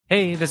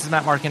Hey, this is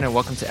Matt Markin, and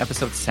welcome to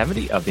episode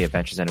 70 of the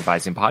Adventures in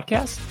Advising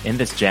podcast. In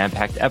this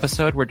jam-packed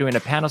episode, we're doing a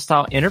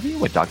panel-style interview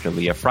with Dr.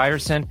 Leah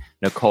Frierson,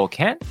 Nicole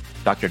Kent,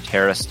 Dr.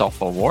 Tara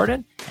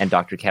Stoffel-Warden, and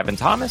Dr. Kevin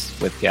Thomas,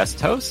 with guest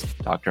host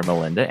Dr.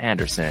 Melinda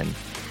Anderson.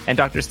 And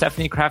Dr.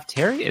 Stephanie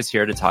Kraft-Terry is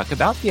here to talk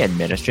about the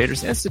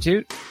Administrators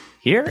Institute.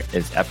 Here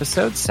is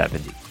episode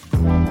 70.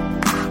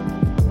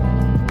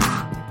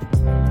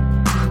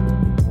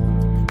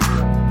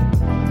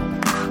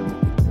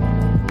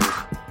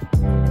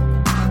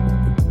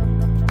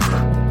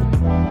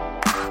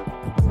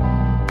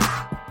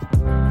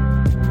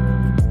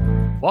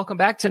 Welcome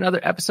back to another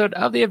episode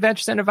of the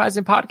Adventures in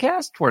Advising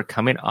podcast. We're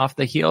coming off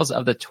the heels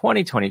of the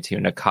 2022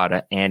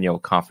 NACADA Annual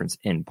Conference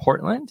in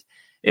Portland.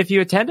 If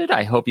you attended,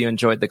 I hope you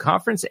enjoyed the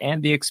conference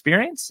and the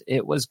experience.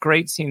 It was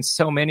great seeing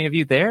so many of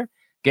you there,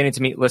 getting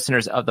to meet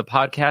listeners of the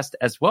podcast,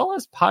 as well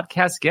as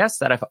podcast guests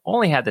that I've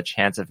only had the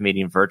chance of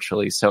meeting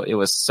virtually. So it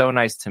was so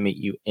nice to meet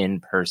you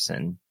in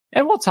person.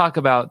 And we'll talk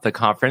about the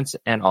conference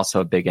and also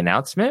a big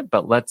announcement,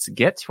 but let's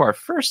get to our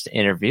first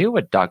interview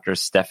with Dr.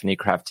 Stephanie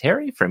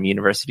Kraft-Terry from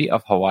University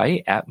of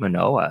Hawaii at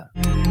Manoa.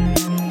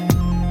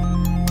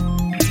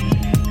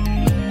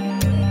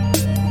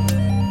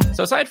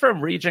 So aside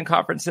from region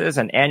conferences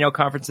and annual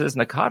conferences,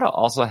 NACADA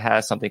also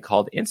has something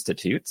called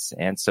institutes.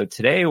 And so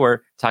today we're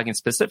talking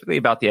specifically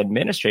about the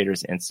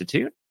Administrators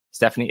Institute.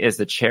 Stephanie is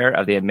the chair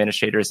of the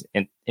Administrators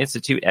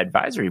Institute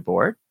Advisory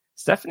Board.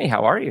 Stephanie,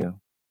 how are you?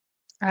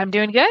 I'm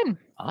doing good.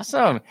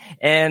 Awesome.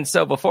 And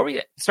so before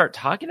we start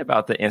talking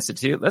about the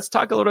Institute, let's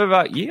talk a little bit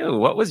about you.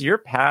 What was your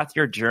path,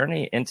 your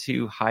journey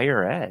into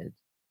higher ed?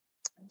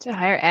 To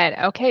higher ed.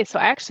 Okay, so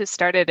I actually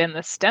started in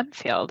the STEM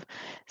field.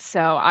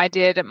 So I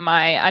did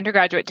my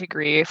undergraduate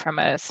degree from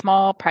a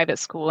small private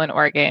school in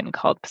Oregon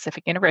called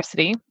Pacific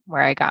University,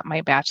 where I got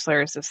my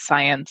bachelor's of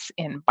science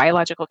in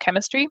biological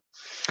chemistry.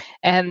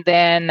 And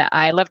then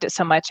I loved it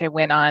so much, I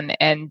went on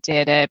and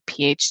did a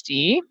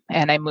PhD,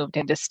 and I moved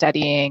into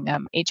studying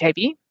HIV.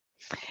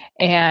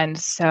 And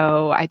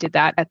so I did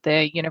that at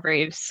the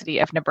University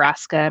of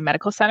Nebraska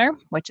Medical Center,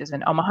 which is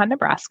in Omaha,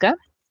 Nebraska.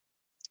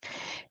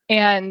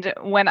 And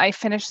when I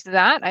finished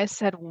that, I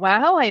said,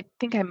 well, I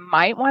think I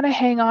might want to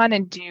hang on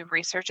and do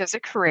research as a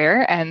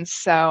career. And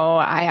so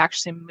I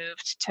actually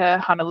moved to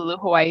Honolulu,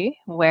 Hawaii,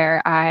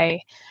 where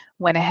I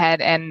went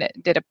ahead and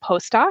did a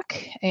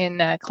postdoc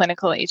in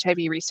clinical HIV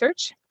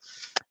research.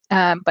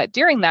 But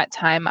during that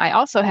time, I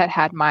also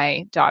had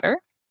my daughter.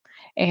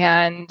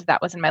 And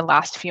that was in my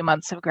last few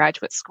months of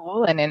graduate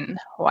school. And in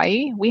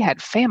Hawaii, we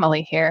had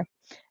family here.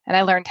 And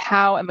I learned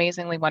how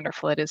amazingly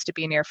wonderful it is to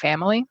be near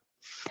family.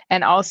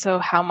 And also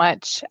how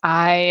much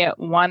I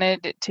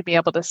wanted to be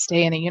able to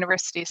stay in a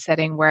university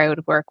setting where I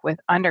would work with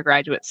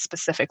undergraduates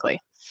specifically.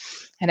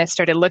 And I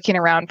started looking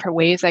around for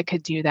ways I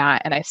could do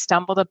that. And I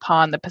stumbled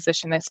upon the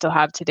position I still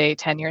have today,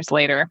 10 years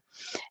later.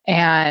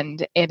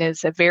 And it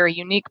is a very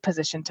unique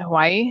position to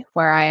Hawaii,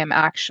 where I am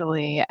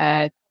actually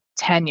a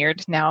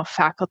tenured now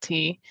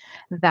faculty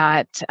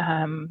that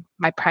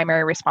my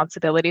primary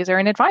responsibilities are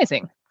in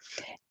advising.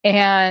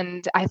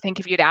 And I think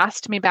if you'd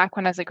asked me back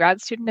when I was a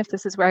grad student if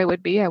this is where I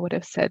would be, I would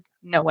have said,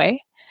 no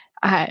way.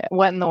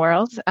 What in the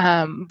world?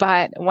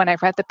 But when I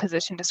read the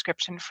position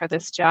description for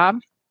this job,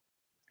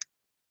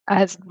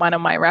 as one of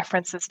my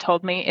references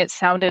told me, it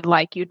sounded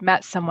like you'd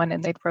met someone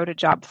and they'd wrote a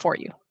job for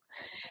you.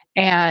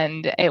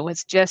 And it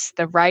was just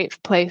the right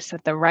place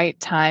at the right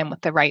time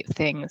with the right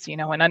things. You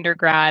know, in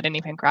undergrad and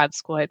even grad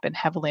school, I'd been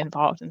heavily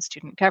involved in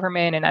student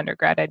government. In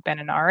undergrad, I'd been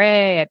an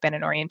RA, I'd been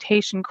an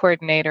orientation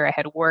coordinator, I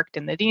had worked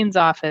in the dean's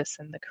office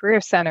and the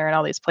career center and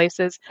all these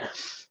places.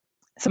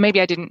 So maybe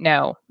I didn't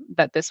know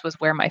that this was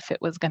where my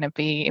fit was going to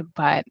be,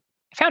 but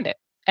I found it.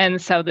 And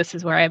so this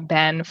is where I've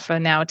been for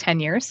now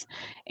 10 years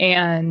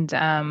and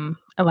I'm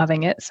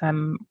loving it. So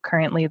I'm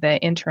currently the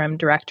interim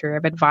director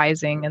of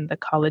advising in the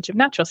College of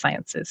Natural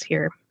Sciences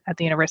here at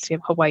the University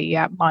of Hawaii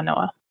at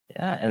Manoa.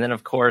 Yeah. And then,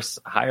 of course,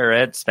 higher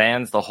ed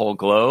spans the whole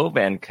globe,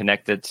 and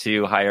connected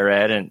to higher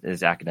ed and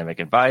is academic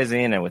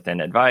advising. And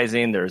within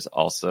advising, there's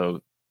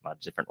also a lot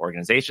of different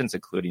organizations,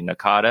 including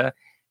NACADA,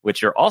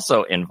 which you're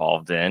also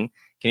involved in.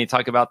 Can you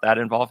talk about that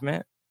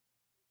involvement?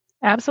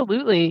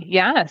 Absolutely.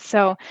 Yeah.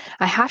 So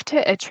I have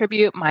to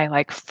attribute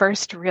my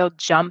first real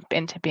jump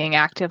into being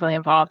actively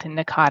involved in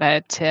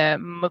NACADA to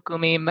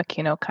Megumi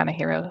Makino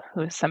Kanehiro,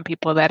 who some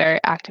people that are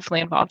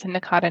actively involved in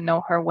NACADA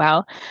know her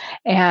well.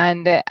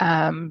 And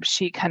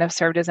she kind of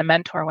served as a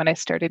mentor when I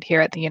started here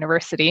at the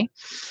university.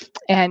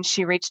 And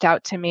she reached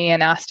out to me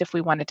and asked if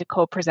we wanted to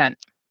co-present.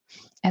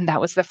 And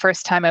that was the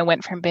first time I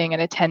went from being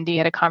an attendee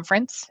at a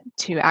conference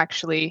to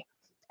actually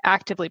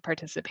actively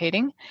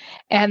participating.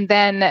 And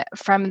then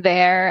from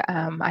there,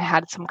 I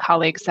had some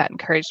colleagues that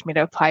encouraged me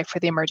to apply for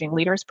the Emerging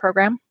Leaders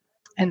Program.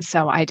 And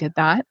so I did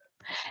that.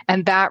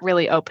 And that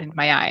really opened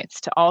my eyes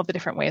to all the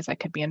different ways I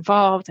could be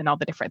involved and all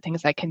the different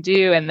things I can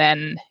do. And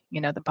then,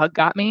 the bug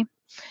got me.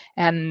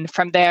 And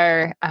from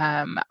there,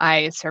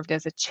 I served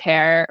as a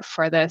chair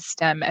for the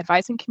STEM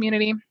advising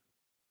community.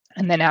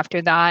 And then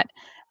after that,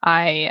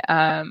 I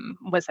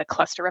was a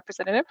cluster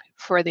representative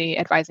for the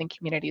advising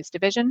communities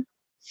division.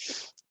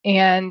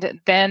 And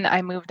then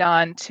I moved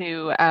on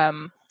to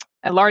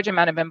a large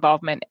amount of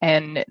involvement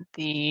in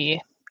the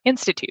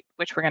Institute,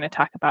 which we're going to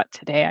talk about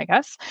today, I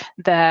guess,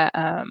 the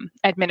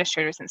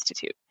Administrators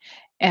Institute.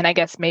 And I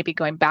guess maybe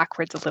going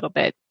backwards a little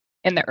bit,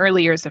 in the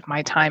early years of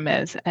my time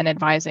as an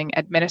advising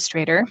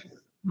administrator,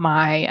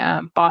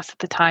 my boss at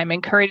the time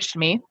encouraged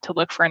me to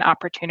look for an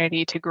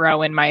opportunity to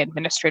grow in my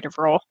administrative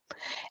role.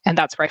 And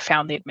that's where I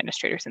found the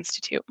Administrators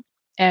Institute.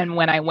 And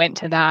when I went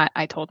to that,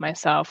 I told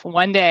myself,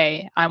 one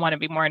day I want to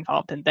be more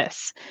involved in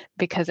this,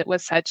 because it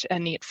was such a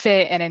neat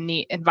fit and a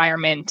neat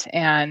environment,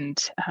 and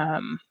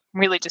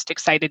really just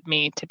excited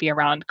me to be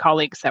around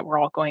colleagues that were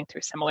all going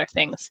through similar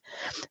things.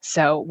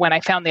 So when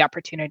I found the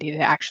opportunity to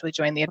actually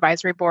join the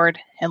advisory board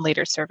and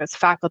later serve as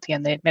faculty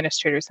in the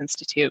Administrators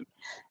Institute,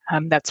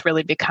 that's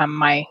really become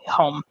my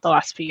home the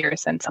last few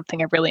years, and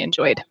something I've really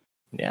enjoyed.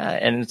 Yeah,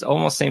 and it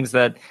almost seems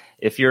that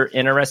if you're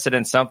interested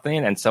in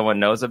something and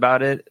someone knows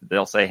about it,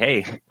 they'll say,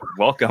 "Hey,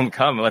 welcome,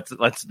 come. Let's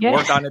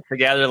work on it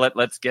together.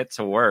 Let's get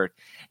to work."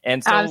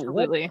 And so,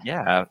 absolutely,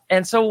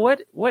 And so,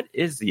 what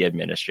is the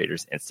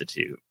Administrators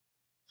Institute?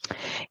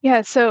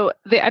 Yeah, so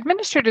the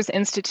Administrators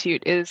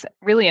Institute is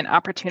really an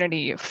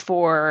opportunity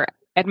for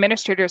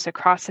administrators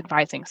across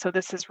advising. So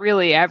this is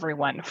really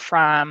everyone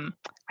from,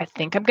 I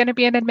think I'm going to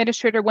be an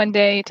administrator one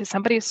day, to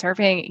somebody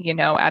serving,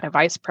 at a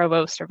vice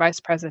provost or vice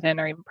president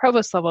or even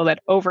provost level that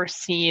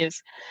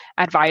oversees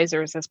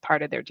advisors as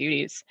part of their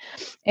duties.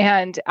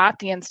 And at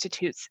the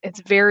institutes,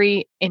 it's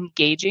very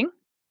engaging.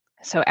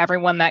 So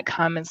everyone that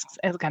comes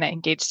is going to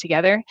engage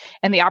together,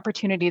 and the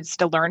opportunities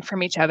to learn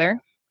from each other,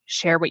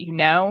 share what you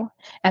know,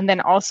 and then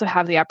also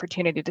have the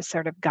opportunity to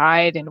sort of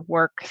guide and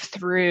work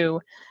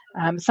through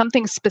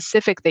something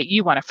specific that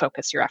you want to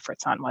focus your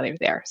efforts on while you're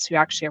there. So you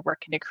actually are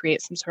working to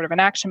create some sort of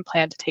an action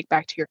plan to take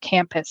back to your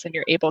campus, and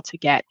you're able to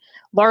get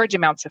large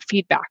amounts of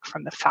feedback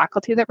from the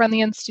faculty that run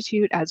the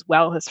Institute, as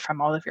well as from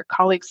all of your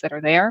colleagues that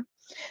are there,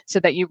 so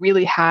that you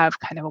really have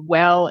kind of a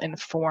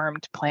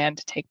well-informed plan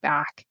to take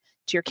back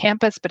to your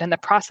campus. But in the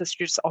process,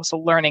 you're just also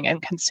learning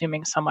and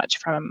consuming so much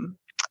from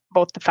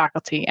both the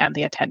faculty and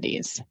the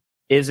attendees.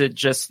 Is it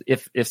just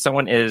if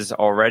someone is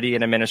already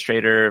an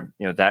administrator,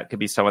 that could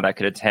be someone that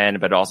could attend,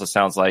 but it also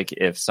sounds like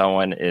if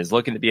someone is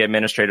looking to be an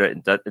administrator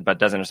but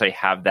doesn't necessarily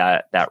have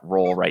that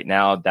role right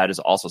now, that is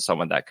also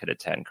someone that could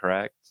attend,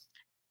 correct?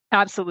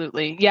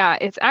 Absolutely. Yeah,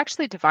 it's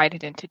actually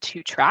divided into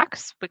two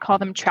tracks. We call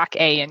them Track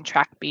A and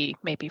Track B,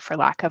 maybe for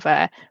lack of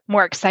a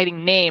more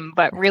exciting name.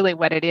 But really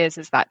what it is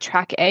that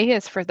Track A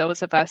is for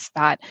those of us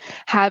that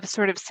have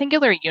sort of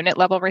singular unit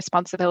level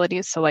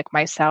responsibilities. So like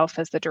myself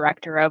as the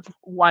director of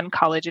one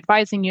college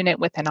advising unit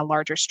within a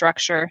larger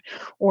structure,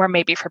 or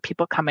maybe for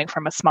people coming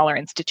from a smaller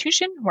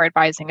institution where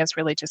advising is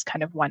really just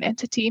kind of one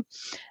entity.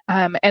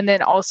 And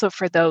then also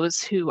for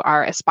those who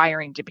are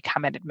aspiring to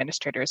become an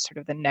administrator, sort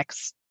of the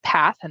next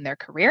path in their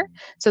career.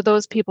 So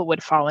those people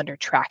would fall under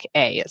Track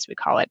A, as we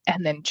call it.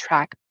 And then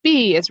Track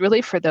B is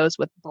really for those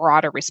with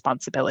broader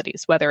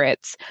responsibilities, whether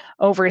it's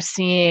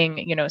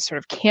overseeing, sort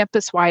of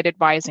campus-wide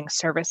advising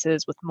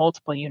services with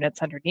multiple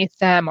units underneath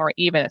them, or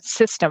even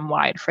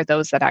system-wide for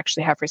those that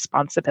actually have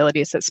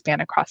responsibilities that span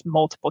across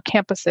multiple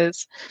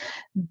campuses.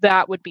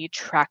 That would be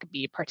Track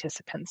B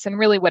participants. And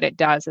really what it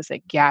does is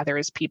it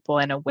gathers people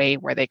in a way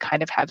where they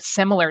kind of have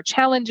similar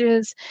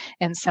challenges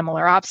and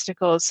similar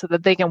obstacles, so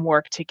that they can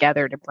work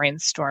together to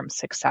brainstorm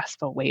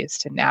successful ways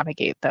to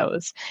navigate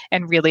those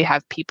and really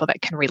have people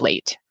that can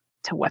relate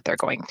to what they're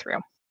going through.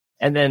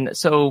 And then,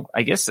 so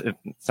I guess if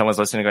someone's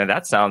listening going,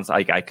 that sounds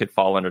like I could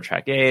fall under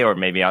Track A, or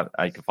maybe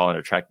I could fall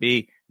under Track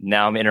B.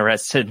 Now I'm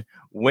interested,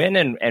 when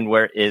and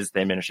where is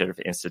the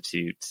Administrative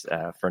Institute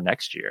for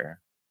next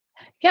year?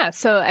 Yeah,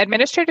 so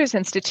Administrators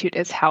Institute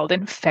is held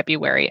in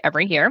February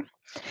every year.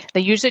 They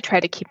usually try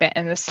to keep it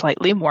in a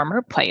slightly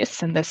warmer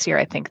place, and this year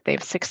I think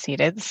they've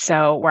succeeded.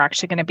 So we're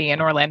actually going to be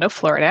in Orlando,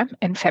 Florida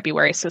in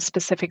February, so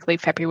specifically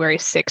February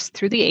 6th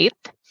through the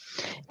 8th,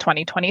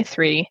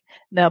 2023.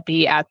 They'll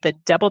be at the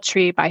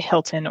DoubleTree by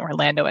Hilton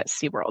Orlando at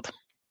SeaWorld.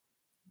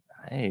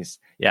 Nice.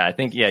 Yeah, I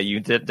think,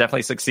 you did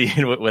definitely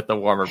succeed with the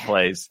warmer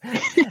place.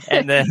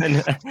 And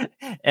then,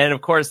 and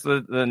of course,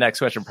 the next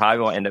question probably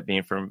will end up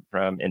being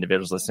from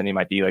individuals listening,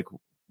 might be like,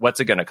 what's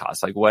it going to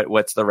cost? Like,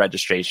 what's the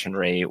registration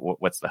rate?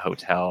 What's the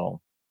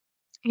hotel?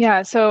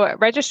 Yeah, so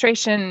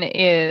registration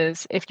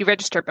is, if you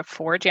register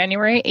before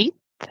January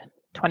 8th,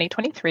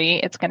 2023,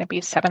 it's going to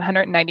be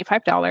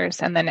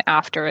 $795, and then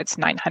after it's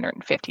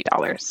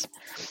 $950.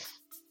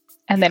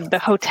 And then the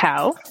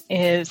hotel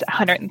is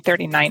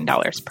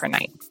 $139 per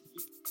night.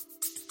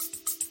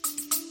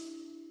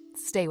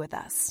 Stay with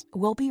us.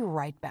 We'll be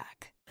right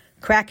back.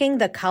 Cracking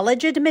the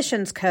college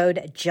admissions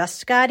code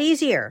just got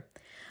easier.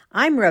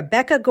 I'm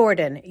Rebecca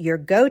Gordon, your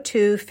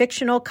go-to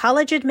fictional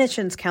college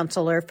admissions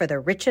counselor for the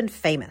rich and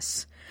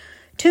famous.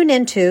 Tune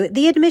into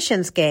The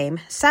Admissions Game,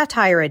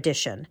 Satire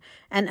Edition,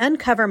 and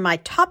uncover my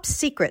top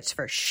secrets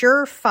for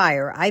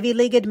surefire Ivy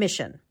League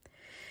admission.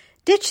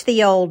 Ditch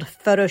the old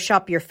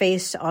Photoshop your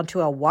face onto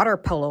a water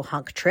polo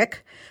hunk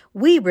trick.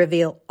 We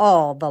reveal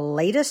all the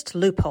latest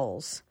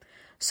loopholes.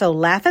 So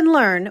laugh and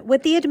learn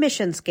with The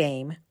Admissions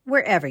Game,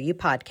 wherever you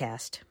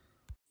podcast.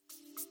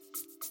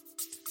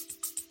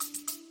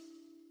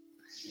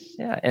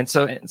 Yeah. And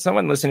so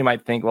someone listening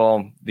might think,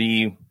 well,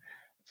 the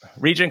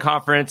region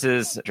conference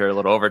is a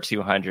little over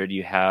 200.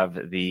 You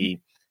have the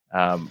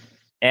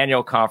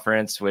annual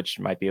conference, which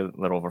might be a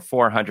little over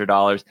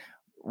 $400.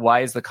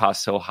 Why is the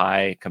cost so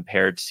high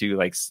compared to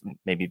like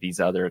maybe these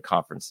other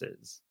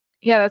conferences?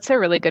 Yeah, that's a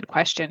really good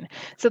question.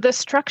 So the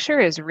structure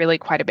is really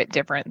quite a bit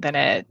different than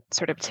a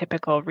sort of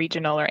typical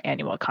regional or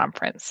annual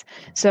conference.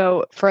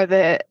 So for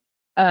the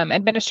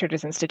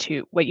Administrators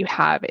Institute, what you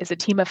have is a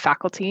team of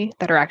faculty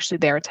that are actually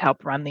there to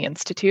help run the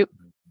institute.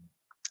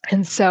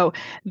 And so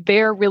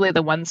they're really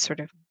the ones sort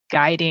of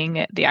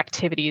guiding the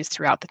activities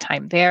throughout the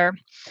time there.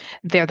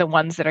 They're the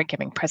ones that are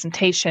giving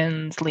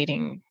presentations,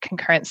 leading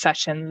concurrent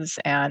sessions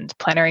and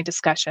plenary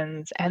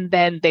discussions, and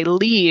then they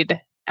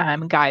lead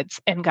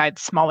guide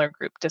smaller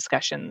group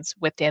discussions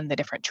within the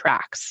different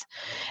tracks.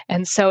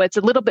 And so it's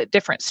a little bit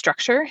different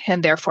structure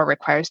and therefore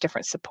requires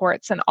different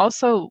supports. And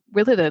also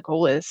really the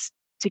goal is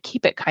to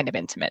keep it kind of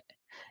intimate.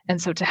 And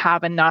so to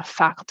have enough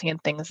faculty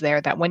and things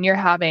there that when you're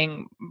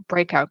having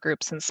breakout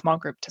groups and small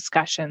group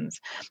discussions,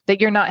 that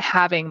you're not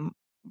having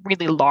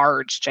really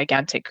large,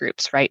 gigantic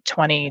groups, right?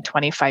 20,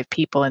 25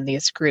 people in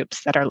these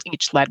groups that are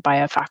each led by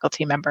a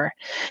faculty member.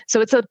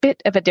 So it's a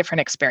bit of a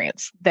different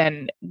experience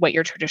than what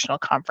your traditional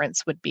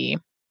conference would be.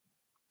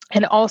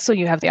 And also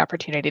you have the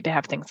opportunity to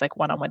have things like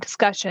one-on-one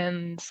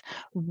discussions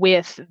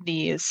with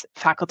these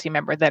faculty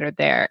members that are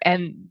there.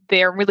 And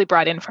they're really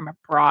brought in from a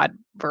broad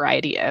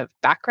variety of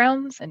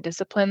backgrounds and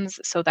disciplines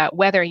so that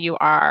whether you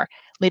are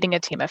leading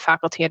a team of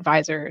faculty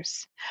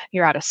advisors,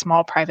 you're at a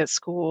small private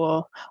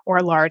school or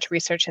a large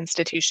research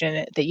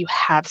institution, that you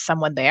have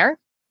someone there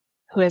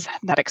who has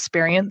that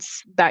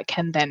experience that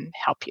can then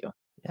help you.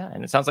 Yeah,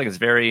 and it sounds like it's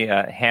very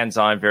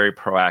hands-on, very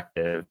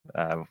proactive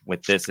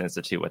with this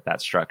institute, with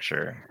that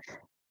structure.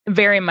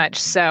 Very much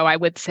so. I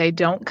would say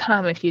don't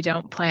come if you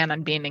don't plan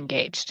on being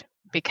engaged,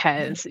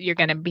 because you're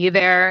going to be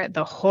there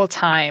the whole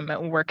time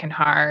working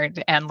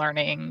hard and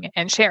learning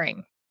and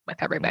sharing with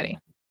everybody.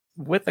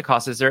 With the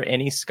cost, is there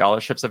any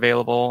scholarships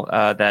available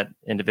that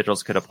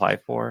individuals could apply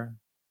for?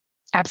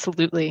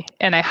 Absolutely.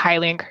 And I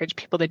highly encourage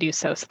people to do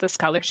so. So the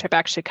scholarship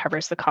actually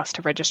covers the cost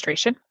of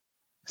registration.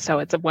 So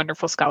it's a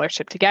wonderful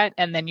scholarship to get.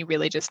 And then you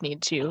really just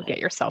need to get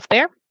yourself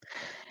there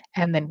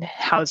and then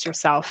house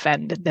yourself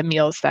and the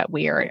meals that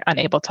we are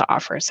unable to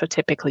offer. So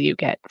typically you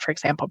get, for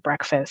example,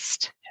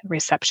 breakfast,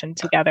 reception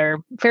together.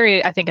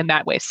 Very, I think in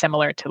that way,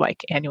 similar to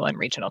like annual and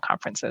regional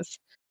conferences.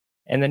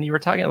 And then you were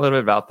talking a little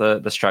bit about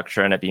the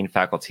structure and it being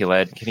faculty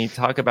led. Can you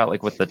talk about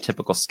like what the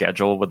typical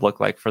schedule would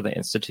look like for the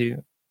Institute?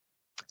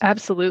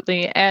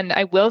 Absolutely. And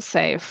I will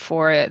say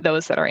for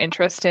those that are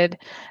interested,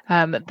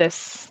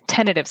 this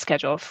tentative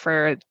schedule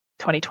for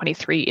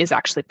 2023 is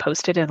actually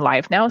posted and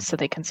live now, so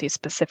they can see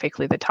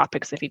specifically the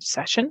topics of each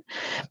session.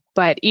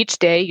 But each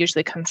day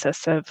usually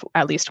consists of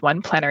at least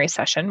one plenary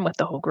session with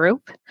the whole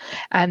group.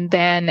 And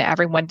then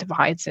everyone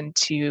divides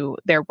into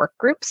their work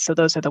groups. So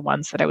those are the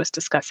ones that I was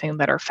discussing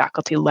that are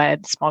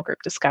faculty-led small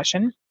group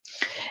discussion.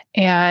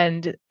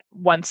 And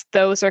once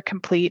those are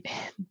complete,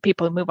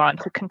 people move on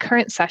to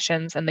concurrent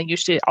sessions, and they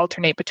usually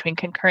alternate between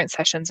concurrent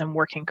sessions and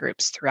working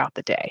groups throughout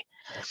the day.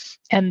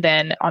 And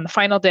then on the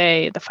final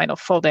day, the final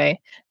full day,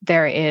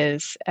 there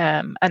is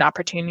an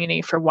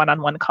opportunity for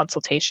one-on-one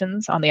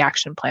consultations on the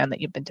action plan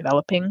that you've been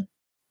developing.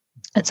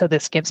 And so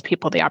this gives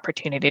people the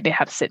opportunity to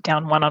have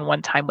sit-down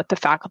one-on-one time with the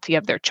faculty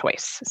of their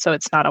choice. So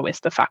it's not always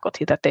the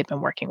faculty that they've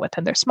been working with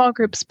in their small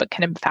groups, but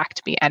can in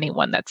fact be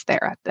anyone that's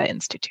there at the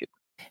Institute.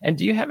 And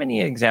do you have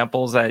any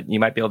examples that you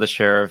might be able to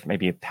share of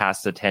maybe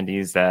past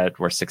attendees that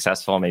were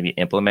successful, maybe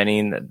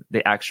implementing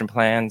the action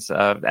plans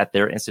at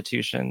their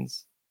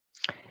institutions?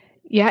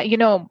 Yeah,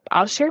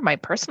 I'll share my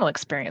personal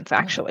experience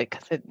actually,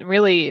 because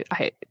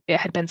it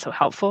had been so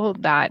helpful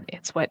that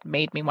it's what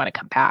made me want to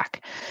come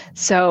back.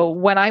 So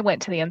when I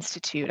went to the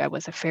Institute, I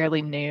was a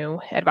fairly new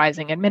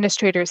advising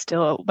administrator,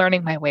 still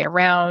learning my way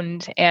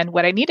around. And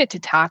what I needed to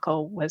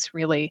tackle was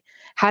really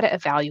how to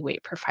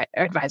evaluate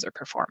advisor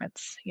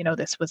performance.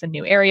 This was a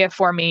new area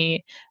for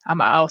me. I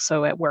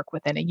also at work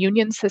within a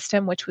union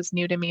system, which was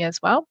new to me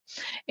as well.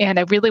 And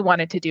I really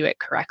wanted to do it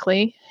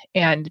correctly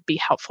and be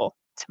helpful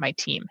to my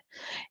team.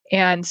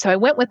 And so I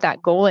went with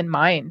that goal in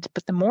mind.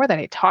 But the more that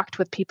I talked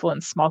with people in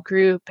small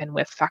group and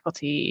with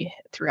faculty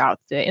throughout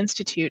the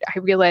Institute, I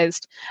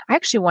realized I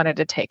actually wanted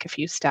to take a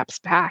few steps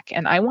back.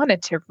 And I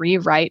wanted to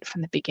rewrite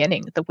from the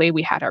beginning the way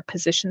we had our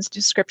positions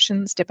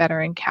descriptions to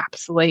better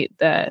encapsulate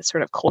the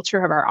sort of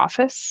culture of our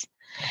office,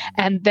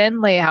 and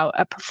then lay out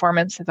a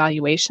performance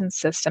evaluation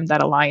system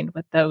that aligned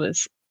with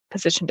those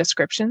position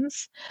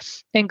descriptions,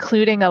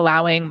 including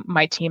allowing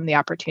my team the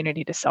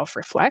opportunity to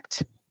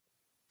self-reflect,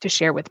 to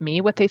share with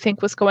me what they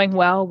think was going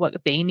well, what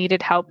they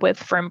needed help with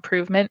for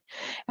improvement.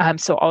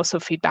 So also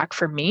feedback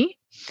for me.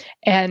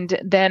 And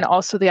then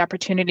also the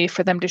opportunity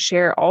for them to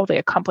share all the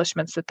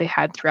accomplishments that they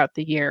had throughout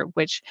the year,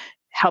 which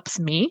helps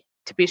me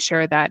to be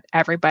sure that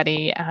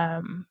everybody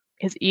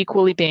is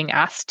equally being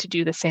asked to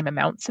do the same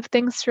amounts of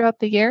things throughout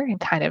the year, and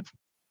kind of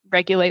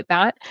regulate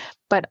that,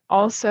 but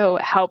also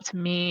helped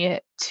me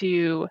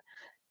to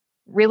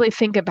really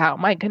think about,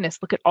 my goodness,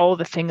 look at all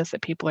the things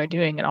that people are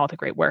doing and all the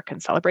great work,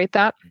 and celebrate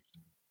that.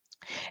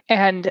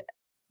 And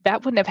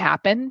that wouldn't have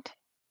happened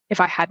if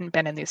I hadn't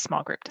been in these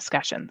small group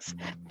discussions,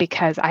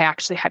 because I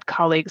actually had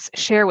colleagues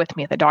share with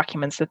me the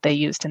documents that they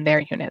used in their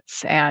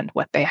units and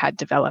what they had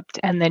developed,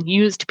 and then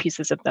used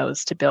pieces of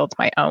those to build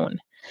my own.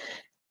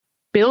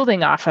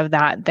 Building off of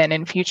that, then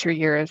in future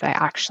years, I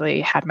actually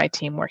had my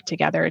team work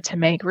together to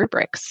make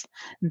rubrics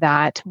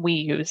that we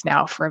use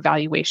now for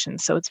evaluation.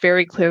 So it's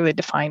very clearly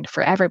defined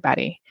for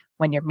everybody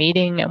when you're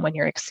meeting and when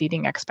you're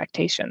exceeding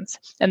expectations.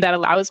 And that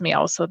allows me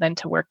also then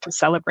to work to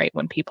celebrate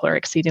when people are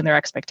exceeding their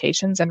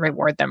expectations and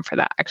reward them for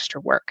that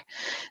extra work.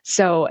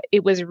 So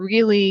it was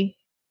really,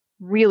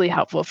 really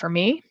helpful for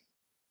me,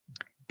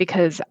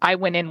 because I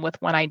went in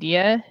with one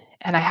idea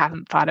and I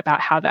hadn't thought about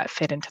how that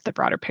fit into the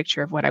broader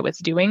picture of what I was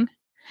doing.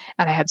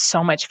 And I had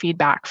so much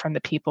feedback from the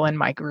people in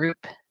my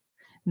group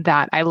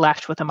that I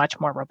left with a much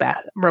more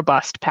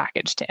robust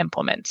package to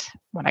implement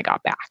when I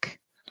got back.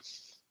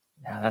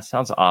 Yeah, that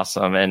sounds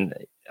awesome. And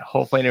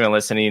hopefully anyone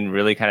listening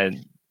really kind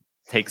of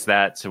takes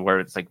that to where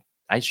it's like,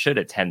 I should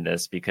attend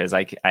this, because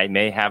I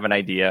may have an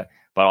idea,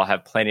 but I'll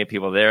have plenty of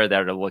people there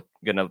that are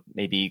going to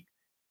maybe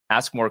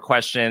ask more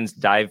questions,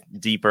 dive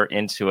deeper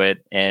into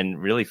it, and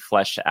really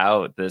flesh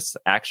out this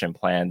action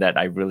plan that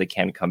I really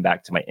can come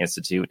back to my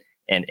institute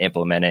and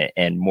implement it.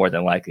 And more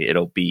than likely,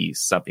 it'll be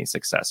something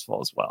successful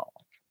as well.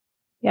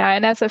 Yeah,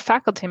 and as a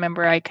faculty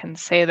member, I can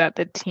say that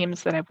the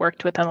teams that I've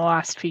worked with in the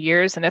last few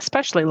years, and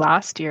especially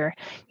last year,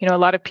 a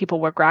lot of people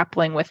were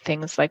grappling with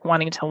things like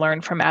wanting to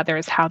learn from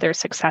others how they're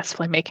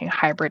successfully making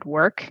hybrid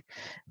work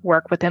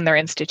within their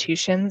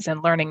institutions,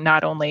 and learning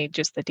not only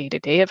just the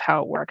day-to-day of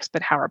how it works,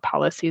 but how are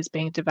policies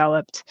being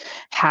developed?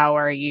 How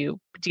are you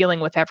dealing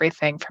with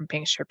everything from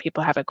being sure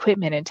people have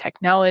equipment and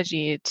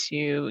technology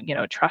to,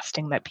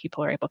 trusting that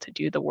people are able to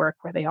do the work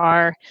where they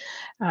are?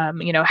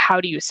 How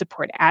do you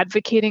support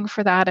advocating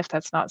for that if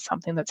that's not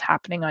something that's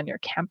happening on your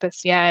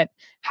campus yet?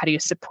 How do you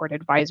support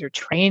advisor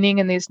training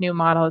in these new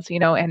models?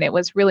 And it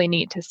was really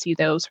neat to see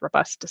those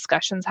robust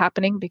discussions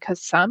happening,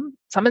 because some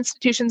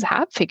institutions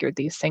have figured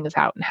these things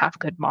out and have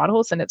good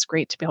models, and it's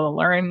great to be able to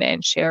learn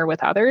and share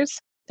with others.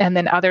 And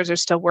then others are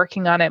still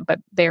working on it, but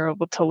they're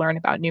able to learn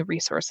about new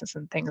resources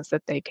and things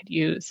that they could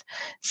use.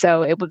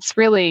 So it was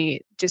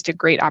really just a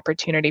great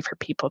opportunity for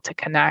people to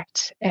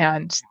connect.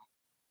 And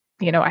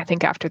I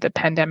think after the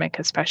pandemic,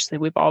 especially,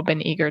 we've all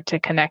been eager to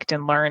connect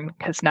and learn,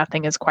 because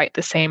nothing is quite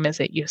the same as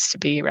it used to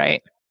be,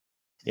 right?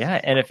 Yeah.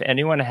 And if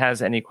anyone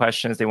has any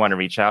questions, they want to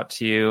reach out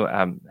to you,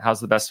 how's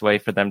the best way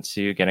for them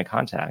to get in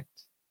contact?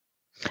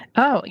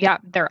 Oh, yeah.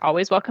 They're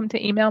always welcome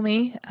to email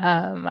me.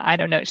 I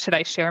don't know. Should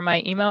I share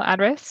my email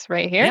address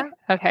right here?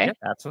 Yeah. Okay.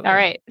 Yeah, absolutely. All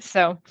right.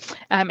 So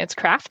it's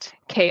Kraft,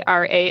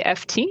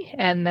 Kraft,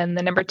 and then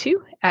the number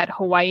 2 at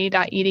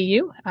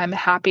hawaii.edu. I'm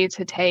happy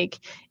to take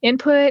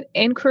input,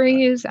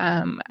 inquiries.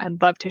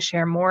 I'd love to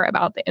share more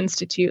about the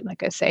Institute.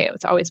 Like I say,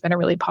 it's always been a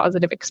really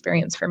positive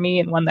experience for me,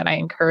 and one that I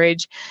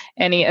encourage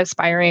any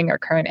aspiring or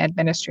current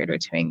administrator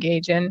to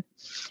engage in.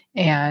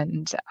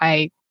 And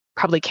I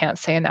probably can't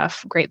say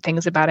enough great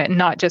things about it,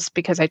 not just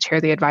because I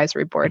chair the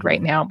advisory board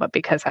right now, but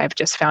because I've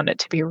just found it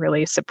to be a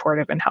really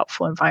supportive and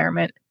helpful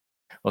environment.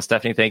 Well,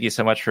 Stephanie, thank you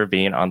so much for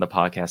being on the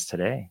podcast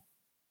today.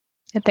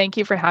 And thank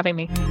you for having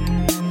me.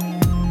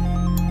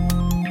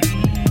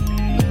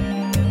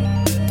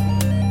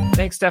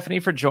 Thanks, Stephanie,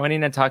 for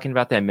joining and talking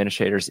about the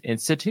Administrators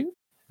Institute.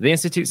 The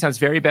Institute sounds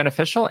very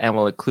beneficial, and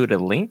we'll include a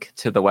link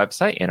to the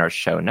website in our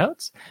show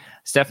notes.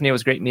 Stephanie, it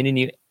was great meeting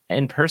you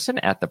in person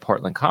at the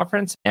Portland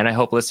conference, and I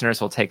hope listeners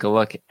will take a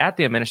look at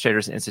the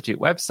Administrators Institute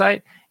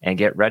website and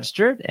get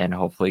registered, and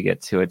hopefully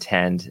get to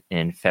attend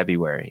in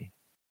February.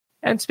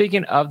 And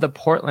speaking of the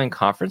Portland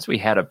conference, we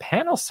had a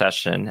panel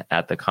session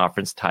at the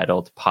conference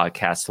titled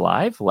Podcast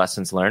Live,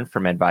 Lessons Learned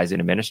from Advising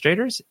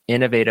Administrators,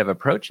 Innovative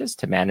Approaches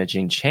to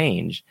Managing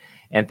Change.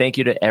 And thank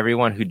you to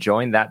everyone who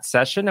joined that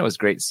session. It was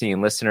great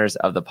seeing listeners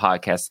of the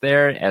podcast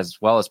there,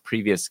 as well as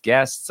previous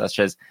guests such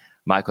as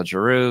Michael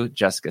Giroux,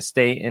 Jessica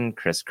Staten,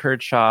 Chris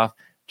Kirchhoff,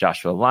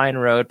 Joshua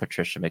Lineroad,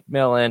 Patricia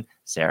McMillan,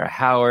 Sarah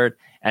Howard.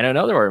 And I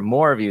know there were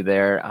more of you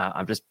there.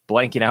 I'm just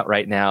blanking out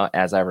right now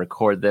as I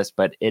record this,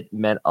 but it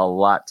meant a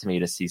lot to me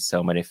to see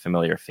so many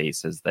familiar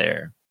faces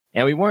there.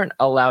 And we weren't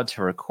allowed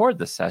to record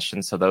the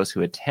session, so those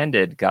who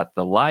attended got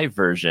the live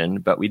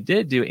version, but we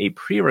did do a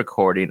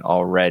pre-recording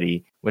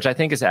already, which I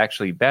think is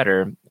actually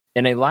better.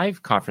 In a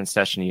live conference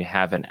session, you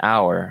have an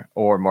hour,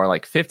 or more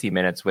like 50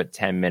 minutes with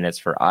 10 minutes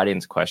for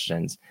audience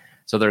questions.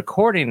 So the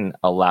recording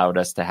allowed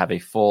us to have a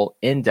full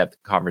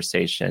in-depth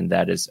conversation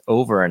that is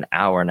over an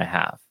hour and a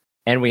half.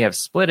 And we have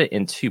split it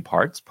in 2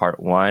 parts. Part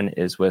 1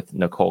 is with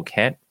Nicole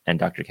Kent and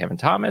Dr. Kevin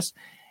Thomas.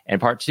 And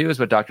part 2 is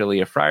with Dr.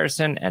 Leah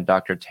Frierson and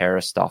Dr.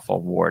 Tara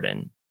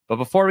Stoffel-Warden. But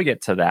before we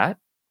get to that,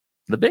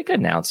 the big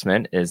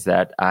announcement is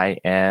that I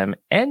am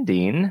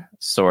ending,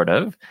 sort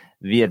of,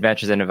 the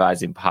Adventures in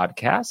Advising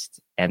podcast.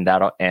 And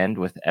that'll end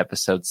with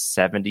episode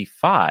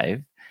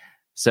 75.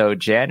 So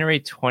January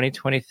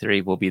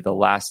 2023 will be the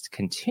last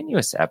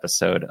continuous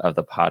episode of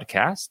the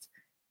podcast.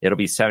 It'll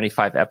be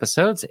 75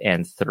 episodes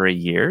and 3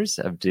 years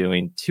of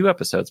doing 2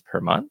 episodes per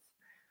month.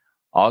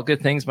 All good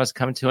things must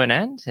come to an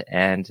end,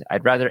 and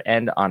I'd rather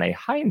end on a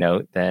high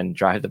note than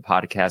drive the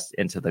podcast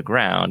into the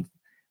ground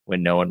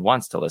when no one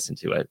wants to listen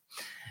to it.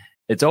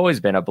 It's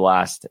always been a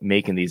blast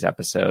making these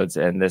episodes,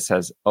 and this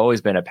has always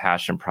been a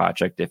passion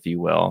project, if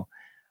you will.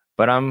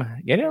 But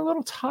I'm getting a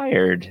little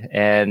tired,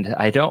 and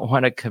I don't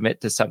want to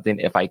commit to something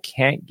if I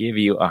can't give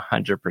you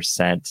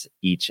 100%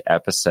 each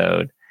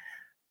episode.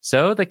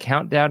 So the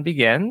countdown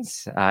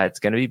begins. It's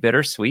going to be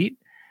bittersweet.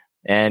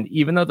 And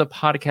even though the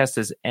podcast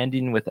is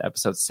ending with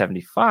episode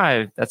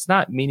 75, that's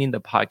not meaning the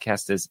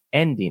podcast is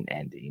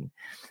ending.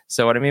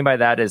 So what I mean by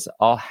that is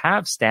I'll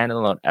have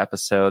standalone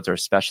episodes or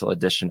special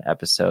edition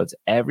episodes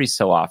every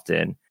so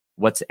often.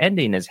 What's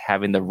ending is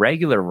having the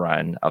regular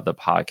run of the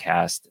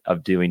podcast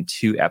of doing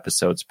 2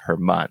 episodes per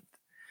month.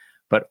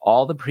 But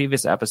all the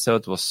previous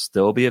episodes will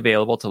still be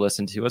available to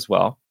listen to as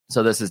well.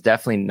 So this is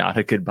definitely not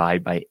a goodbye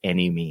by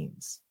any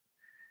means.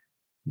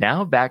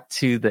 Now back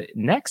to the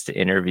next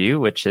interview,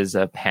 which is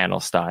a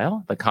panel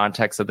style. The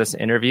context of this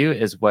interview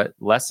is what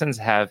lessons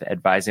have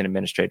advising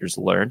administrators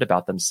learned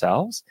about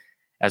themselves,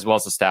 as well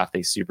as the staff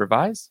they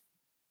supervise.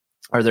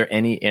 Are there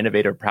any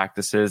innovative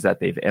practices that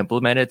they've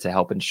implemented to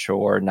help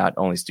ensure not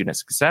only student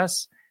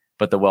success,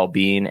 but the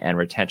well-being and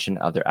retention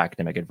of their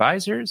academic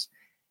advisors?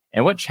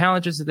 And what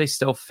challenges do they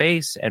still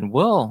face? And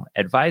will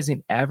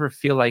advising ever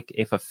feel like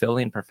a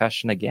fulfilling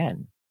profession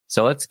again?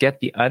 So let's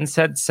get the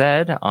unsaid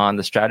said on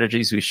the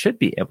strategies we should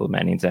be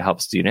implementing to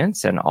help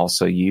students and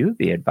also you,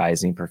 the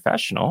advising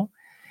professional.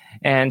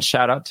 And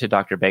shout out to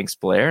Dr. Banks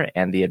Blair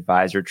and the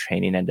Advisor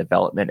Training and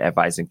Development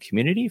Advising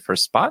community for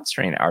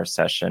sponsoring our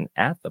session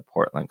at the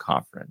Portland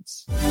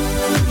Conference.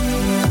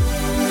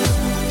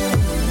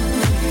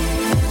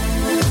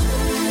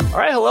 All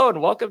right, hello,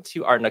 and welcome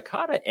to our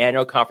NACADA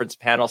Annual Conference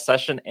panel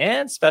session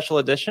and special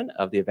edition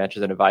of the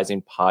Adventures in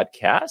Advising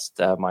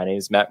podcast. My name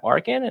is Matt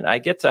Markin, and I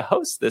get to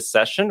host this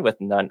session with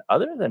none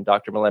other than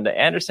Dr. Melinda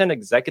Anderson,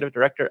 Executive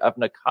Director of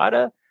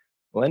NACADA.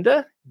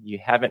 Melinda, you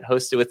haven't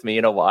hosted with me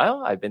in a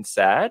while. I've been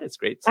sad. It's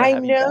great to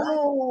have you back. I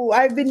know.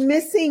 I've been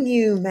missing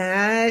you,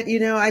 Matt.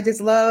 I just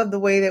love the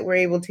way that we're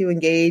able to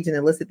engage and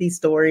elicit these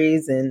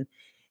stories and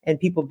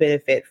people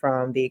benefit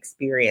from the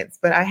experience.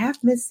 But I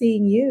have missed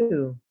seeing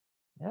you.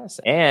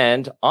 Yes.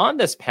 And on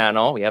this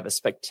panel, we have a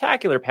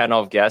spectacular panel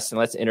of guests, and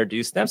let's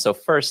introduce them. So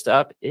first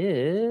up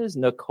is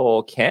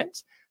Nicole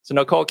Kent. So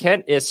Nicole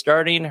Kent is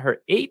starting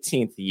her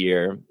 18th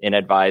year in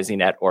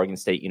advising at Oregon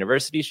State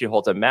University. She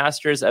holds a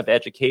Master's of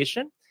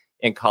Education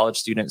in College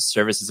Student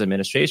Services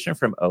Administration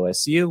from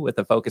OSU with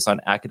a focus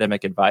on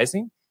academic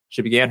advising.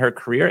 She began her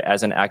career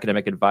as an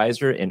academic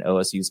advisor in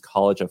OSU's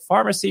College of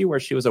Pharmacy, where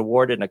she was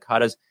awarded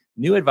NACADA's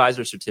New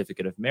Advisor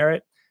Certificate of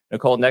Merit.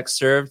 Nicole next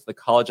served the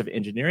College of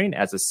Engineering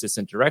as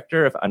Assistant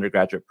Director of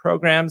Undergraduate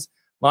Programs,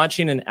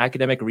 launching an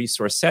academic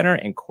resource center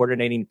and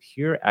coordinating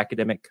peer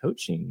academic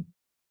coaching.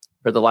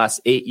 For the last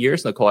 8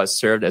 years, Nicole has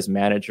served as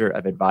Manager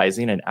of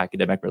Advising and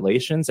Academic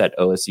Relations at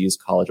OSU's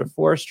College of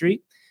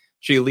Forestry.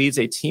 She leads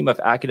a team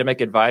of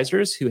academic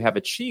advisors who have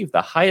achieved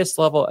the highest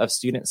level of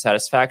student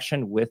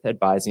satisfaction with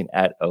advising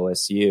at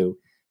OSU.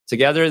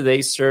 Together,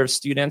 they serve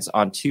students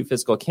on 2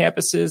 physical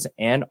campuses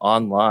and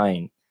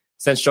online.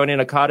 Since joining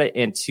NACADA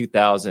in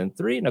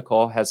 2003,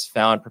 Nicole has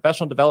found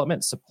professional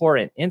development, support,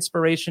 and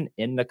inspiration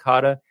in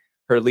NACADA.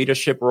 Her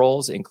leadership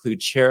roles include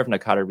Chair of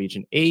NACADA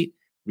Region 8,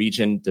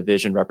 Region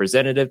Division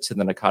Representative to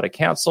the NACADA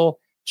Council,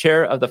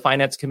 Chair of the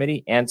Finance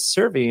Committee, and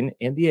serving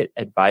in the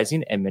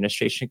Advising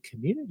Administration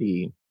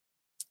community.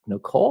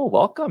 Nicole,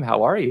 welcome.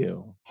 How are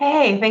you?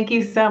 Hey, thank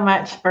you so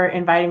much for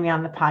inviting me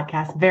on the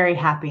podcast. Very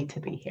happy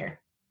to be here.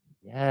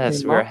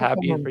 Yes, we're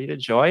happy for you to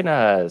join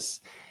us.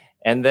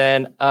 And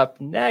then up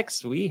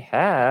next, we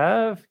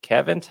have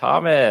Kevin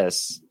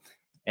Thomas.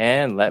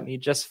 And let me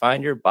just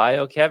find your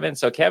bio, Kevin.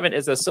 So Kevin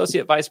is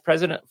Associate Vice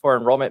President for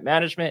Enrollment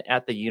Management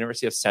at the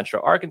University of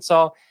Central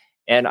Arkansas.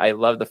 And I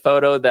love the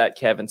photo that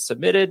Kevin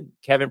submitted.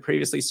 Kevin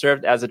previously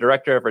served as a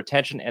Director of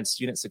Retention and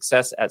Student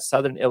Success at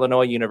Southern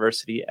Illinois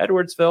University,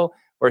 Edwardsville,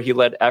 where he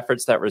led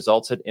efforts that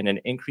resulted in an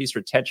increased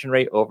retention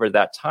rate over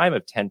that time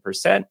of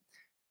 10%.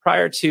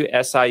 Prior to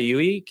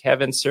SIUE,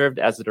 Kevin served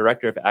as the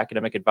Director of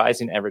Academic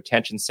Advising and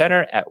Retention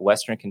Center at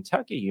Western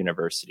Kentucky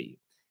University.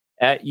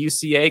 At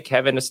UCA,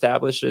 Kevin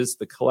establishes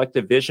the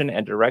collective vision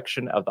and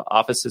direction of the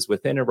offices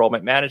within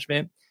enrollment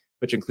management,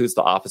 which includes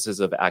the offices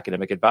of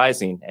academic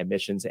advising,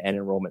 admissions and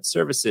enrollment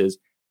services,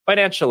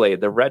 financial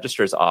aid, the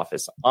registrar's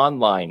office,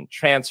 online,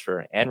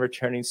 transfer, and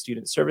returning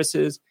student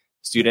services,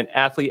 student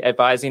athlete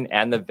advising,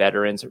 and the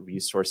Veterans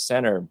Resource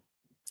Center.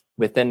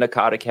 Within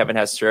NACADA, Kevin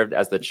has served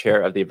as the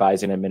chair of the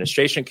Advising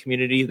Administration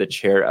Community, the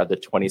chair of the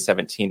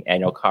 2017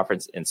 Annual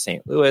Conference in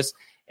St. Louis,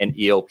 an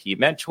ELP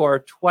mentor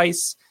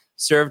twice,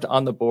 served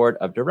on the board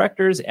of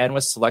directors, and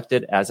was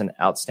selected as an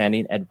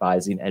outstanding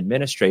advising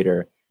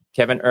administrator.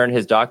 Kevin earned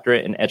his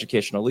doctorate in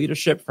educational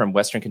leadership from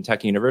Western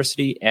Kentucky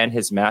University and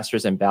his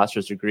master's and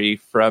bachelor's degree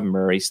from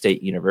Murray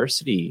State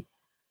University.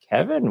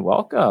 Kevin,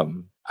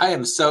 welcome. I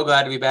am so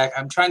glad to be back.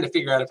 I'm trying to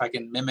figure out if I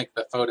can mimic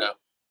the photo.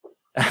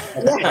 I'm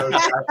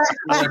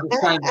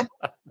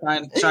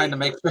trying to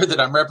make sure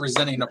that I'm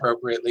representing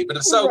appropriately, but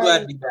I'm so glad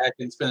to be back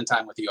and spending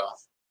time with you all.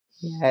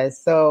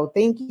 Yes. So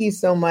thank you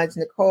so much,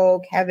 Nicole,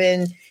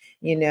 Kevin.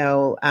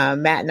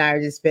 Matt and I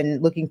have just been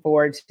looking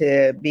forward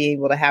to being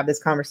able to have this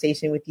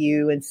conversation with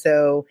you. And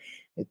so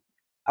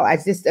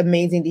it's just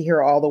amazing to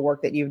hear all the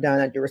work that you've done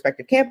at your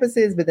respective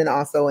campuses, but then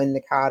also in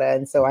NACADA.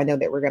 And so I know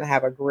that we're going to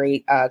have a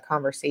great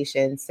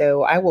conversation.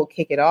 So I will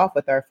kick it off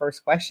with our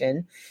first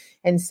question.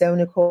 And so,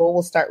 Nicole,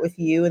 we'll start with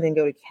you and then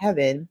go to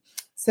Kevin.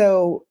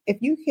 So if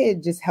you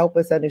could just help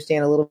us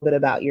understand a little bit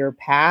about your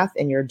path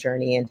and your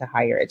journey into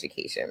higher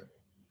education.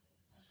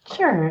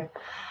 Sure.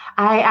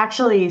 I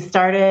actually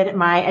started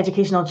my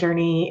educational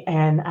journey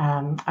in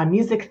a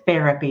music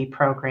therapy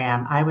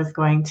program. I was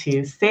going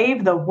to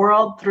save the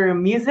world through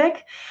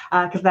music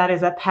because that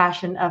is a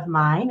passion of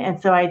mine. And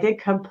so I did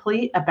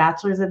complete a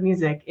bachelor's of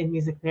music in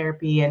music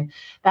therapy. And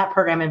that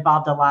program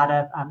involved a lot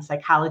of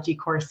psychology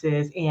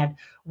courses and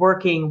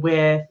working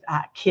with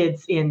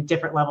kids in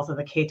different levels of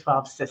the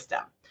K-12 system.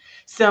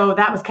 So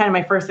that was kind of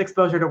my first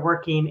exposure to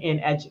working in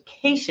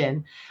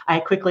education.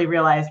 I quickly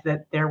realized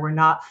that there were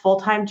not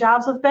full-time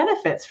jobs with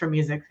benefits for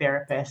music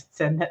therapists,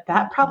 and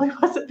that probably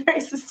wasn't a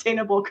very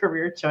sustainable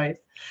career choice.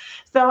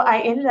 So I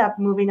ended up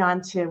moving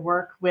on to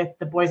work with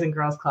the Boys and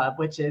Girls Club,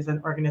 which is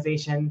an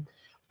organization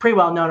pretty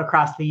well known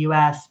across the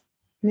U.S.,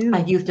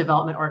 a youth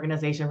development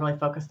organization really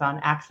focused on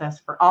access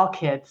for all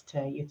kids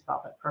to youth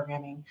development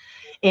programming.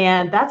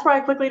 And that's where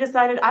I quickly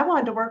decided I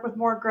wanted to work with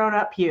more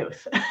grown-up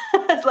youth.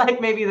 It's like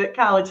maybe that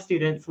college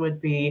students would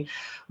be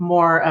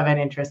more of an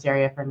interest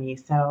area for me.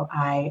 So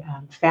I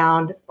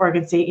found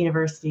Oregon State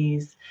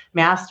University's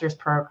master's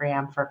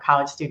program for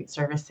college student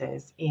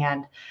services.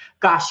 And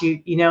gosh,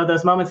 you know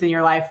those moments in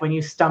your life when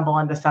you stumble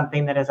into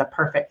something that is a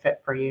perfect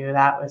fit for you.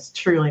 That was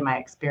truly my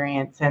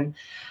experience. And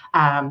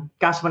one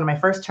of my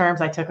first terms,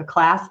 I took a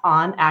class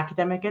on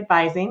academic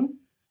advising,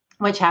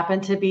 which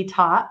happened to be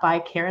taught by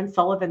Karen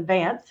Sullivan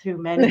Vance, who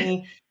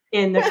many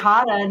in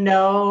NACADA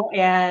know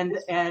and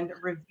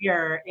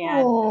revere.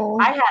 And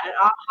I had an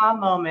aha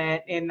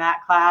moment in that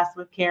class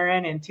with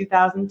Karen in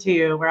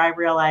 2002, where I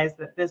realized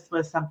that this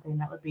was something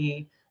that would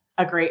be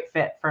a great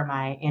fit for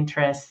my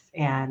interests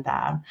and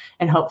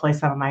hopefully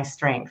some of my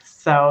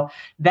strengths. So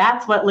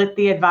that's what lit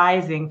the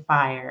advising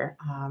fire.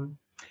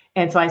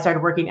 And so I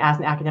started working as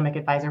an academic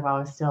advisor while I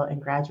was still in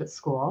graduate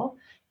school.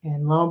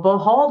 And lo and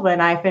behold,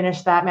 when I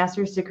finished that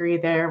master's degree,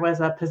 there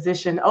was a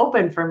position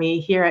open for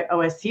me here at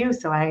OSU.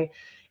 So I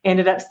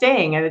ended up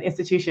staying at an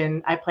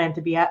institution I planned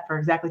to be at for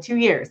exactly 2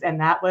 years. And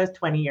that was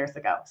 20 years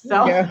ago.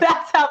 So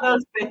That's how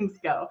those things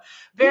go.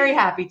 Very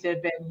happy to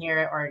have been here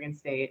at Oregon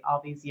State all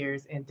these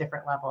years in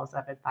different levels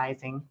of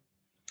advising.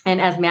 And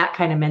as Matt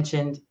kind of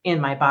mentioned in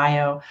my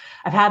bio,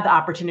 I've had the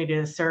opportunity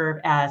to serve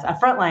as a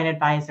frontline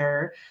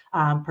advisor,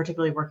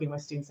 particularly working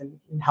with students in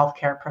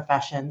healthcare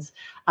professions,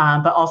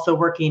 but also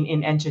working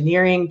in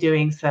engineering,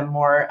 doing some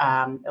more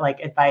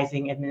like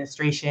advising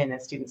administration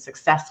and student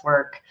success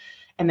work.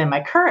 And then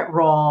my current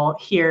role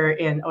here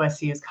in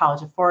OSU's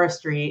College of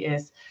Forestry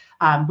is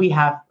we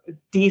have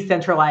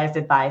decentralized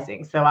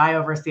advising. So I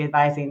oversee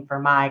advising for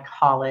my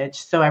college.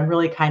 So I'm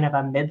really kind of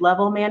a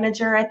mid-level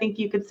manager, I think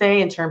you could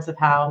say, in terms of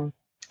how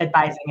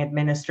advising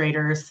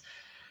administrators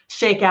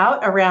shake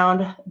out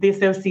around the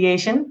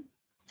association.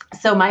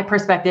 So my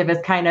perspective is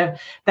kind of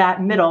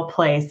that middle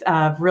place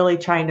of really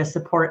trying to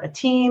support a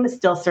team,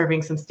 still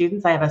serving some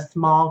students. I have a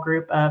small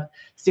group of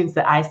students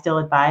that I still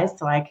advise,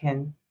 so I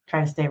can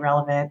try to stay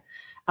relevant,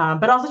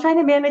 but also trying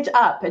to manage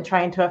up and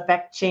trying to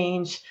affect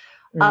change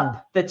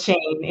up the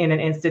chain in an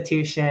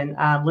institution.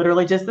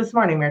 Literally just this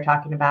morning, we were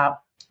talking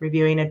about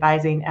reviewing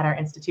advising at our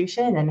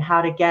institution and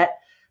how to get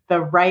the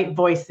right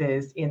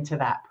voices into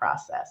that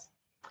process.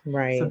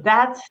 Right. So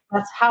that's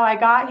how I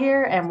got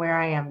here and where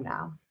I am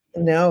now.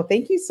 No,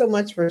 thank you so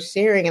much for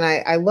sharing. And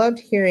I loved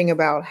hearing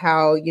about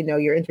how,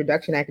 your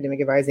introduction to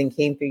academic advising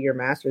came through your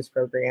master's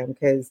program,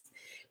 because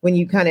when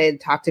you kind of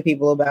talk to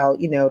people about,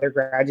 their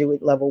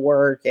graduate level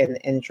work and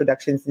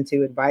introductions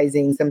into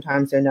advising,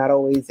 sometimes they're not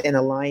always in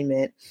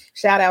alignment.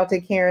 Shout out to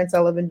Karen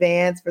Sullivan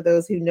Vance for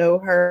those who know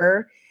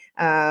her.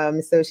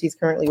 So she's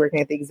currently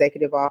working at the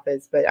executive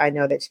office, but I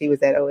know that she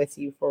was at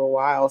OSU for a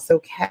while. So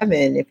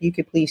Kevin, if you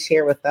could please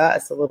share with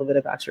us a little bit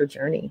about your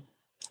journey.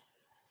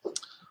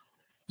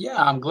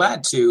 Yeah, I'm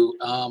glad to.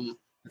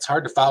 It's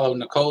hard to follow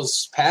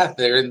Nicole's path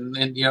there.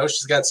 And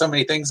she's got so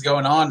many things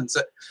going on and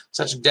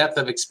such a depth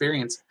of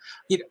experience.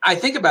 I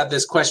think about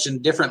this question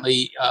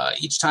differently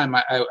each time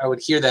I would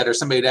hear that, or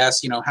somebody would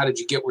ask, how did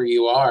you get where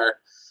you are?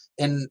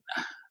 And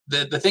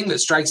the thing that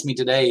strikes me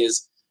today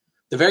is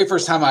the very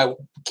first time I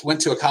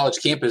went to a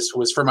college campus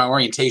was for my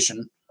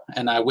orientation.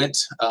 And I went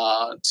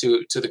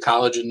to the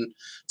college and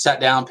sat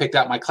down, picked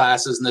out my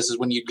classes. And this is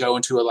when you'd go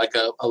into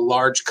a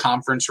large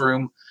conference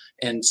room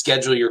and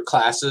schedule your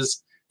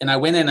classes. And I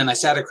went in and I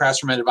sat across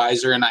from an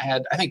advisor, and I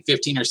had, I think,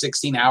 15 or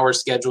 16 hours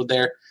scheduled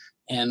there.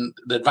 And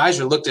the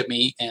advisor looked at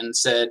me and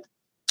said,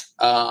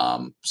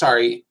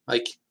 sorry,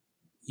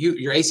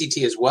 your ACT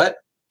is what?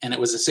 And it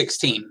was a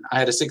 16. I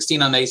had a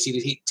 16 on the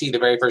ACT the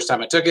very first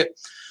time I took it.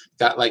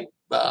 Got like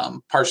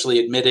partially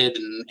admitted,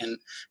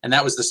 and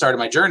that was the start of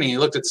my journey. He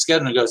looked at the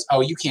schedule and goes,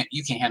 "Oh, you can't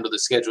handle the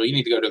schedule. You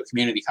need to go to a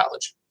community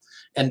college."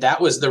 And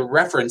that was the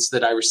reference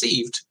that I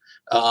received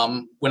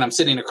when I'm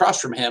sitting across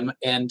from him,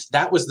 and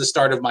that was the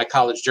start of my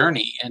college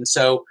journey. And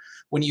so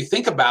when you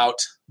think about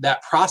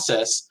that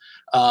process,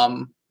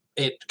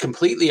 it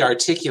completely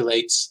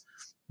articulates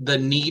the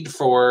need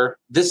for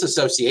this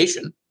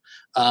association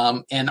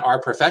and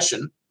our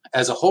profession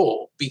as a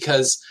whole,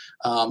 because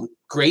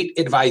great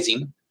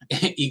advising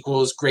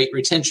equals great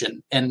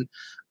retention. And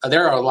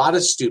there are a lot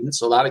of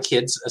students, a lot of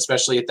kids,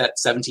 especially at that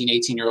 17,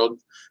 18-year-old,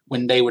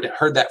 when they would have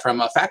heard that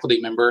from a faculty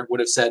member, would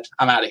have said,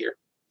 "I'm out of here,"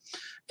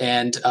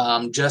 and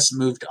just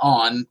moved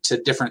on to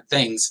different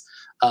things.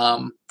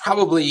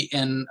 Probably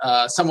in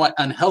a somewhat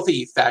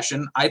unhealthy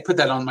fashion, I put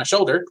that on my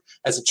shoulder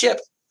as a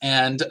chip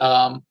and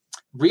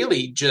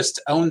really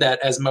just owned that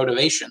as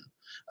motivation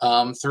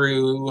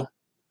through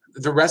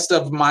the rest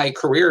of my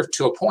career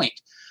to a point.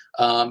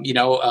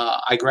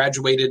 I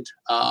graduated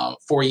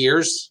 4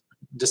 years,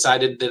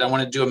 decided that I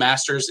wanted to do a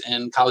master's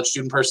in college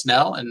student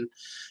personnel and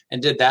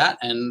did that,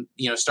 and,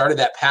 started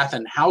that path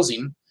in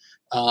housing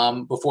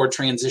before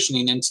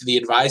transitioning into the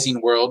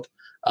advising world.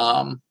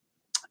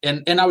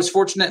 And I was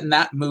fortunate in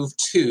that move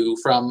too,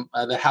 from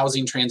the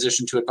housing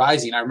transition to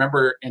advising. I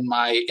remember in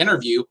my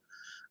interview,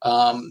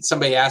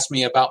 somebody asked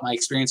me about my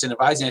experience in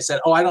advising. I said,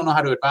 "Oh, I don't know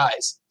how to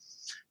advise."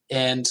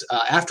 And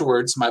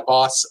afterwards, my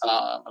boss,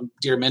 a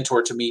dear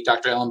mentor to me,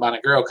 Dr. Ellen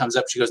Bonaguro, comes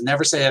up. She goes,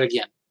 "Never say that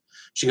again."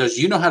 She goes,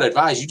 "You know how to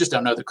advise. You just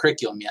don't know the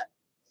curriculum yet."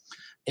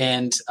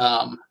 And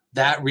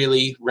that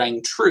really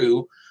rang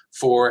true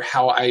for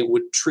how I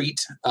would treat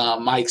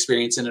my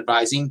experience in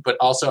advising, but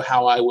also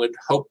how I would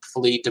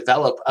hopefully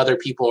develop other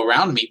people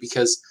around me,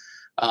 because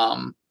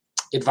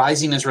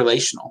advising is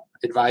relational.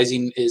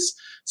 Advising is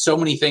so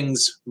many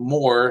things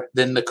more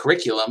than the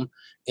curriculum.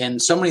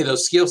 And so many of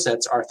those skill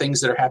sets are things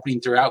that are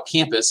happening throughout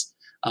campus.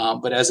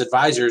 But as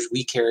advisors,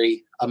 we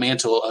carry a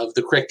mantle of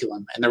the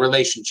curriculum and the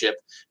relationship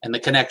and the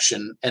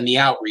connection and the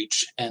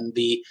outreach and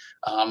the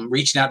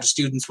reaching out to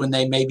students when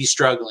they may be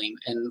struggling.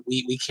 And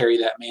we carry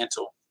that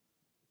mantle.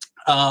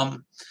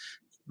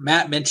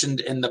 Matt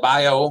mentioned in the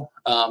bio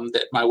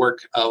that my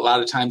work a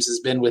lot of times has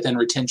been within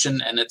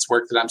retention, and it's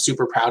work that I'm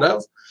super proud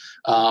of.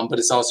 But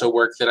it's also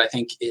work that I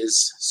think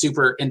is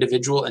super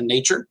individual in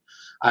nature.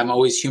 I'm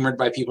always humored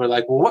by people who are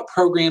like, "Well, what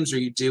programs are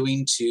you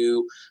doing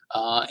to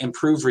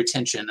improve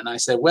retention?" And I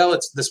said, "Well,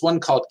 it's this one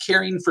called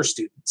Caring for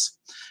Students."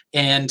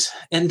 And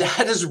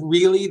that is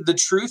really the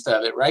truth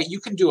of it, right? You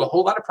can do a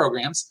whole lot of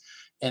programs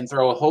and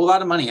throw a whole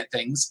lot of money at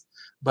things.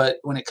 But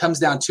when it comes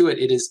down to it,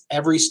 it is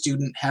every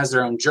student has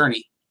their own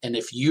journey. And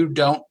if you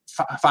don't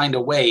find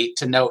a way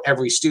to know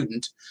every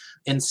student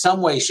in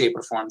some way, shape,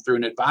 or form, through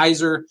an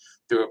advisor,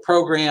 through a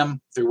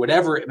program, through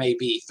whatever it may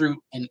be,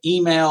 through an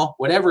email,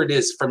 whatever it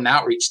is from an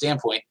outreach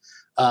standpoint,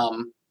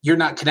 you're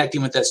not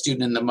connecting with that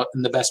student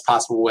in the best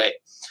possible way.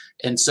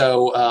 And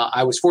so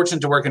I was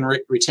fortunate to work in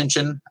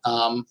retention,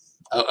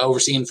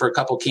 overseeing for a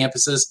couple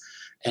campuses,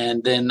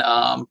 and then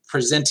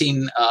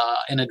presenting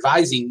an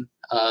advising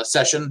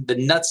session, the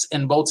nuts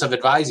and bolts of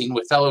advising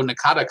with fellow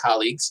NACADA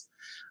colleagues.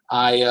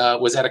 I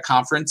was at a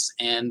conference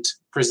and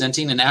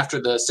presenting, and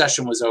after the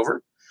session was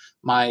over,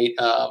 my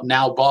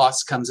now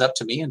boss comes up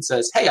to me and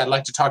says, "Hey, I'd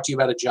like to talk to you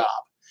about a job."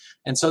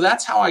 And so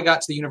that's how I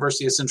got to the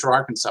University of Central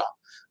Arkansas.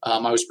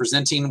 I was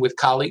presenting with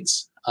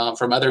colleagues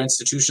from other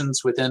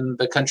institutions within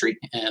the country,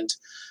 and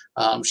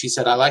she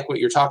said, "I like what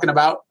you're talking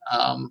about."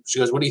 She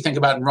goes, "What do you think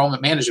about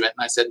enrollment management?"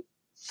 And I said,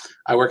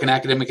 "I work in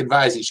academic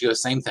advising." She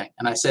goes, "Same thing."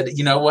 And I said,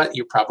 "You know what?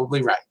 You're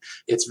probably right.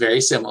 It's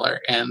very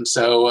similar." And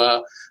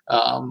so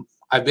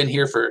I've been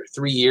here for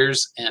 3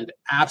 years and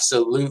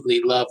absolutely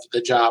love the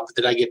job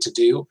that I get to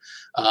do,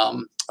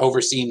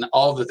 overseeing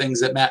all the things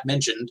that Matt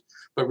mentioned,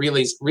 but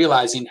really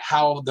realizing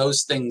how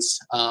those things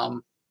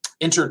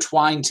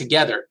intertwine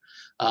together,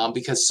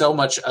 because so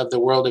much of the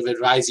world of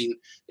advising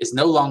is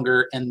no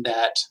longer in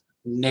that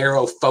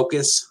narrow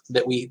focus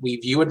that we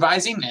view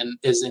advising, and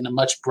is in a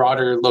much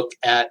broader look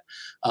at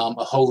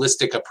a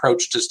holistic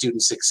approach to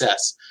student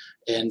success.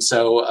 And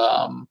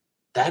so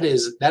that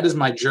is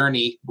my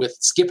journey, with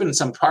skipping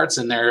some parts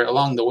in there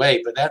along the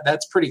way, but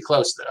that's pretty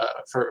close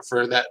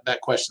for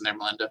that question there,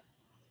 Melinda.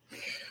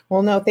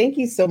 Well, no, thank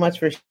you so much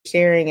for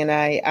sharing. And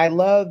I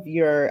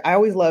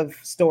always love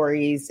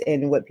stories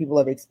and what people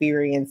have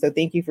experienced. So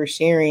thank you for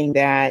sharing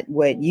that.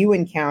 What you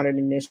encountered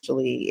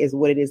initially is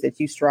what it is that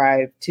you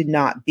strive to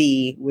not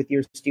be with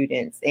your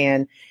students.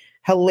 And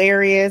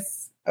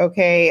hilarious,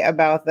 okay,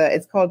 about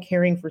it's called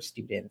Caring for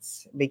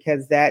Students,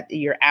 because that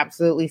you're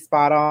absolutely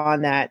spot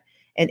on that.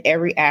 And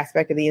every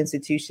aspect of the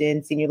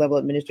institution, senior level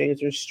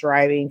administrators are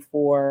striving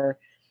for.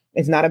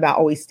 It's not about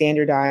always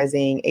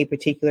standardizing a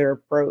particular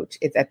approach.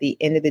 It's at the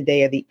end of the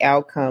day of the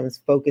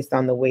outcomes focused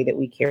on the way that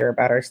we care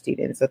about our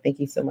students. So thank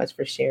you so much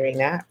for sharing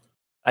that.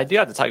 I do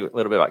have to talk a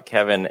little bit about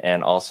Kevin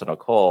and also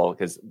Nicole,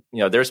 because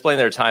they're splitting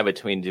their time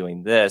between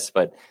doing this,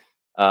 but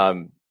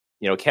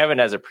Kevin,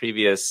 as a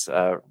previous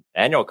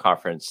annual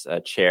conference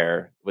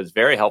chair, was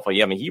very helpful.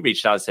 I mean, he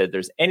reached out and said,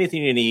 there's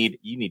anything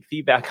you need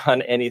feedback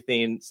on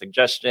anything,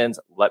 suggestions,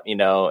 let me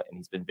know. And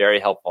he's been very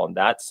helpful in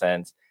that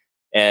sense.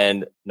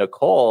 And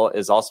Nicole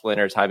is also in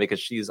her time because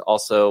she's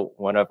also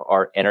one of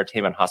our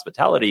entertainment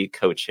hospitality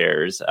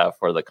co-chairs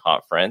for the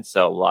conference.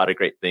 So a lot of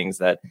great things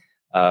that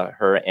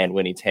her and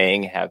Winnie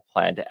Tang have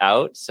planned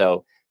out.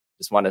 So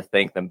just want to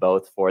thank them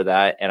both for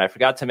that. And I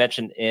forgot to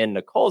mention in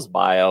Nicole's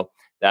bio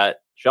that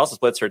she also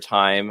splits her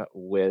time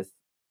with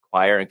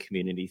choir and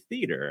community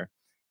theater.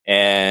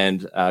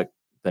 And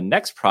the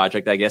next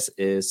project, I guess,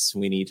 is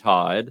Sweeney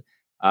Todd,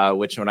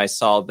 which when I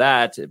saw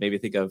that, it made me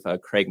think of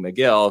Craig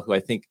McGill, who I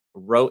think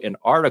wrote an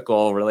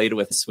article related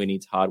with Sweeney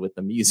Todd with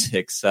the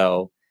music.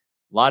 So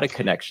a lot of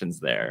connections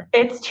there.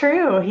 It's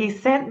true. He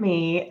sent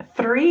me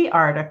 3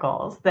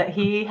 articles that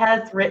he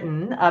has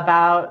written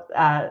about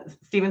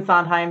Stephen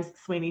Sondheim's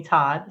Sweeney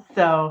Todd.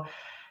 So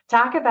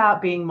talk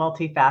about being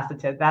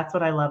multifaceted. That's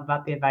what I love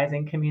about the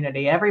advising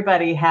community.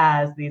 Everybody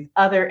has these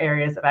other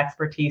areas of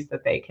expertise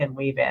that they can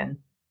weave in.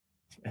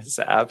 Yes,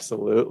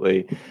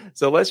 absolutely.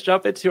 So let's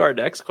jump into our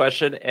next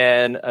question.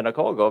 And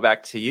Nicole, go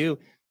back to you.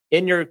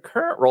 In your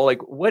current role,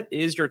 what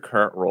is your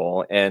current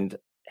role? And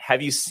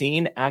have you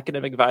seen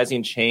academic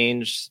advising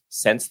change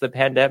since the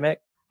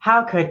pandemic?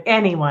 How could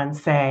anyone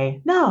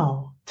say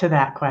no to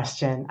that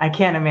question? I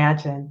can't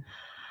imagine.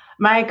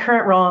 My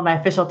current role and my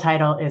official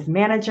title is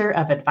Manager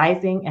of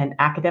Advising and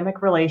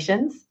Academic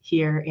Relations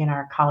here in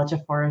our College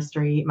of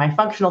Forestry. My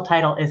functional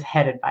title is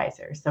Head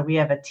Advisor. So we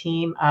have a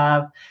team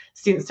of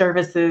student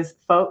services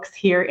folks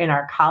here in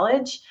our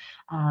college.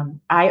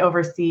 I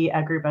oversee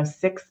a group of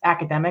 6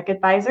 academic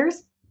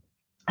advisors.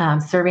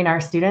 Serving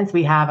our students.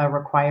 We have a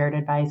required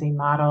advising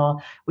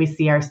model. We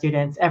see our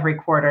students every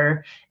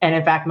quarter. And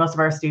in fact, most of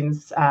our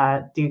students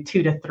do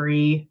 2 to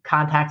 3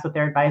 contacts with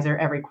their advisor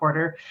every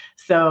quarter.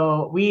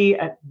 So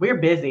we're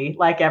busy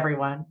like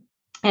everyone.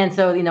 And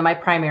so, my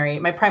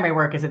primary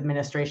work is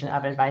administration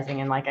of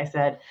advising. And like I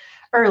said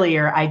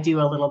earlier, I do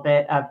a little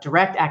bit of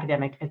direct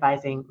academic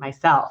advising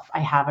myself.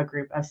 I have a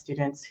group of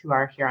students who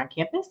are here on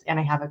campus, and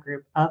I have a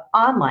group of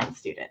online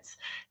students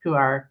who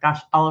are,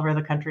 all over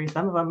the country.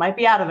 Some of them might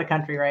be out of the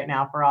country right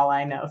now, for all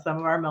I know, some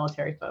of our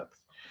military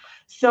folks.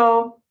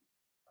 So,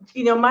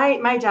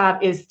 my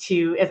job is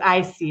to, as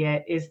I see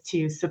it, is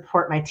to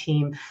support my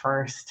team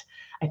first.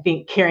 I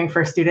think caring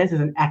for students is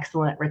an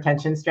excellent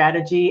retention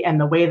strategy. And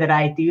the way that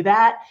I do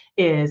that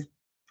is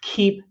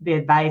keep the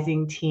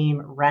advising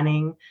team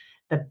running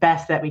the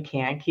best that we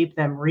can, keep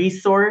them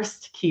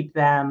resourced, keep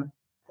them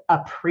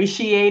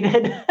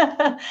appreciated,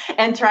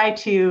 and try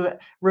to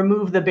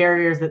remove the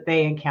barriers that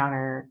they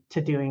encounter to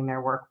doing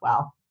their work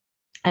well.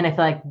 And I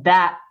feel like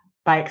that,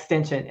 by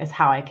extension, is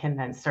how I can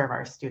then serve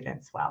our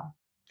students well.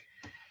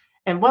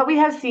 And what we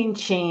have seen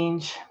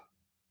change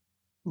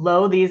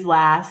these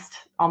last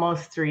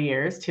almost 3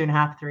 years,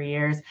 2.5, 3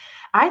 years,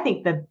 I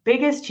think the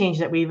biggest change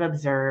that we've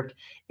observed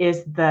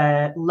is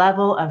the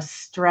level of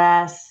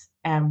stress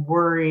and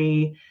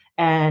worry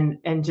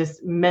and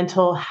just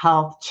mental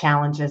health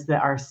challenges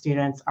that our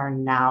students are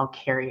now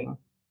carrying.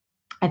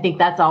 I think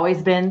that's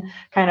always been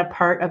kind of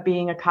part of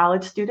being a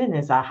college student,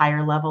 is a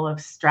higher level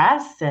of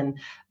stress and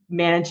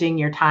managing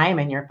your time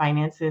and your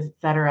finances, et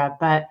cetera.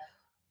 But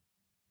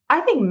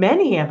I think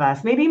many of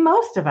us, maybe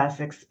most of us,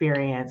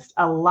 experienced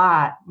a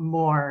lot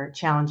more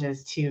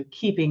challenges to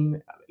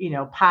keeping,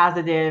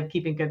 positive,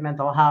 keeping good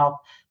mental health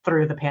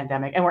through the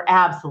pandemic. And we're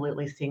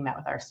absolutely seeing that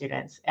with our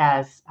students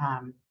as,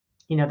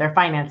 their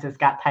finances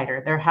got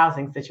tighter, their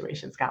housing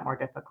situations got more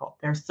difficult,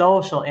 their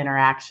social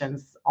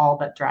interactions all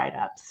but dried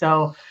up.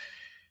 So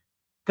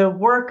the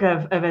work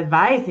of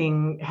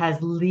advising has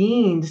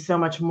leaned so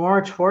much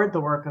more toward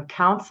the work of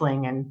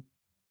counseling. And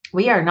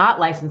we are not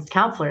licensed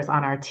counselors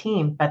on our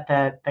team, but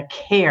the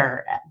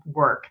care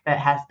work that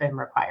has been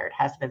required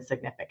has been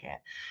significant.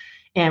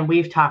 And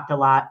we've talked a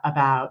lot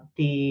about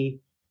the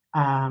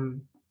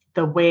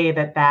way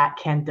that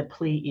can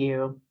deplete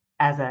you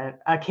as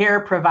a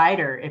care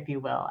provider, if you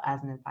will, as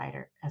an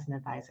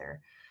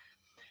advisor.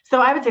 So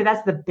I would say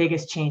that's the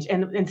biggest change.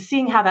 And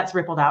seeing how that's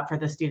rippled out for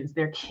the students,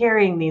 they're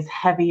carrying these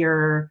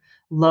heavier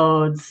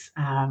loads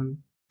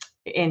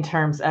in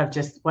terms of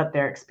just what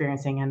they're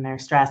experiencing and their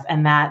stress.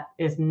 And that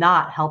is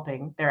not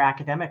helping their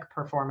academic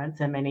performance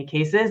in many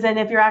cases. And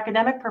if your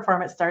academic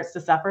performance starts to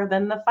suffer,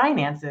 then the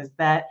finances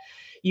that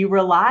you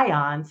rely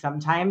on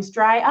sometimes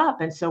dry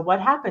up. And so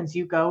what happens?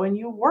 You go and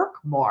you work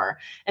more.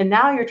 And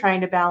now you're trying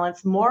to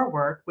balance more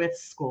work with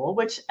school,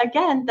 which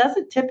again,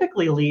 doesn't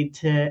typically lead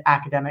to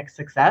academic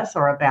success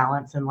or a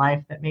balance in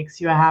life that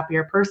makes you a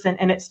happier person.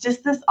 And it's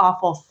just this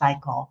awful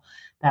cycle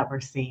that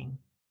we're seeing.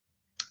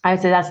 I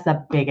would say that's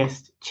the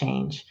biggest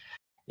change.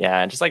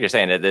 Yeah, and just like you're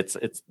saying, it's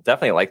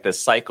definitely like this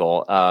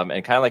cycle, and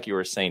kind of like you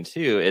were saying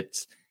too.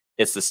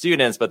 It's the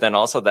students, but then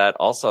also that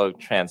also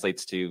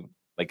translates to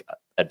like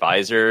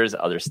advisors,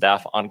 other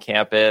staff on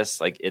campus.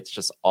 Like it's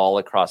just all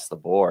across the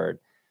board.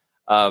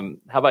 How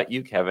about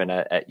you, Kevin,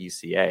 at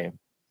UCA?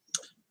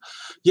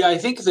 Yeah, I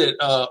think that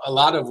a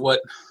lot of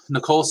what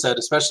Nicole said,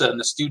 especially on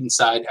the student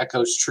side,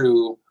 echoes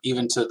true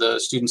even to the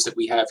students that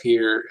we have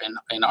here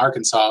in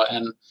Arkansas.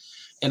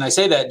 And I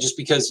say that just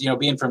because,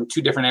 being from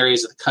two different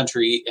areas of the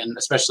country, and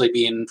especially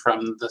being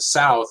from the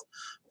South,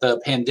 the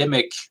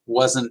pandemic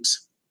wasn't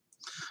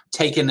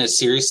taken as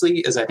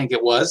seriously as I think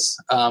it was,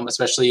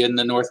 especially in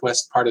the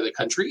Northwest part of the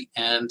country.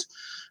 And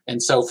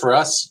so for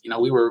us,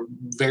 we were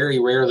very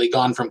rarely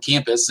gone from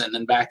campus and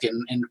then back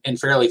in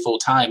fairly full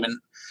time.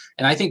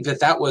 And I think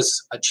that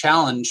was a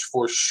challenge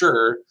for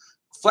sure.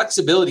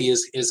 Flexibility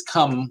is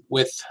come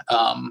with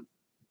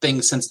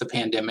things since the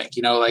pandemic.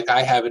 Like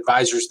I have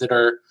advisors that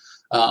are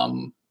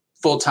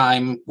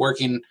full-time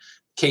working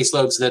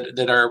caseloads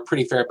that are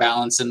pretty fair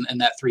balance in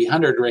that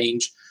 300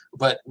 range.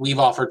 But we've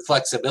offered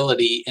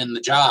flexibility in the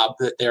job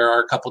that there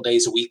are a couple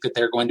days a week that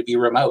they're going to be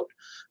remote.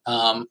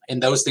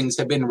 And those things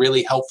have been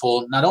really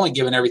helpful, not only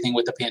given everything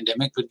with the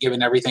pandemic, but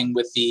given everything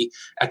with the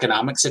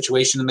economic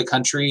situation in the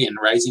country and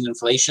rising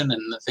inflation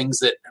and the things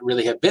that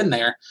really have been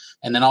there.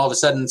 And then all of a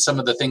sudden, some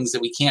of the things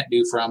that we can't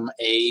do from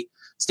a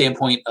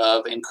standpoint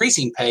of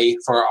increasing pay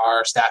for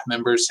our staff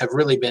members have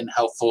really been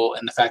helpful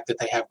in the fact that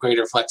they have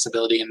greater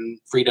flexibility and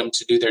freedom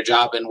to do their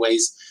job in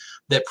ways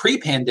that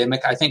pre-pandemic,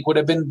 I think, would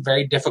have been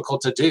very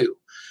difficult to do.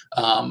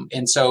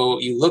 And so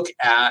you look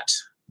at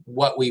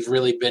what we've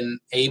really been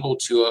able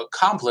to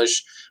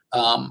accomplish.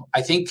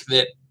 I think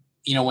that,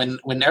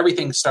 when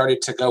everything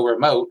started to go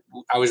remote,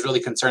 I was really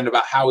concerned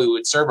about how we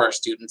would serve our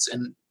students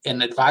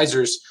and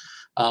advisors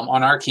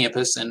on our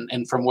campus.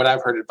 And from what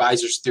I've heard,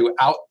 advisors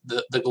throughout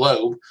the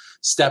globe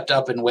stepped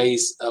up in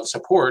ways of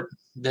support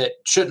that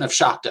shouldn't have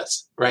shocked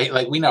us, right?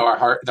 Like we know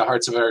the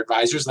hearts of our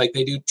advisors, like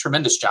they do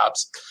tremendous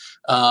jobs.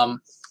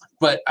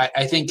 But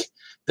I think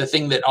the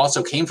thing that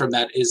also came from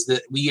that is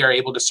that we are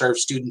able to serve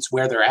students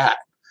where they're at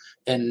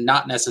and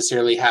not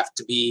necessarily have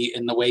to be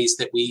in the ways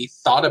that we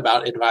thought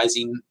about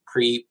advising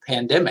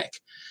pre-pandemic.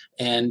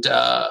 And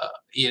I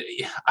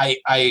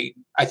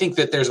think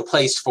that there's a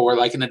place for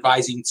like an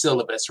advising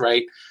syllabus,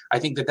 right? I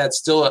think that that's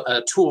still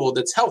a tool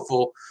that's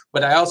helpful,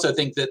 but I also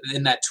think that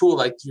in that tool,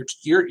 like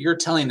you're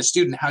telling the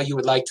student how you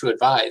would like to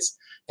advise.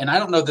 And I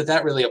don't know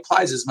that really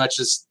applies as much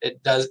as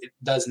it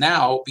does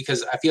now,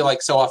 because I feel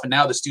like so often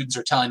now the students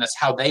are telling us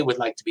how they would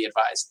like to be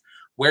advised,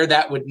 where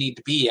that would need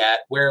to be at,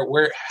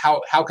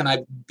 how can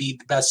I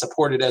be best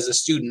supported as a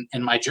student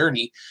in my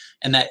journey.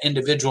 And that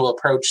individual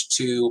approach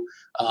to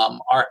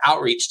our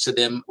outreach to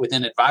them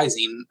within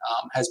advising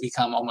has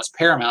become almost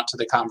paramount to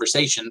the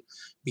conversation,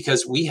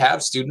 because we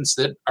have students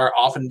that are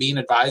often being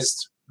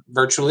advised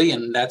virtually,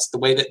 and that's the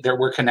way that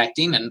we're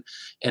connecting,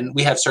 and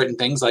we have certain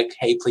things like,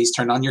 hey, please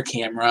turn on your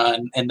camera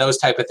and those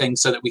type of things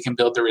so that we can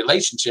build the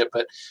relationship.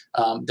 But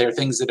there are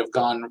things that have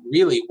gone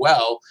really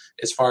well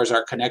as far as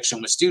our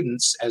connection with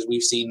students, as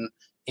we've seen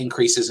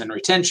increases in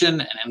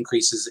retention and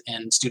increases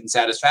in student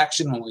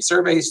satisfaction when we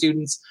survey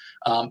students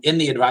in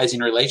the advising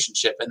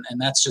relationship. And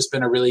that's just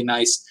been a really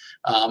nice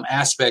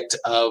aspect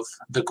of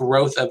the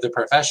growth of the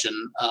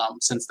profession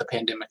since the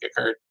pandemic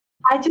occurred.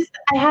 I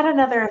had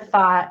another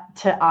thought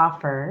to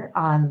offer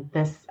on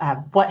this,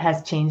 what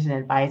has changed in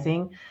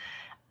advising.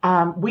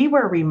 We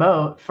were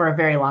remote for a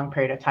very long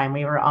period of time.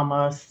 We were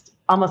almost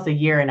a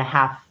year and a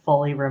half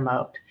fully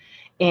remote.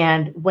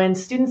 And when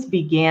students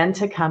began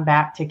to come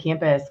back to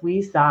campus,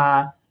 we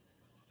saw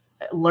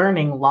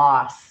learning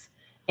loss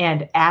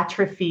and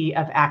atrophy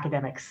of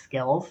academic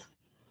skills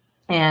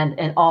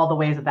and all the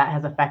ways that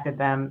has affected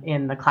them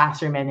in the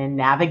classroom and in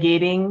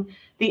navigating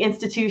the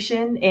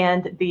institution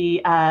and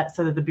the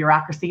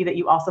bureaucracy that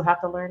you also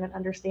have to learn and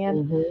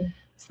understand. Mm-hmm.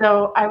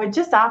 So I would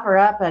just offer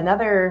up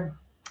another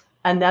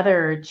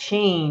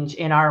change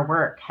in our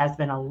work has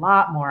been a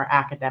lot more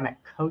academic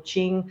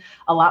coaching,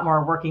 a lot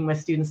more working with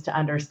students to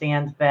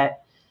understand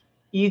that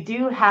you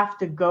do have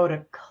to go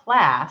to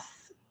class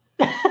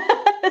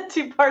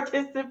to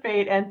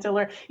participate and to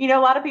learn. A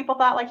lot of people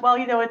thought like, well,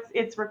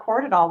 it's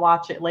recorded, I'll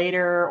watch it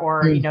later,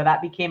 or,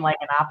 that became like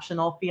an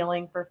optional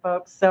feeling for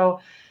folks. So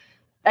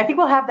I think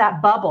we'll have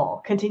that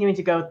bubble continuing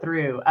to go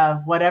through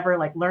of whatever,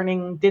 like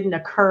learning didn't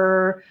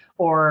occur,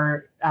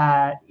 or,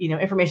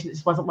 information that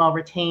just wasn't well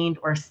retained,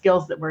 or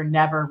skills that were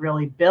never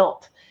really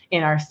built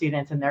in our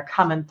students. And they're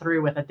coming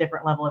through with a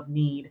different level of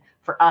need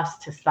for us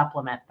to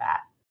supplement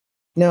that.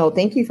 No,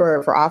 thank you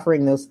for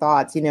offering those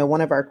thoughts.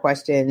 One of our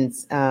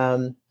questions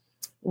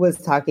was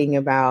talking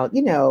about,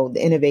 the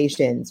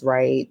innovations,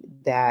 right,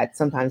 that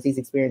sometimes these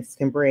experiences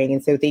can bring.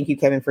 And so thank you,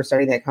 Kevin, for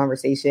starting that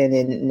conversation,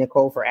 and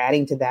Nicole for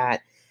adding to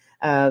that.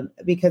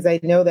 Because I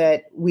know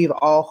that we've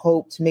all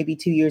hoped maybe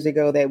 2 years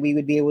ago that we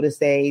would be able to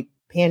say,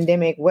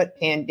 pandemic, what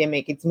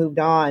pandemic? It's moved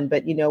on.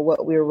 But,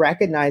 what we're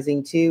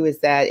recognizing, too, is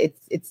that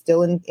it's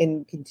still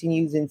in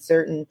continues in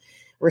certain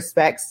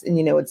respects. And,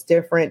 it's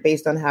different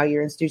based on how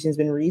your institution's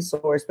been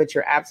resourced. But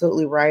you're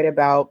absolutely right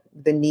about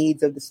the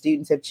needs of the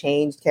students have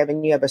changed.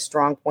 Kevin, you have a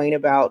strong point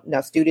about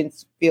now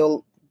students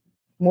feel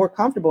more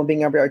comfortable in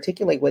being able to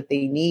articulate what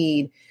they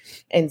need.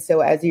 And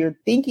so as you're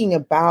thinking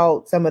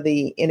about some of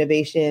the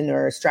innovation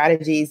or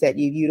strategies that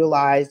you've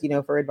utilized,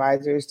 for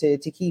advisors to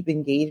keep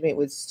engagement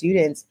with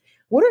students,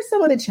 What are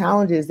some of the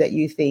challenges that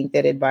you think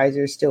that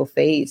advisors still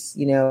face,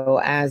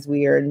 as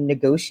we are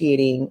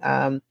negotiating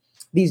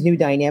these new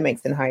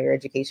dynamics in higher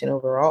education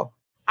overall?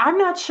 I'm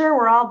not sure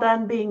we're all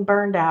done being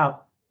burned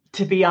out,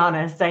 to be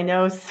honest. I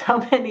know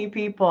so many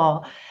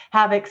people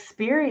have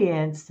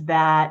experienced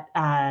that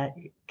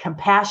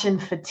compassion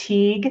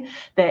fatigue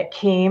that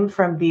came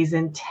from these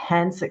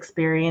intense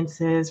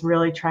experiences,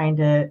 really trying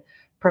to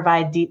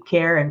provide deep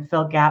care and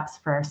fill gaps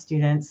for our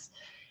students.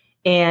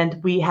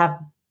 And we have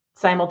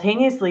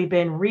simultaneously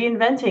been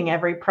reinventing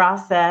every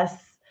process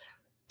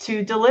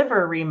to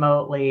deliver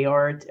remotely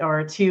or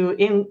to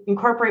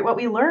incorporate what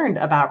we learned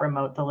about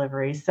remote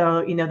delivery.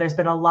 So, there's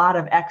been a lot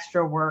of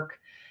extra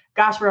work.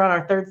 Gosh, we're on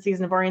our third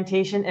season of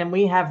orientation, and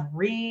we have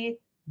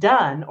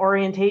redone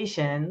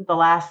orientation the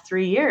last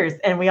 3 years.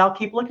 And we all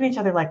keep looking at each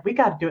other like, we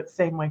got to do it the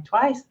same way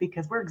twice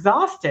because we're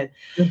exhausted.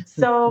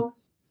 So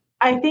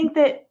I think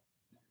that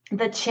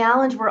the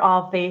challenge we're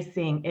all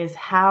facing is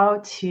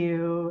how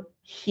to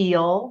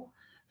heal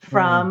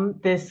from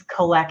this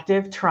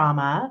collective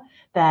trauma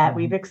that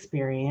we've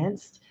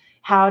experienced,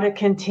 how to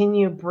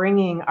continue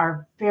bringing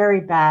our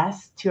very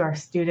best to our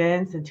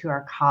students and to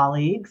our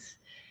colleagues,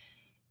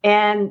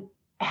 and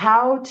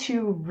how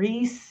to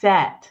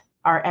reset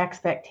our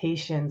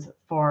expectations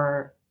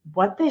for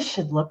what this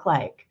should look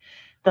like.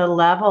 The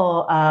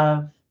level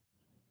of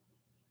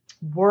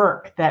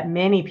work that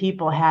many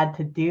people had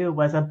to do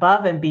was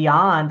above and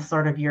beyond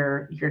sort of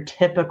your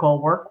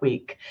typical work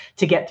week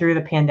to get through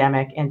the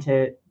pandemic and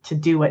to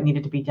do what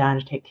needed to be done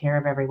to take care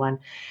of everyone.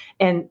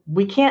 And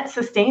we can't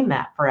sustain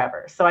that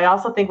forever. So I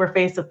also think we're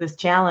faced with this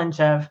challenge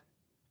of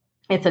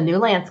it's a new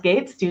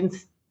landscape.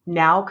 Students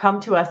now come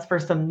to us for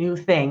some new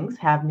things,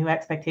 have new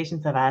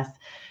expectations of us.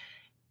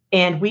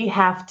 And we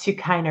have to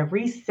kind of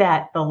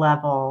reset the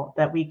level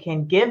that we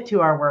can give to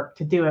our work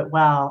to do it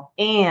well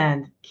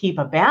and keep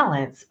a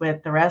balance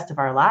with the rest of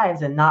our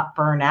lives and not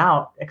burn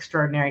out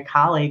extraordinary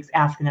colleagues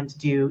asking them to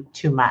do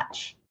too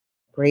much.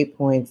 Great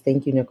points.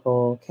 Thank you,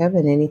 Nicole.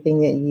 Kevin,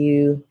 anything that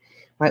you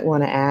might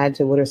want to add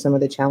to what are some of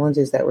the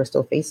challenges that we're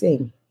still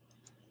facing?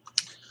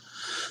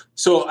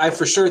 So I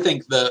for sure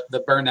think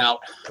the burnout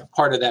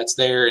part of that's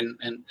there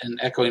and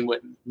echoing what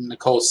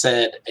Nicole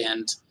said.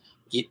 And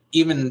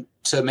even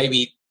to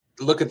maybe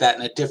look at that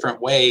in a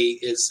different way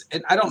is,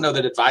 and I don't know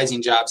that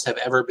advising jobs have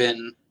ever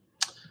been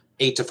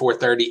 8 to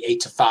 4:30, 8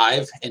 to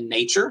 5 in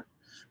nature,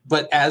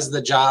 but as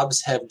the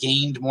jobs have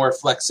gained more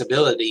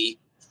flexibility,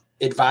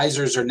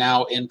 advisors are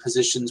now in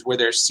positions where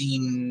they're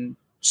seeing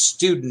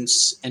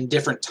students in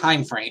different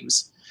time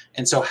frames.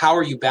 And so how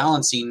are you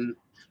balancing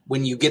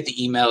when you get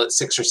the email at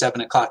 6 or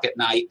 7 o'clock at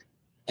night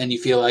and you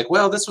feel like,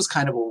 well, this was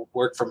kind of a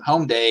work from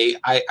home day.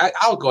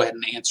 I'll go ahead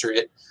and answer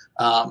it.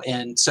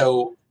 And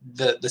so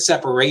the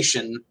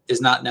separation is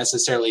not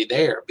necessarily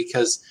there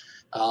because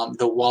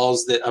the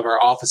walls of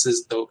our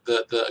offices,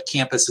 the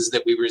campuses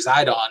that we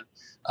reside on,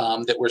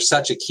 that were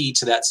such a key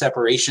to that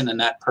separation and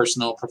that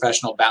personal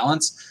professional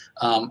balance,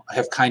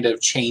 have kind of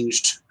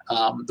changed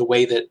the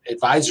way that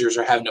advisors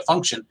are having to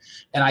function.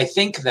 And I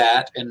think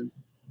that, and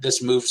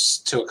this moves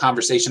to a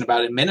conversation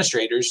about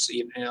administrators,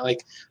 I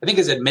think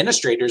as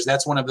administrators,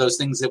 that's one of those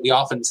things that we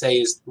often say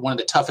is one of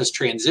the toughest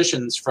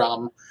transitions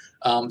from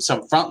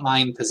some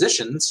frontline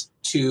positions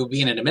to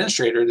being an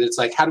administrator. That's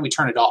like, how do we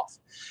turn it off?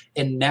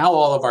 And now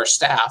all of our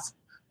staff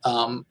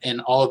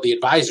and all of the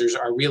advisors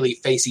are really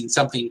facing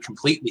something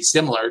completely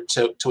similar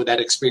to that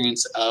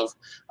experience of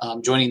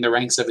joining the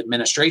ranks of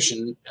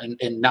administration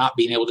and not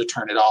being able to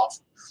turn it off.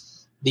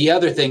 The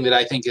other thing that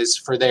I think is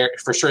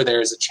for sure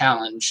there is a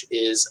challenge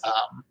is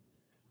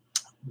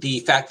the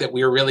fact that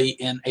we're really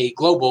in a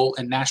global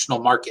and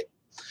national market.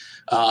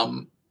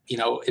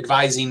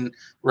 Advising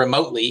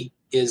remotely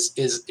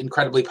is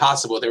incredibly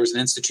possible. There was an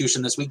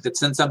institution this week that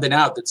sent something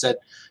out that said,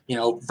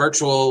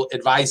 virtual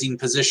advising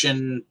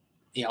position,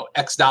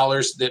 X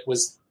dollars, that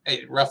was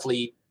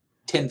roughly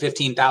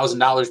 $10,000,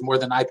 $15,000 more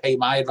than I pay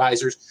my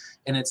advisors.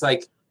 And it's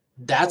like,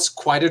 that's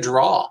quite a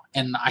draw,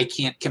 and I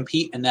can't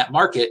compete in that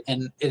market.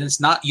 And it's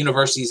not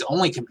universities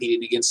only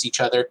competing against each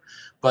other,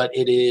 but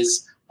it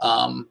is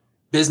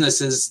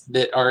businesses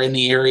that are in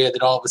the area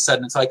that all of a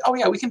sudden it's like, oh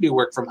yeah, we can do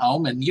work from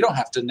home and you don't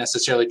have to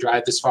necessarily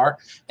drive this far.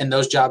 And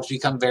those jobs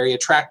become very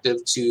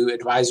attractive to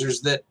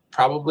advisors that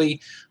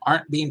probably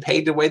aren't being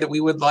paid the way that we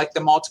would like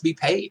them all to be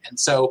paid. And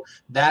so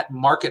that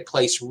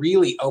marketplace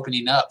really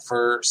opening up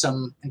for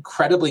some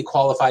incredibly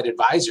qualified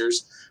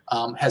advisors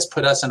has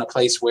put us in a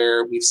place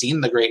where we've seen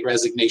the Great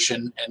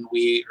Resignation and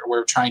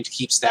we're trying to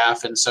keep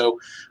staff. And so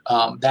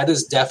that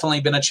has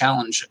definitely been a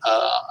challenge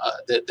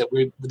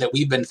that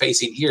we've been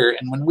facing here.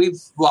 And when we've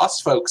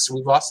lost folks,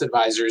 we've lost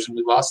advisors and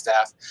we've lost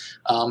staff,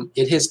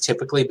 it has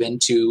typically been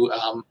to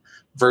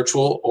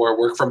virtual or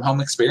work from home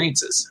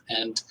experiences.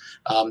 And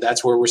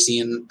that's where we're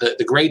seeing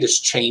the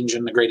greatest change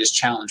and the greatest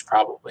challenge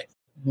probably.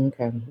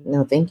 Okay.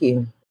 No, thank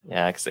you.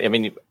 Yeah, because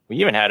we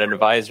even had an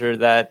advisor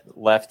that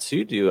left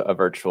to do a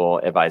virtual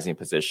advising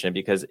position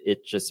because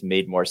it just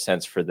made more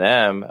sense for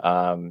them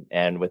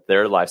and with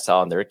their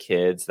lifestyle and their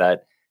kids,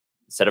 that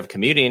instead of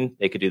commuting,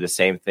 they could do the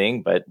same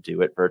thing, but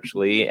do it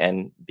virtually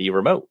and be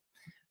remote.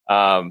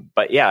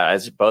 But yeah,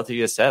 as both of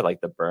you said,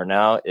 like the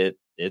burnout,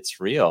 it's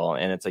real,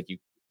 and it's like you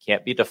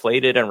can't be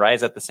deflated and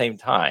rise at the same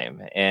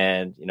time.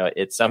 And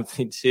it's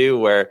something too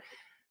where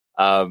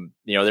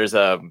there's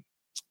a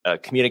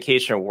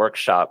communication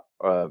workshop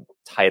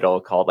title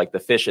called like "The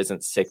Fish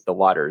Isn't Sick, the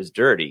Water is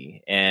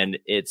Dirty," and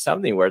it's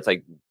something where it's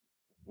like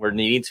we're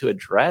needing to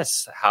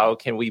address how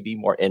can we be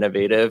more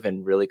innovative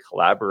and really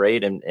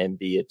collaborate and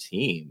be a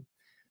team.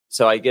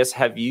 So I guess,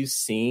 have you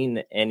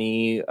seen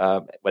any,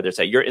 whether it's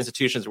at your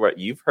institutions, what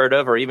you've heard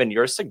of, or even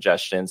your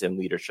suggestions in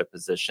leadership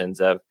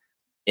positions of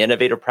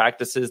innovative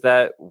practices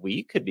that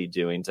we could be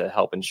doing to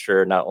help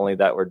ensure not only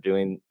that we're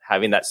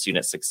having that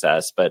student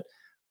success, but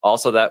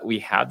also that we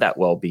have that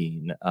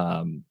well-being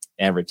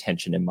and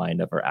retention in mind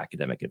of our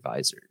academic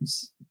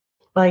advisors?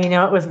 Well,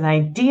 it was an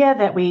idea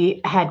that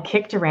we had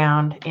kicked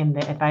around in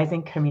the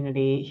advising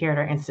community here at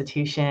our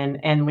institution,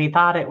 and we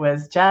thought it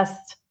was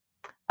just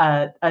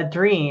a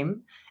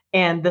dream.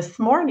 And this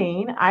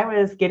morning, I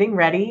was getting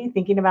ready,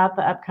 thinking about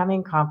the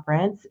upcoming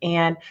conference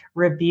and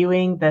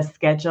reviewing the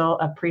schedule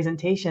of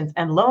presentations.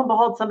 And lo and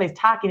behold, somebody's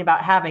talking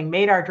about having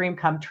made our dream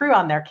come true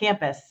on their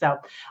campus. So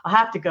I'll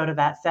have to go to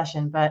that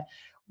session. But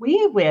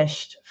we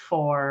wished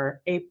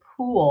for a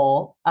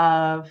pool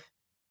of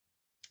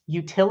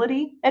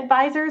utility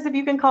advisors, if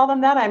you can call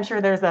them that. I'm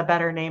sure there's a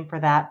better name for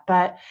that.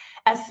 But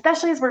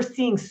especially as we're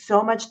seeing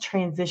so much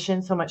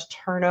transition, so much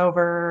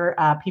turnover,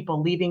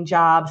 people leaving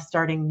jobs,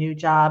 starting new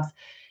jobs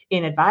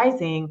in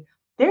advising,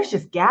 there's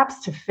just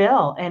gaps to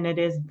fill. And it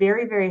is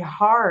very, very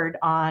hard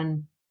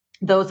on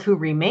those who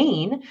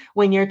remain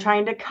when you're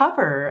trying to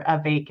cover a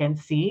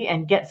vacancy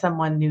and get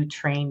someone new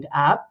trained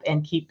up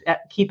and keep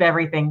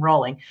everything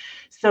rolling.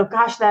 So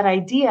gosh, that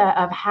idea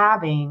of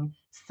having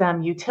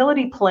some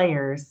utility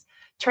players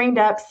trained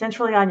up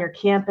centrally on your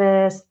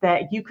campus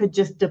that you could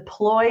just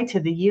deploy to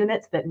the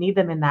units that need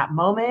them in that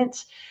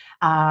moment,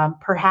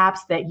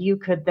 perhaps that you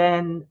could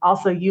then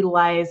also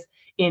utilize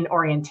in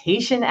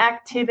orientation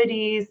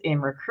activities,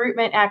 in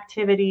recruitment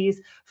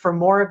activities, for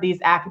more of these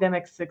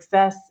academic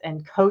success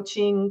and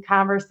coaching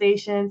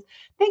conversations.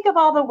 Think of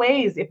all the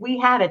ways, if we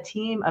had a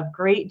team of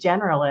great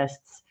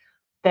generalists,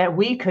 that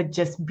we could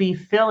just be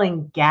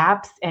filling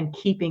gaps and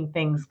keeping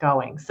things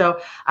going.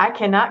 So I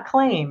cannot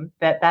claim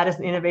that that is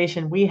an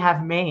innovation we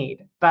have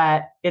made,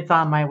 but it's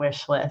on my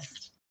wish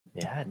list.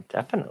 Yeah,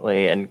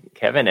 definitely. And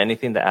Kevin,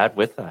 anything to add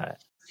with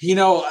that?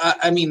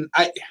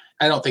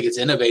 I don't think it's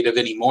innovative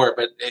anymore,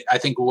 but I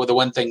think the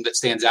one thing that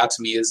stands out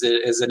to me is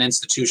that as an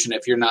institution,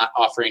 if you're not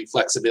offering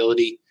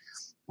flexibility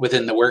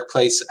within the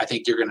workplace, I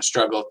think you're going to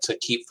struggle to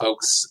keep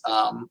folks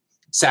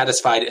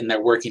satisfied in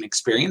their working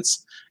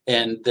experience,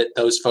 and that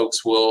those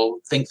folks will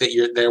think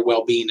that their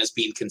well-being is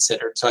being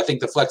considered. So I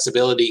think the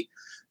flexibility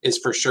is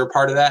for sure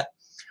part of that.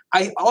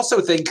 I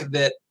also think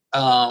that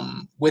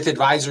with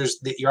advisors,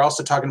 that you're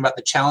also talking about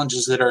the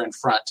challenges that are in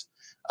front.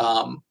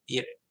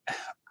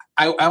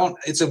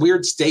 It's a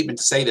weird statement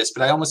to say this,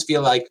 but I almost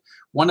feel like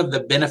one of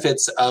the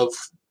benefits of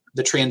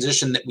the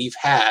transition that we've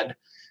had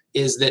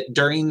is that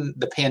during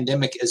the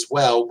pandemic as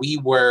well, we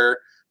were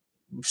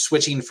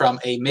switching from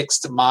a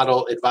mixed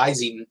model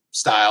advising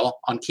style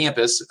on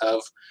campus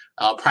of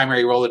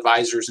primary role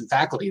advisors and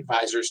faculty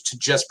advisors to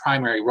just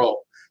primary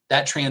role.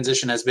 That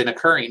transition has been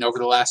occurring over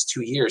the last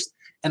 2 years.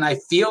 And I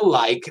feel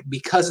like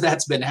because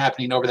that's been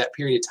happening over that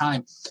period of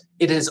time,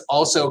 it has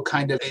also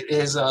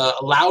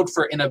allowed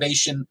for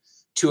innovation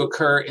to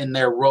occur in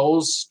their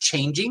roles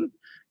changing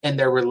and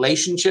their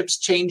relationships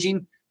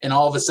changing. And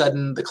all of a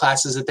sudden, the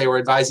classes that they were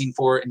advising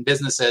for in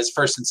business as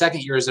first and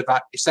second year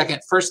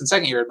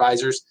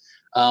advisors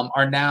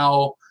are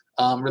now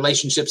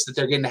relationships that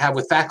they're getting to have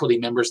with faculty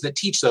members that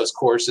teach those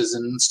courses,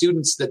 and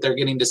students that they're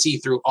getting to see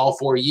through all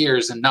 4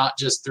 years and not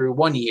just through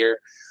 1 year.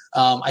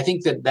 I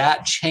think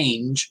that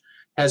change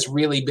has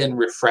really been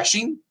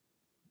refreshing.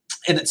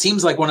 And it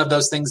seems like one of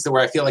those things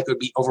where I feel like it would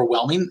be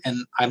overwhelming.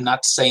 And I'm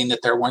not saying that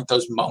there weren't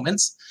those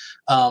moments,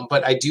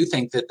 but I do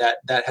think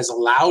that has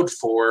allowed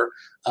for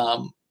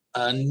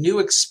a new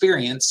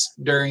experience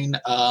during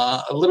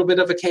a little bit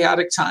of a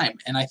chaotic time.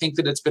 And I think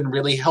that it's been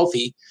really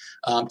healthy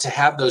to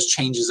have those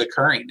changes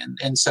occurring.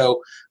 And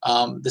so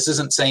this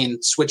isn't saying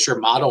switch your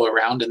model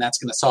around and that's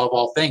going to solve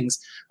all things,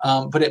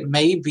 but it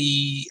may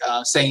be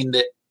saying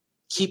that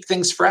keep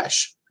things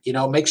fresh.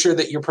 Make sure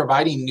that you're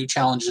providing new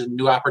challenges and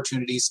new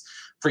opportunities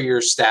for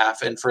your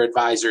staff and for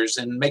advisors,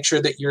 and make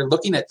sure that you're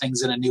looking at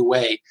things in a new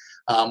way,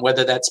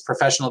 whether that's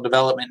professional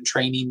development and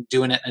training,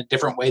 doing it in a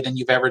different way than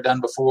you've ever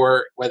done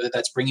before, whether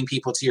that's bringing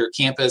people to your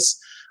campus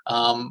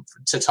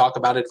to talk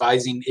about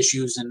advising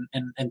issues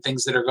and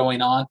things that are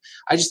going on.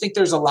 I just think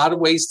there's a lot of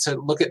ways to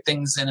look at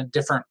things in a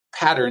different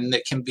pattern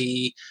that can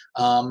be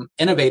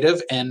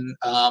innovative and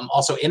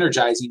also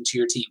energizing to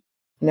your team.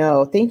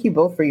 No, thank you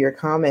both for your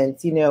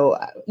comments. You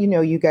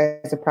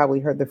guys have probably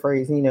heard the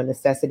phrase,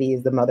 necessity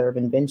is the mother of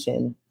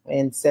invention.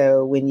 And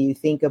so when you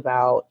think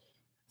about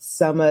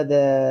some of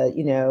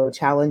the,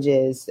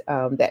 challenges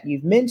that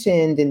you've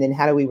mentioned, and then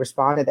how do we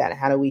respond to that?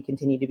 How do we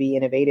continue to be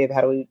innovative?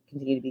 How do we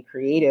continue to be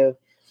creative?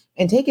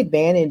 and take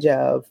advantage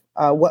of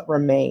what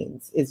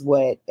remains is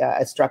what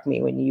struck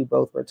me when you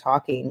both were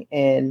talking,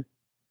 and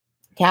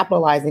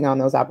capitalizing on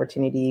those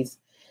opportunities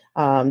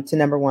to,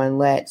 number one,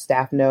 let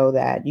staff know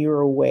that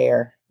you're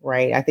aware,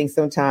 right? I think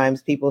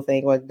sometimes people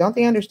think, well, don't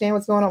they understand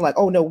what's going on? Like,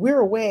 oh, no, we're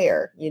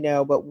aware,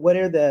 but what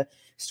are the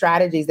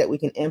strategies that we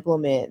can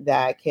implement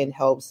that can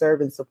help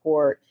serve and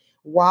support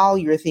while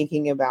you're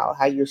thinking about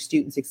how your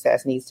student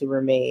success needs to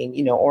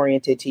remain,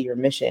 oriented to your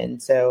mission?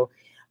 So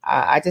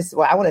I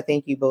want to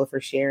thank you both for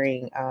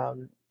sharing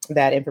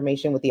that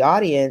information with the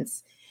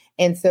audience.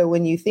 And so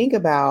when you think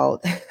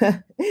about,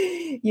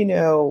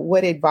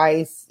 what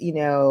advice,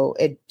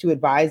 to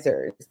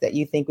advisors that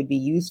you think would be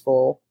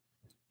useful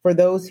for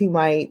those who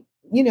might,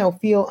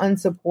 feel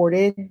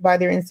unsupported by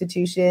their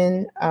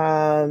institution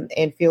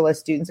and feel as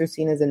students are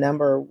seen as a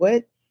number,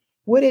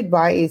 what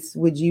advice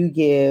would you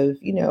give,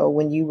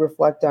 when you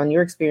reflect on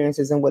your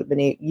experiences and what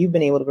you've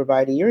been able to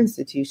provide to your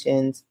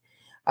institutions?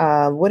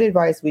 What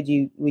advice would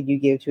you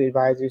give to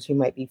advisors who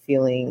might be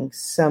feeling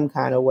some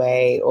kind of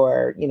way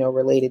or,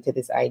 related to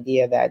this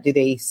idea that do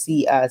they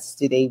see us?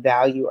 Do they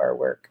value our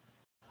work?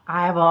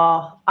 I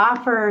will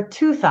offer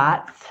two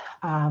thoughts.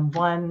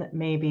 One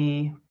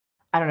maybe,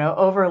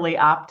 overly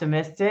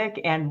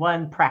optimistic, and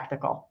one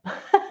practical.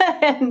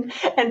 and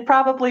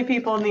probably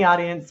people in the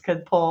audience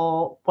could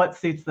pull what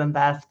suits them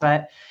best.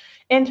 But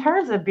in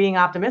terms of being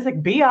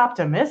optimistic, be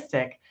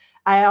optimistic.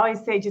 I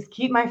always say, just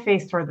keep my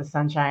face toward the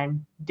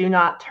sunshine. Do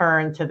not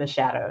turn to the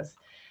shadows,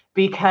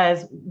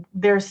 because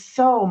there's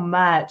so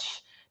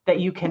much that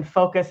you can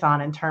focus on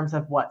in terms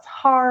of what's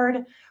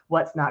hard,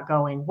 what's not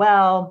going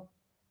well,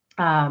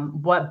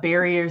 what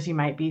barriers you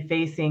might be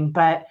facing.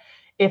 But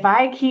if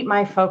I keep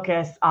my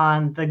focus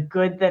on the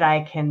good that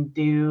I can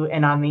do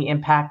and on the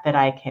impact that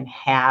I can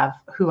have,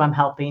 who I'm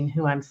helping,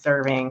 who I'm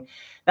serving,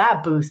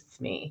 that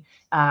boosts me.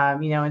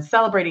 And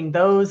celebrating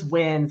those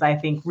wins, I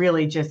think,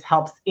 really just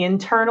helps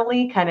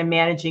internally, kind of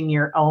managing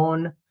your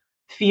own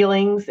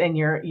feelings and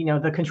your,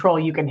 the control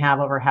you can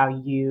have over how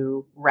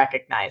you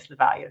recognize the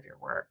value of your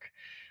work.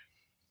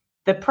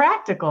 The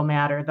practical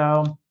matter,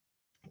 though,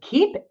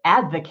 keep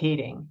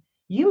advocating.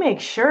 You make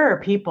sure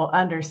people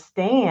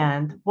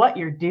understand what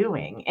you're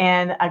doing.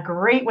 And a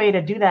great way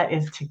to do that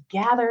is to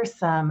gather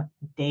some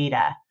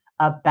data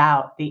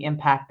about the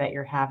impact that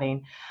you're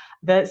having.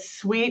 The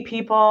sweet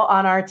people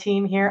on our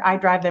team here, I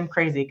drive them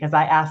crazy because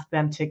I ask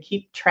them to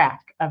keep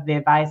track of the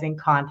advising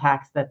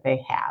contacts that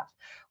they have,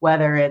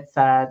 whether it's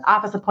an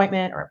office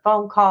appointment or a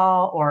phone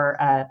call or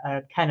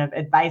a kind of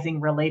advising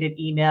related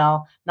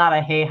email, not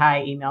a hey,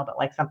 hi email, but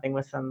like something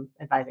with some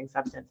advising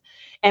substance.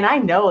 And I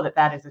know that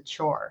that is a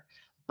chore.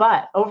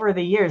 But over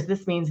the years,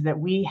 this means that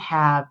we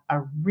have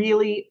a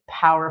really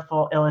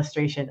powerful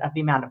illustration of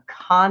the amount of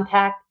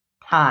contact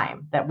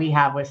time that we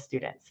have with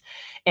students.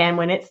 And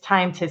when it's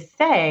time to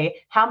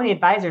say, how many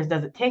advisors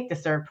does it take to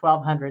serve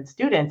 1,200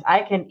 students?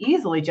 I can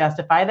easily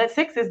justify that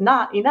 6 is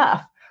not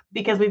enough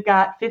because we've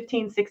got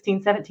 15,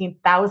 16,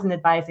 17,000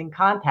 advising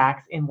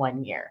contacts in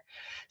 1 year.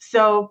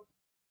 So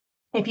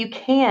if you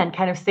can,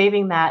 kind of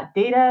saving that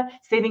data,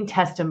 saving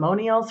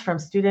testimonials from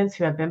students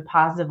who have been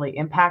positively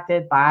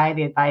impacted by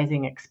the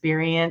advising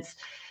experience,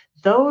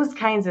 those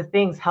kinds of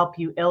things help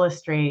you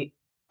illustrate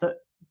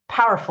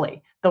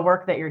powerfully the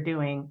work that you're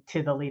doing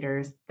to the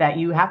leaders that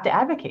you have to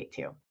advocate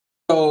to.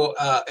 So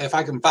if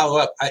I can follow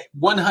up,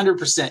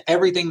 100%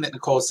 everything that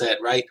Nicole said,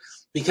 right?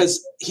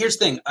 Because here's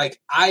the thing,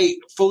 I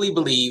fully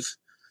believe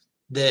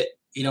that,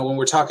 when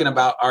we're talking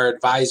about our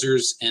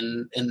advisors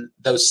and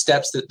those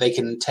steps that they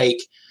can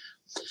take,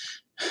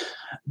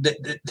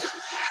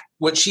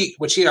 what she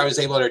was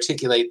able to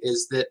articulate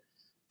is that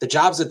the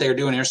jobs that they're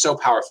doing are so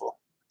powerful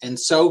and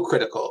so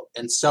critical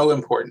and so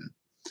important.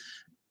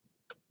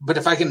 But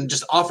if I can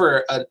just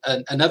offer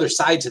another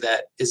side to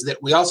that, is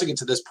that we also get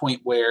to this point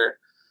where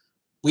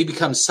we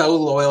become so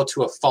loyal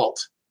to a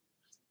fault.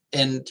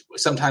 And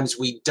sometimes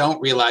we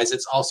don't realize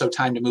it's also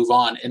time to move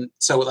on. And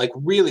so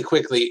really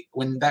quickly,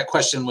 when that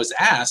question was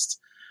asked,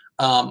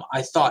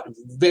 I thought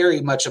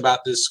very much about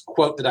this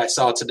quote that I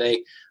saw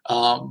today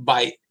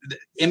by the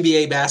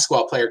NBA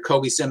basketball player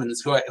Kobe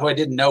Simmons, who I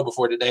didn't know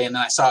before today, and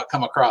then I saw it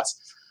come across.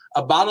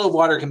 A bottle of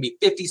water can be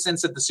 50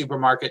 cents at the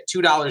supermarket,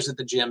 $2 at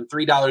the gym,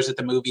 $3 at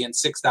the movie, and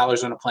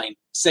 $6 on a plane.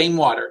 Same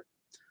water.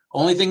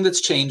 Only thing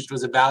that's changed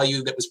was a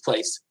value that was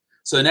placed.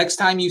 So the next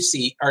time you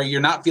see, or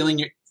you're not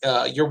feeling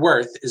your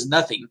worth is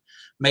nothing,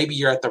 maybe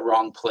you're at the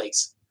wrong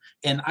place.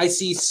 And I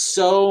see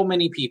so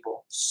many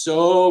people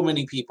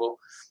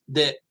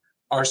that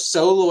are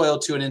so loyal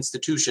to an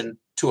institution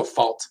to a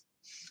fault.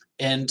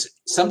 And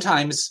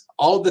sometimes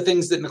all of the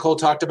things that Nicole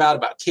talked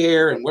about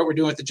care and what we're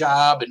doing with the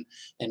job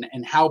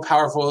and how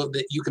powerful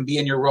that you can be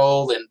in your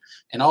role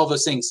and all of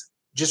those things,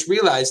 just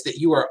realize that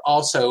you are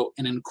also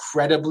an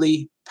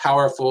incredibly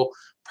powerful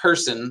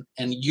person,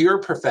 and your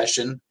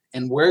profession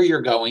and where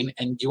you're going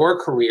and your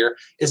career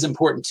is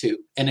important too.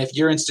 And if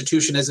your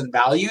institution isn't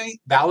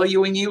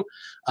valuing you,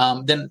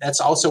 then that's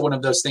also one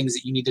of those things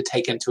that you need to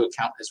take into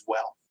account as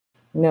well.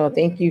 No,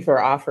 thank you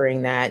for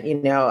offering that.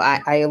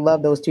 I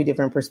love those two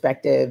different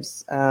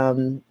perspectives.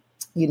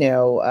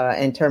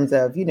 in terms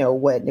of,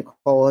 what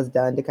Nicole has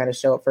done to kind of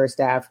show up for her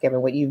staff,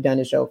 Kevin, what you've done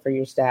to show up for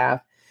your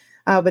staff.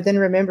 But then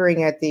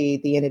remembering at the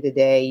end of the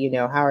day,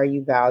 how are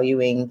you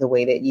valuing the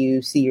way that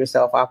you see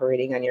yourself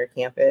operating on your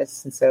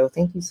campus? And so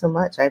thank you so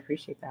much. I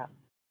appreciate that.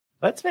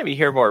 Let's maybe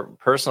hear more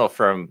personal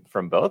from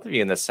both of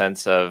you in the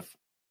sense of,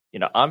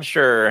 I'm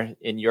sure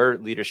in your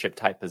leadership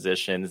type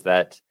positions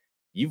that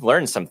you've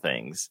learned some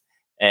things.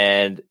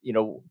 And,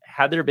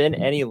 have there been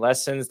any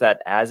lessons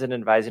that as an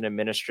advising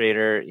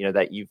administrator,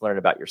 that you've learned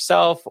about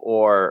yourself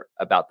or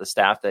about the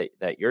staff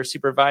that you're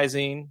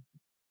supervising?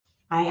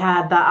 I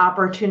had the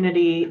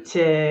opportunity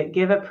to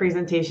give a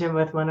presentation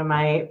with one of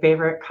my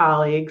favorite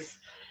colleagues,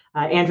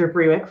 Andrew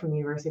Brewick from the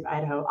University of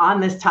Idaho, on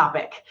this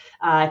topic.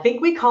 I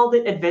think we called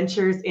it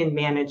Adventures in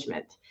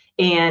Management.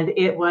 And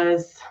it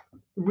was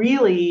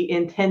really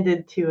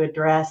intended to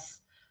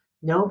address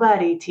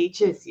nobody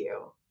teaches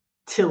you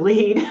to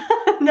lead.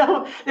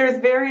 No,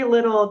 there's very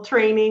little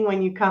training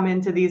when you come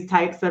into these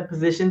types of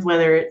positions,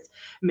 whether it's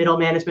middle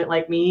management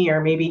like me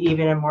or maybe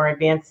even a more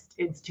advanced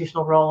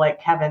institutional role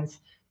like Kevin's.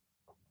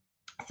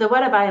 So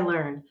what have I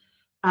learned?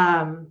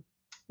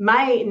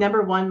 My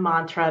number one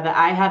mantra that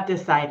I have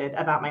decided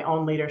about my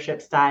own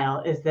leadership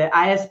style is that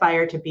I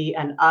aspire to be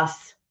an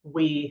us,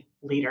 we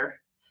leader.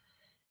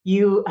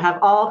 You have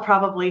all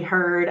probably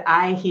heard,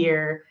 I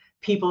hear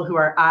people who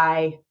are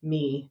I,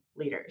 me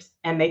leaders.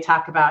 And they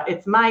talk about,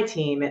 it's my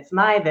team, it's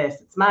my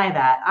this, it's my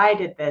that, I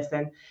did this.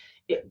 And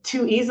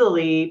too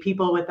easily,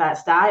 people with that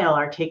style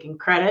are taking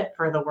credit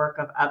for the work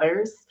of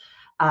others,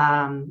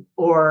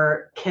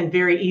 or can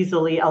very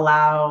easily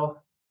allow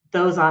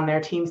those on their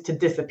teams to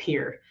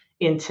disappear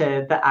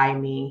into the I,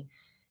 me.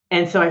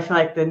 And so I feel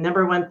like the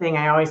number one thing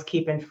I always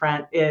keep in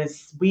front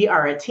is we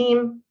are a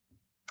team.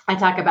 I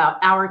talk about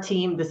our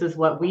team. This is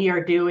what we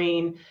are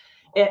doing.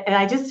 And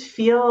I just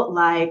feel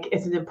like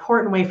it's an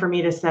important way for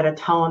me to set a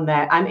tone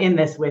that I'm in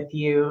this with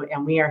you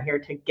and we are here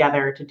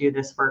together to do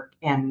this work.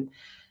 And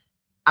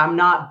I'm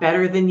not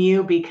better than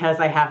you because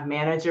I have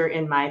manager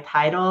in my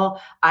title.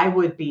 I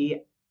would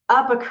be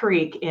up a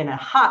creek in a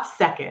hot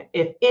second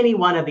if any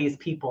one of these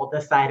people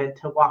decided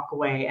to walk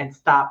away and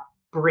stop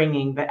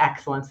bringing the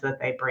excellence that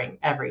they bring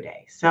every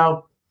day.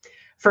 So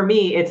for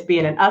me, it's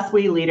being an us,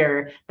 we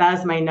leader. That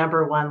is my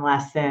number one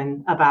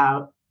lesson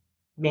about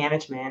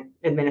management,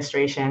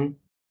 administration.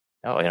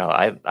 Oh,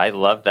 I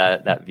love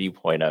that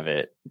viewpoint of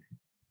it.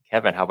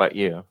 Kevin, how about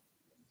you?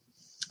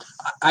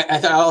 I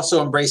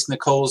also embrace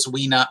Nicole's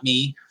 "we, not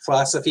me"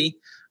 philosophy.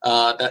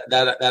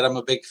 That I'm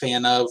a big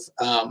fan of.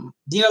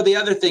 The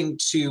other thing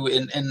too,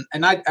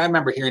 and I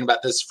remember hearing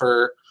about this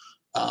for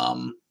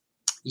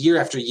year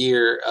after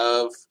year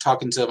of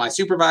talking to my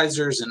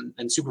supervisors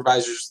and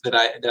supervisors that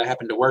I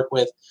happen to work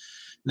with.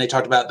 And they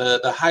talked about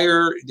the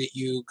higher that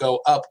you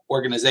go up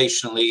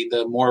organizationally,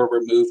 the more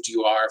removed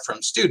you are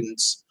from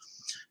students.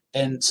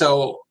 And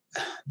so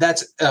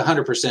that's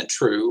 100%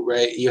 true,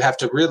 right? You have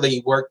to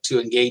really work to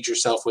engage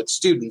yourself with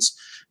students.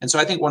 And so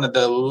I think one of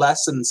the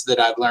lessons that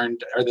I've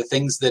learned are the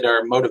things that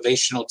are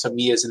motivational to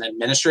me as an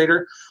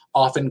administrator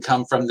often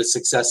come from the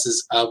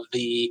successes of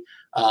the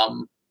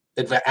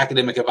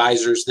academic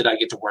advisors that I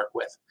get to work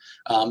with.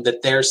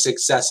 That their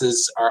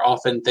successes are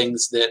often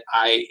things that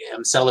I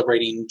am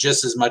celebrating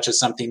just as much as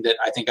something that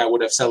I think I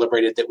would have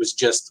celebrated that was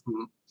just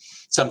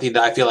something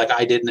that I feel like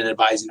I did in an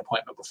advising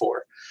appointment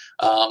before.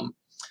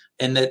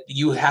 And that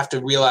you have to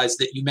realize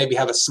that you maybe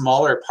have a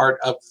smaller part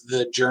of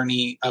the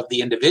journey of the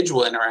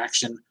individual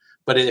interaction,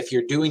 but if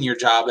you're doing your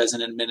job as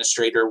an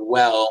administrator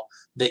well,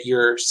 that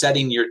you're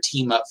setting your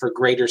team up for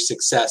greater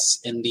success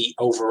in the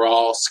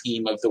overall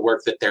scheme of the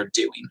work that they're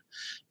doing.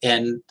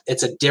 And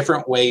it's a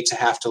different way to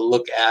have to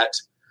look at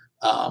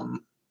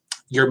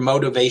your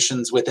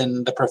motivations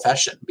within the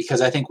profession,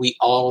 because I think we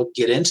all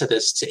get into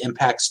this to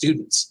impact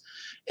students.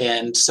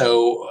 And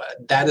so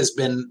that has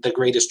been the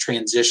greatest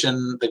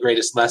transition. The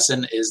greatest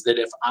lesson is that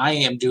if I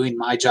am doing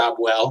my job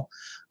well,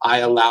 I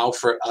allow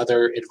for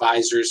other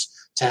advisors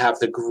to have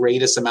the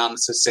greatest amount of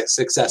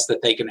success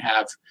that they can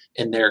have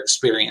in their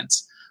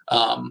experience.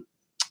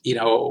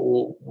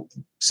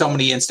 So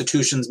many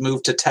institutions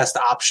move to test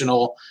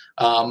optional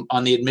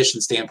on the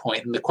admission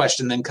standpoint. And the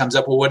question then comes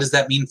up, well, what does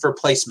that mean for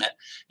placement?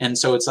 And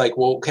so it's like,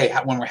 well, okay,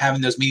 when we're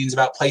having those meetings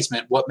about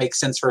placement, what makes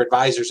sense for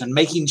advisors, and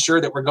making sure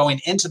that we're going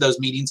into those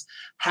meetings,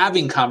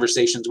 having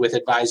conversations with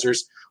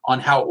advisors on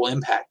how it will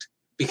impact.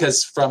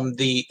 Because from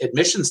the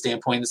admission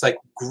standpoint, it's like,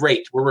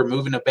 great, we're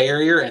removing a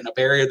barrier, and a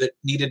barrier that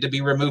needed to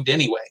be removed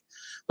anyway.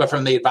 But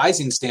from the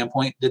advising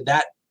standpoint, did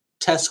that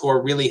test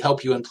score really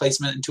help you in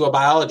placement into a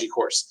biology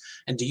course?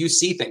 And do you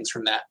see things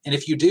from that? And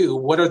if you do,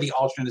 what are the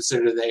alternates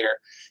that are there?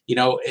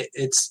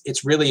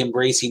 It's really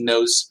embracing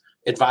those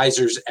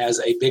advisors as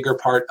a bigger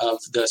part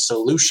of the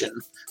solution,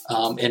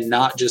 and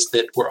not just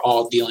that we're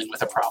all dealing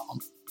with a problem.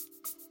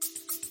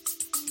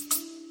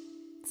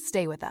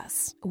 Stay with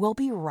us. We'll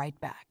be right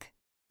back.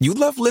 You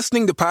love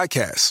listening to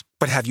podcasts,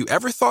 but have you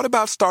ever thought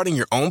about starting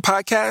your own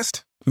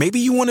podcast? Maybe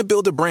you want to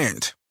build a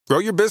brand, grow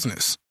your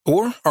business,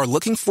 or are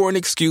looking for an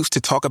excuse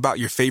to talk about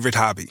your favorite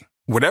hobby.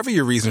 Whatever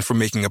your reason for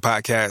making a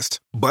podcast,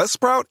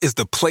 Buzzsprout is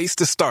the place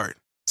to start.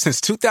 Since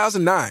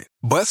 2009,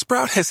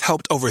 Buzzsprout has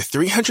helped over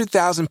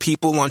 300,000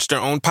 people launch their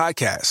own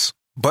podcasts.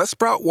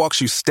 Buzzsprout walks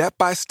you step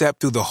by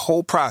step through the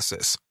whole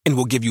process and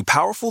will give you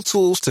powerful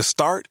tools to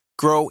start,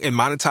 grow, and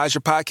monetize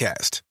your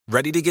podcast.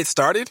 Ready to get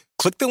started?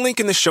 Click the link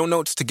in the show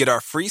notes to get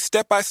our free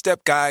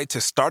step-by-step guide to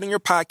starting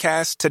your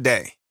podcast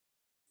today.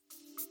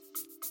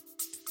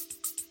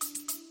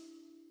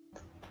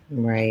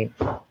 Right.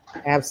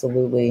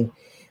 Absolutely.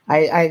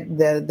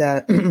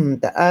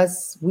 The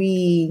us,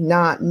 we,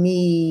 not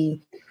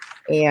me,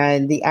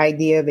 and the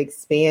idea of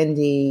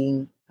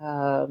expanding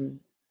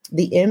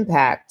the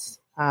impact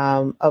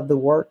of the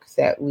work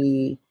that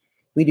we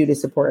do to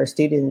support our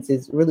students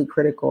is really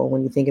critical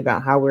when you think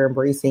about how we're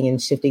embracing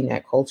and shifting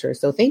that culture.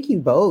 So thank you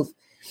both.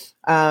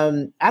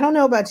 I don't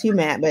know about you,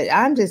 Matt, but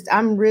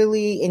I'm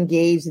really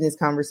engaged in this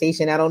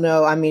conversation. I don't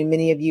know. I mean,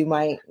 many of you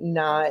might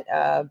not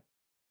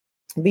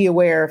be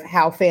aware of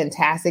how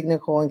fantastic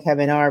Nicole and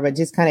Kevin are, but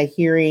just kind of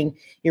hearing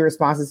your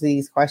responses to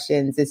these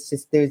questions,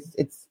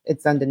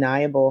 it's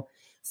undeniable.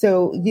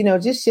 So,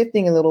 just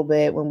shifting a little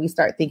bit when we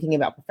start thinking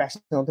about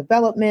professional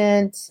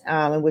development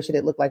and what should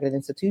it look like in an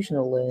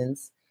institutional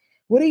lens,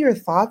 what are your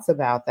thoughts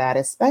about that,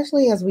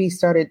 especially as we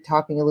started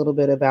talking a little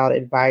bit about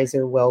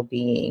advisor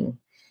well-being?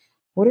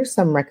 What are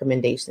some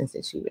recommendations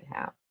that you would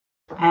have?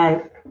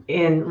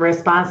 In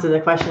response to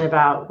the question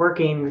about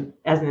working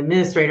as an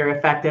administrator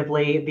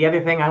effectively, the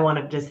other thing I want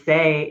to just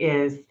say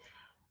is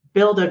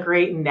build a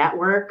great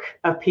network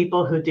of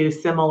people who do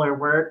similar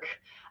work,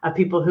 of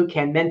people who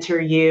can mentor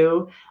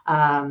you.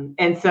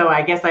 And so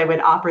I guess I would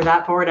offer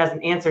that forward as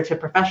an answer to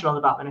professional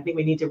development. I think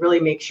we need to really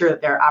make sure that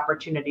there are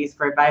opportunities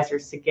for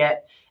advisors to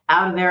get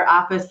out of their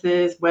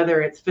offices,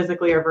 whether it's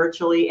physically or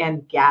virtually,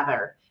 and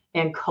gather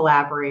and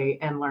collaborate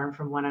and learn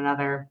from one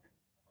another.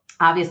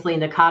 Obviously,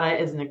 NACADA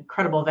is an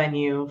incredible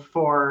venue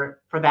for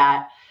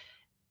that.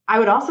 I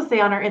would also say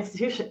on our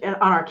institution,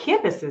 on our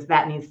campuses,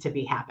 that needs to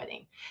be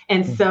happening.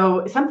 And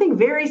so something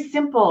very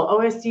simple,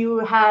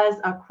 OSU has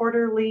a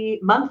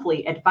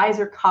monthly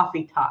advisor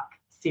coffee talk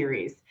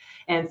series.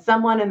 And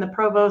someone in the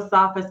provost's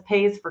office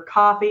pays for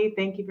coffee.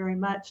 Thank you very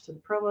much to the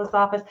provost's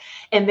office.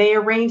 And they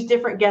arrange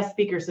different guest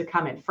speakers to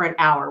come in for an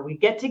hour. We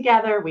get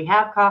together, we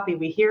have coffee,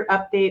 we hear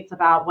updates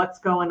about what's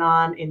going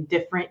on in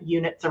different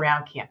units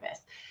around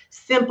campus.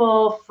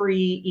 Simple,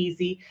 free,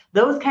 easy.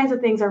 Those kinds of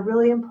things are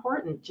really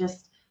important.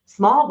 Just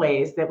small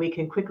ways that we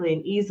can quickly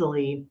and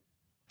easily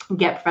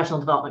get professional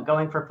development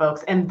going for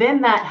folks. And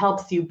then that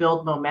helps you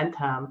build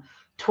momentum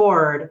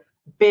toward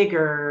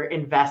bigger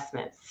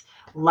investments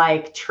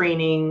like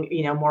training,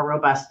 more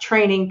robust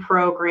training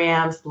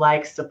programs,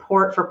 like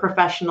support for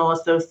professional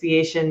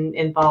association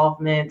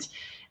involvement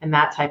and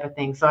that type of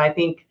thing. So I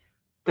think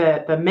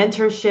the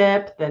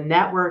mentorship, the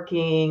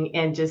networking,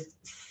 and just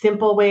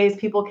simple ways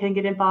people can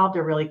get involved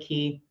are really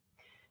key.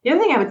 The other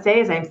thing I would say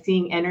is I'm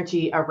seeing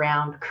energy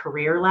around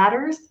career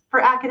ladders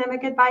for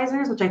academic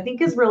advisors, which I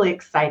think is really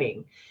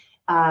exciting.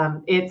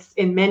 It's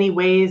in many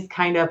ways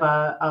kind of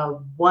a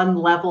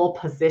one-level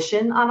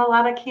position on a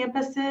lot of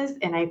campuses.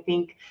 And I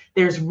think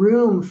there's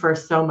room for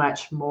so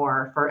much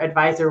more for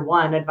advisor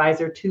 1,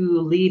 advisor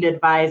 2, lead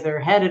advisor,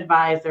 head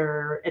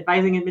advisor,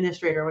 advising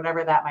administrator,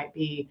 whatever that might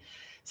be.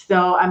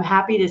 So I'm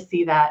happy to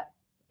see that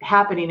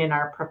happening in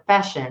our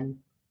profession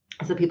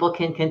so people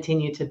can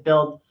continue to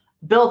build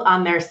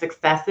on their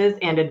successes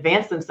and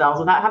advance themselves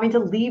without having to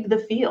leave the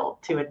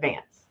field to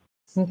advance.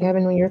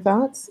 Kevin, what are your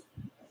thoughts?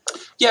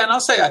 Yeah, and I'll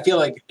say I feel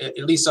like,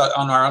 at least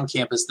on our own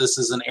campus, this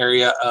is an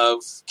area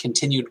of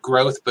continued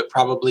growth, but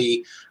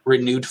probably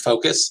renewed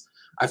focus.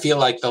 I feel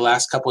like the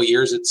last couple of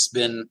years it's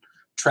been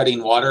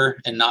treading water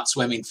and not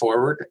swimming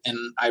forward. And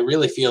I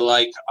really feel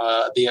like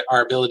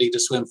our ability to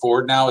swim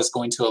forward now is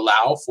going to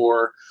allow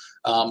for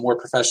more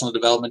professional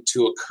development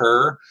to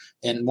occur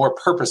and more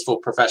purposeful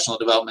professional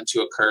development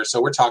to occur.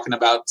 So we're talking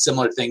about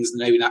similar things,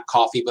 maybe not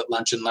coffee, but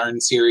lunch and learn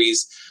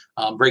series,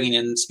 bringing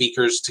in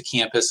speakers to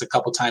campus a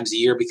couple times a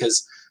year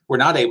because we're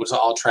not able to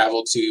all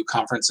travel to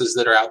conferences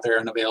that are out there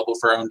and available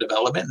for our own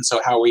development. And so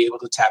how are we able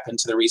to tap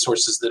into the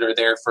resources that are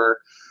there for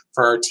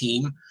our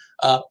team?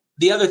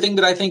 The other thing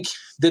that I think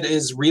that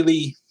is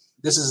really,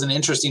 this is an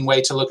interesting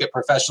way to look at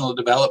professional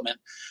development.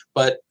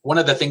 But one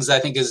of the things that I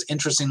think is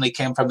interestingly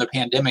came from the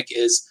pandemic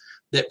is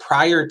that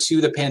prior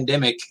to the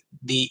pandemic,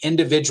 the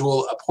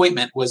individual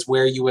appointment was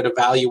where you would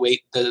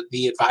evaluate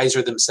the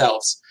advisor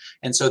themselves.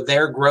 And so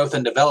their growth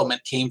and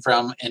development came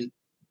from an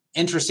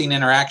interesting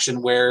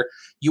interaction where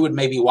you would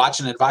maybe watch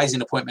an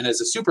advising appointment as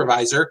a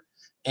supervisor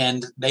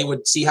and they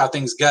would see how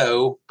things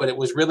go, but it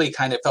was really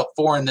kind of felt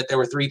foreign that there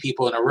were 3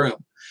 people in a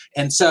room.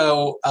 And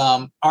so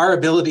our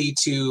ability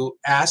to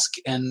ask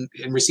and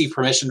receive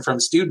permission from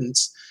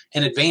students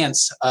in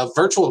advance of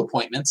virtual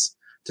appointments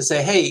to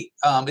say, hey,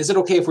 is it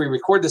okay if we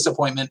record this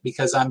appointment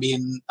because I'm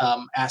being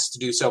asked to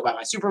do so by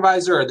my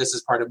supervisor, or this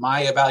is part of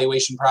my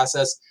evaluation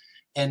process,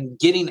 and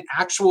getting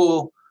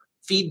actual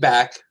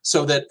feedback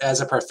so that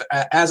as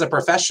a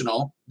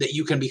professional that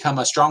you can become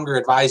a stronger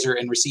advisor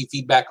and receive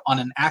feedback on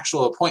an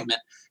actual appointment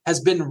has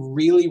been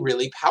really,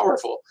 really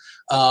powerful.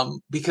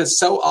 Because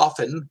so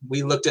often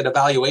we looked at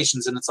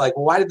evaluations and it's like,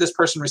 well, why did this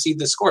person receive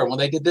this score? Well,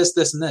 they did this,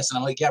 this, and this. And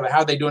I'm like, yeah, but how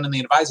are they doing in the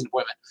advising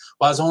appointment?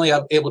 Well, I was only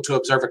able to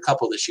observe a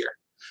couple this year.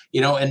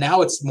 And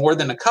now it's more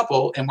than a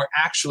couple, and we're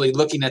actually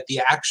looking at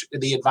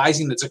the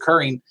advising that's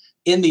occurring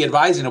in the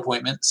advising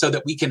appointment so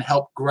that we can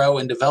help grow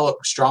and develop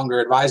stronger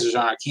advisors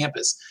on our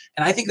campus.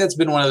 And I think that's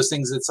been one of those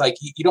things that's like,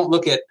 you don't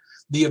look at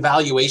the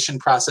evaluation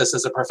process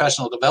as a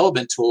professional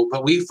development tool,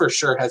 but we for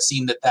sure have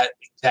seen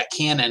that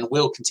can and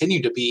will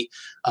continue to be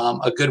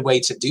a good way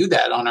to do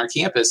that on our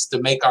campus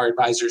to make our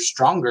advisors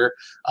stronger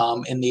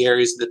in the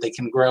areas that they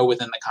can grow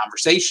within the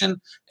conversation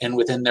and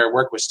within their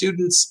work with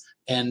students.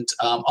 And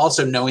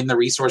also knowing the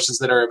resources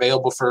that are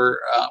available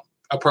for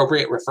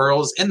appropriate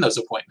referrals in those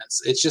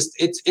appointments.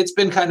 It's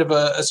been kind of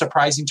a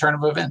surprising turn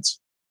of events.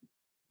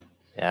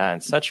 Yeah,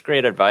 and such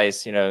great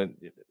advice.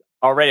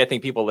 Already I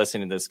think people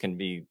listening to this can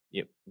be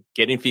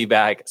getting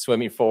feedback,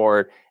 swimming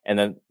forward. And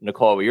then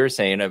Nicole, what you were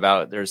saying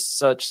about there's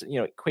such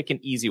quick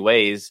and easy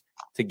ways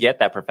to get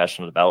that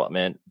professional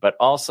development, but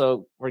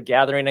also we're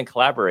gathering and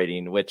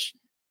collaborating, which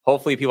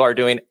hopefully people are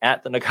doing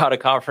at the NACADA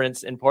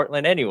conference in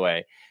Portland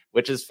anyway,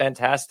 which is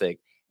fantastic.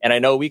 And I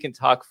know we can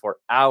talk for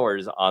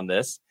hours on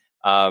this,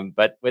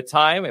 but with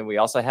time, and we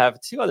also have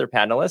two other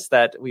panelists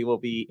that we will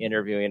be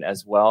interviewing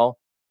as well.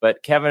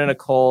 But Kevin and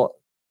Nicole,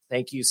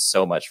 thank you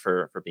so much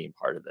for being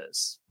part of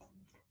this.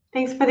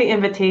 Thanks for the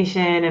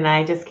invitation. And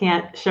I just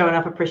can't show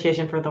enough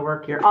appreciation for the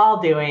work you're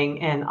all doing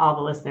and all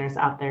the listeners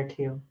out there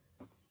too.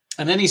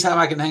 And anytime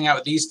I can hang out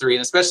with these three,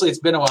 and especially it's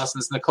been a while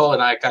since Nicole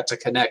and I got to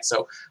connect.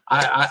 So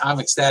I'm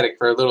ecstatic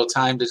for a little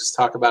time to just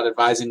talk about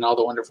advising and all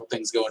the wonderful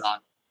things going on.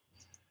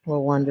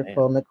 Well,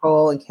 wonderful.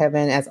 Nicole and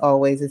Kevin, as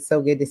always, it's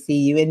so good to see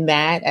you. And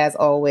Matt, as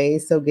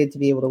always, so good to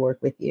be able to work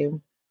with you.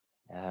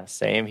 Yeah,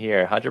 same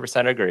here.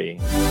 100% agree.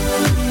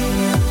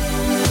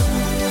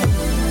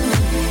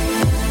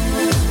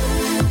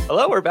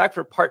 Hello, we're back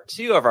for part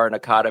 2 of our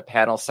NACADA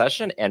panel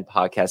session and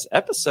podcast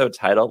episode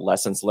titled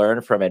Lessons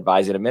Learned from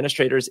Advising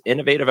Administrators,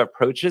 Innovative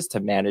Approaches to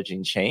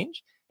Managing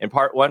Change. In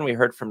part 1, we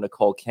heard from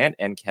Nicole Kent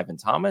and Kevin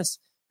Thomas.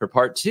 For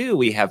part 2,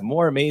 we have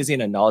more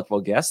amazing and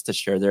knowledgeable guests to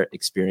share their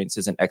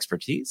experiences and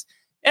expertise.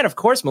 And of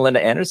course,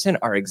 Melinda Anderson,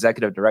 our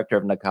executive director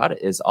of NACADA,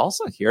 is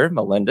also here.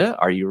 Melinda,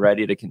 are you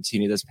ready to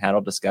continue this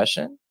panel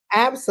discussion?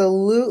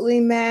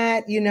 Absolutely,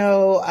 Matt.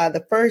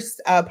 The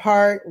first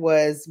part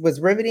was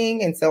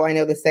riveting. And so I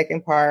know the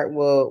second part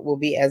will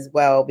be as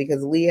well,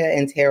 because Leah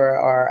and Tara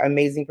are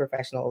amazing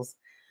professionals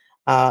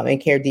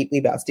and care deeply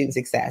about student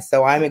success.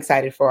 So I'm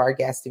excited for our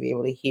guests to be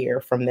able to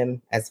hear from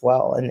them as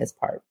well in this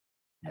part.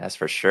 Yes,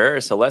 for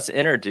sure. So let's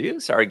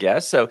introduce our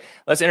guest. So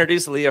let's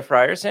introduce Leah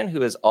Frierson,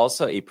 who is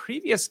also a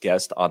previous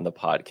guest on the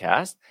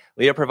podcast.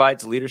 Leah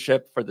provides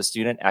leadership for the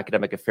Student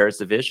Academic Affairs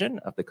Division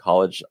of the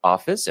College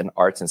Office in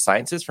Arts and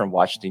Sciences from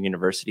Washington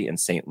University in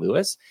St.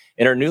 Louis.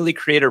 In her newly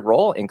created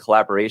role, in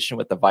collaboration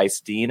with the Vice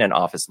Dean and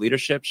Office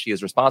Leadership, she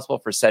is responsible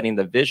for setting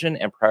the vision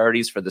and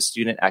priorities for the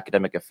Student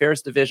Academic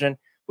Affairs Division,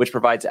 which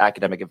provides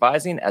academic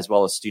advising as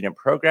well as student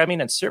programming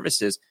and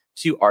services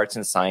to arts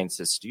and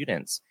sciences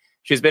students.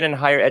 She's been in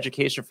higher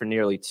education for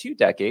nearly 2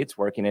 decades,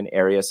 working in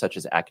areas such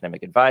as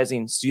academic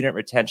advising, student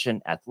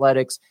retention,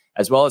 athletics,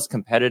 as well as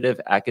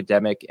competitive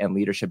academic and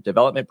leadership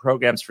development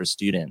programs for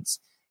students.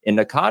 In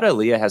NACADA,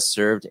 Leah has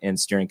served in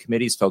steering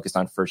committees focused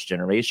on first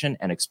generation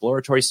and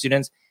exploratory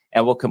students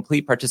and will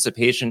complete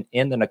participation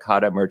in the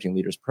NACADA Emerging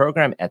Leaders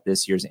Program at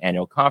this year's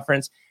annual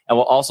conference, and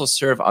will also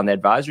serve on the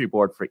advisory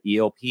board for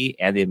ELP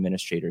and the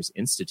Administrators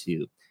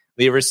Institute.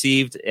 Leah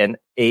received an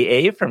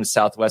AA from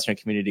Southwestern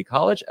Community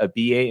College, a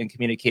BA in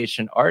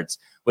Communication Arts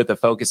with a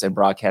focus in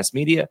broadcast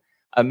media,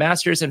 a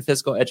master's in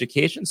physical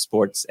education,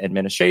 sports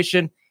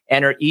administration,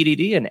 and her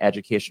EDD in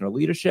educational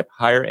leadership,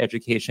 higher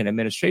education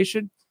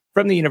administration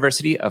from the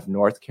University of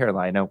North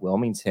Carolina,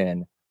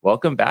 Wilmington.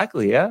 Welcome back,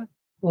 Leah.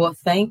 Well,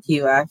 thank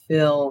you. I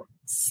feel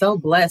so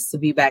blessed to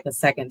be back a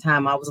second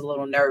time. I was a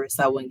little nervous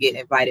I wouldn't get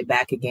invited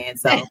back again.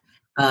 So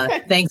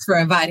thanks for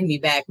inviting me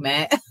back,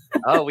 Matt.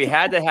 Oh, we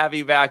had to have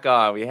you back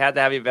on.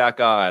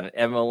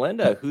 And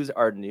Melinda, who's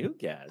our new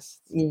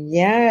guest?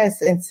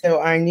 Yes. And so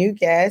our new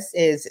guest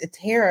is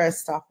Tara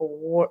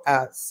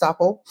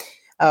Stoppel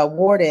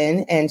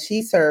Warden, and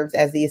she serves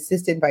as the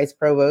Assistant Vice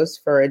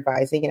Provost for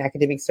Advising and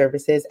Academic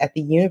Services at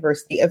the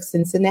University of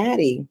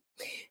Cincinnati.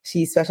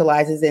 She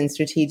specializes in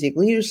strategic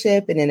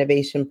leadership and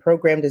innovation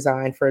program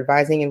design for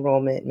advising,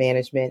 enrollment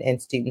management,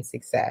 and student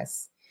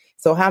success.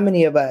 So how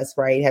many of us,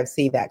 right, have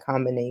seen that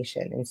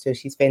combination? And so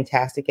she's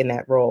fantastic in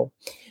that role.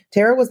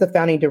 Tara was the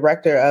founding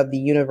director of the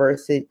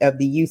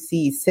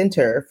UC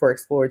Center for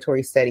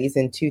Exploratory Studies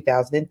in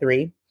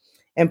 2003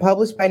 and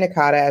published by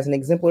NACADA as an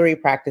exemplary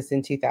practice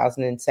in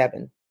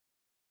 2007.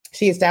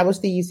 She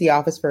established the UC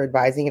Office for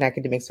Advising and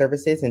Academic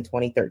Services in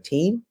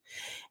 2013.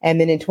 And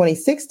then in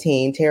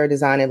 2016, Tara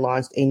designed and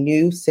launched a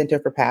new Center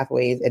for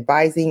Pathways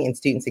Advising and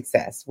Student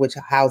Success, which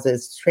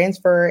houses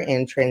transfer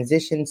and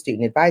transition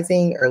student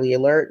advising, early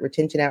alert,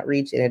 retention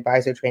outreach, and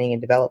advisor training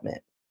and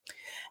development.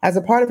 As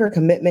a part of her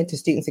commitment to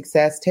student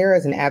success, Tara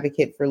is an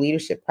advocate for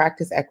leadership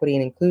practice, equity,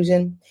 and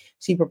inclusion.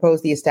 She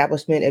proposed the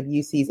establishment of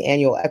UC's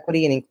annual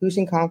Equity and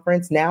Inclusion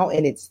Conference, now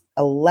in its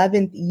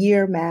 11th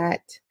year,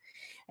 Matt.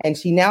 And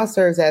she now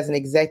serves as an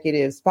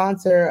executive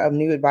sponsor of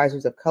New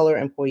Advisors of Color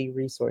Employee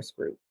Resource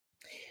Group.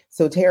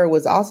 So Tara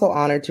was also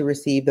honored to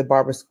receive the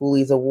Barbara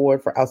Schooley's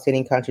Award for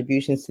Outstanding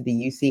Contributions to the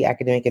UC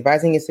Academic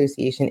Advising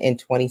Association in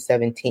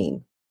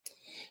 2017.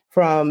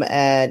 From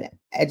an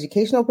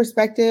educational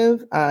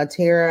perspective,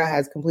 Tara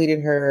has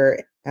completed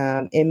her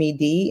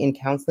MED in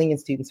Counseling and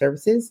Student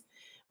Services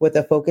with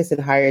a focus in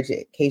higher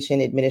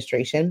education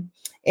administration,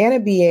 and a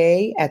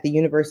BA at the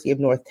University of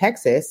North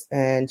Texas.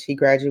 And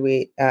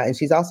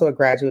she's also a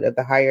graduate of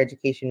the Higher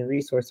Education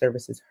Resource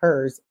Services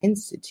HERS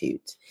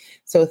Institute.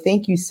 So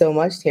thank you so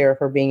much, Tara,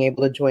 for being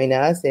able to join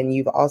us. And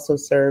you've also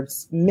served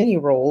many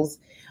roles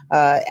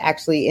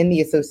actually in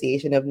the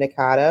Association of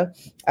NACADA,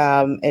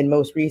 and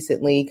most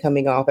recently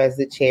coming off as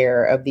the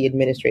chair of the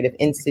Administrative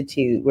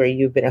Institute, where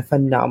you've been a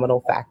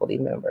phenomenal faculty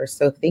member.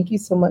 So thank you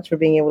so much for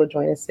being able to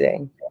join us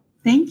today.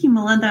 Thank you,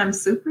 Melinda. I'm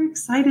super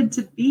excited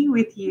to be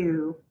with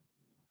you.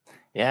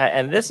 Yeah,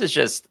 and this is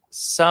just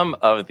some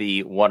of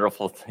the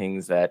wonderful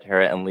things that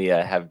Tara and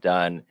Leah have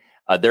done.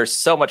 There's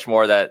so much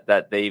more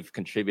that they've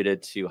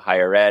contributed to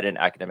higher ed and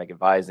academic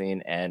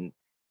advising, and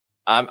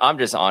I'm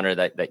just honored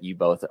that you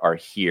both are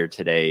here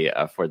today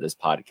for this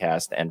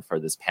podcast and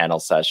for this panel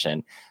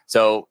session.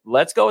 So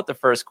let's go with the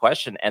first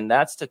question, and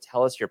that's to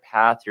tell us your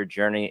path, your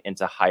journey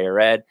into higher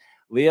ed.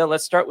 Leah,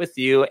 let's start with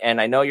you.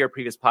 And I know you're a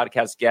previous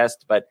podcast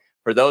guest, but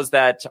for those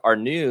that are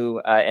new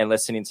and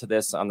listening to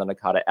this on the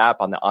NACADA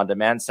app, on the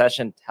on-demand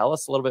session, tell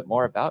us a little bit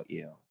more about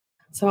you.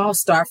 So I'll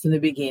start from the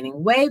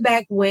beginning. Way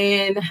back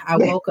when I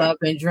woke up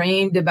and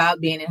dreamed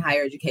about being in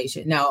higher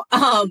education.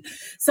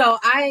 So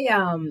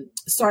I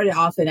started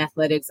off in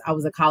athletics. I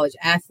was a college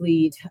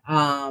athlete,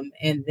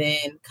 and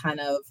then kind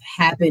of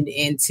happened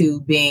into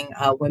being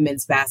a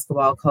women's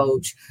basketball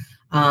coach.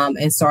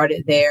 And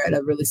started there at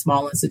a really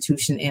small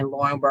institution in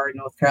Laurinburg,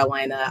 North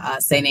Carolina,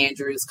 St.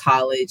 Andrews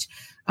College,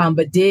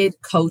 but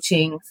did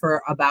coaching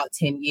for about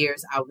 10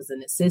 years. I was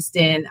an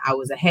assistant. I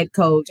was a head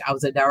coach. I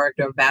was a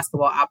director of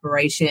basketball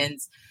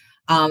operations.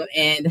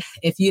 And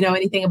if you know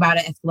anything about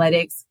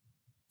athletics,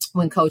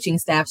 when coaching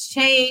staffs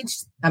change,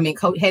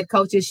 head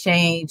coaches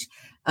change,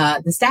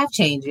 the staff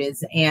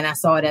changes. And I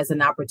saw it as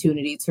an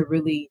opportunity to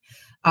really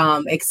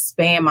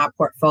expand my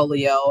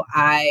portfolio.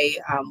 I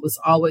was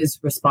always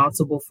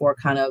responsible for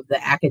kind of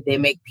the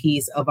academic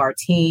piece of our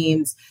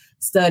teams,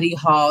 study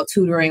hall,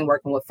 tutoring,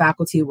 working with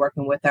faculty,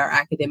 working with our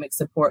academic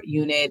support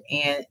unit,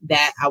 and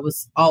that I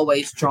was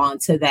always drawn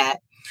to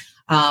that.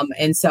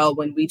 And so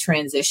when we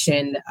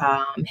transitioned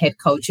head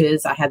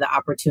coaches, I had the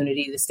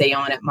opportunity to stay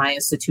on at my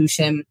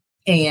institution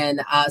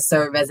and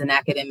serve as an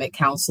academic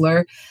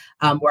counselor,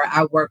 where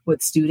I work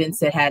with students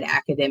that had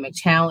academic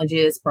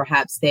challenges.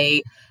 Perhaps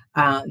they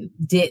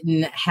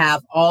didn't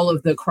have all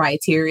of the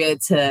criteria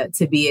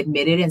to be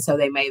admitted. And so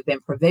they may have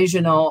been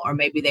provisional, or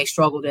maybe they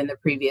struggled in the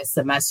previous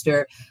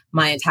semester.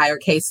 My entire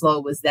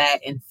caseload was that,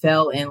 and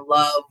fell in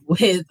love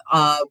with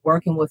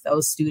working with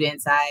those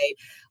students.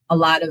 A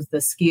lot of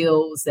the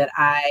skills that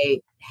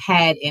I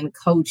had in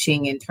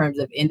coaching in terms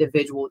of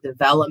individual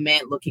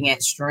development, looking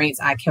at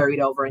strengths, I carried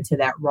over into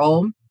that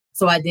role.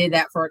 So I did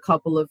that for a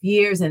couple of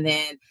years, and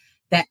then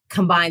that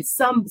combined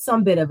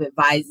some bit of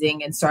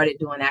advising, and started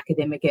doing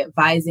academic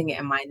advising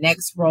in my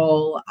next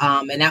role.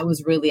 And that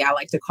was really, I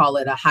like to call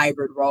it a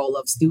hybrid role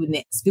of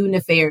student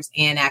affairs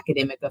and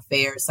academic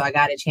affairs. So I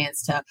got a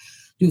chance to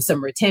do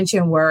some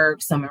retention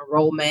work, some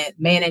enrollment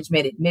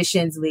management,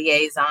 admissions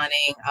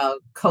liaisoning,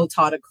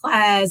 co-taught a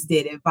class,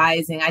 did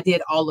advising. I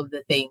did all of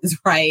the things,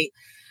 right?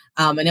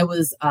 And it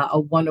was a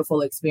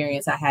wonderful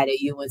experience I had at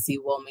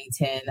UNC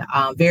Wilmington.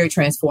 Very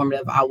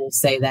transformative, I will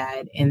say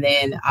that. And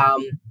then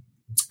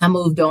I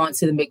moved on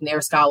to the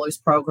McNair Scholars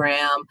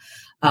Program,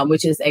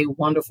 which is a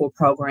wonderful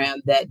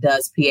program that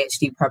does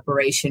PhD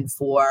preparation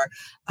for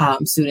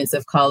students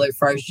of color,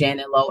 first-gen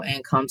and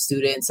low-income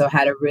students. So I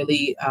had a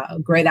really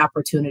great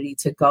opportunity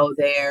to go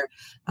there,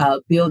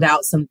 build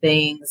out some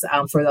things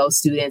for those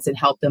students and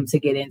help them to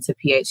get into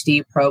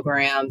PhD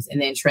programs,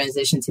 and then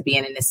transition to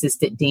being an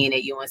assistant dean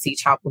at UNC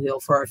Chapel Hill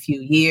for a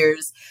few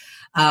years.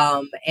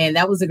 And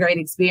that was a great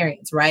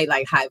experience, right?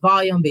 Like high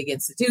volume, big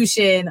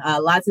institution,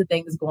 lots of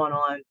things going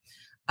on.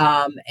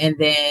 And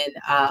then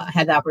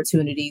had the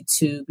opportunity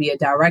to be a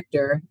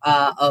director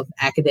of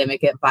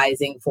academic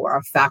advising for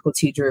a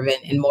faculty-driven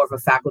and more of a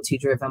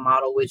faculty-driven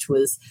model, which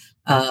was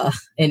an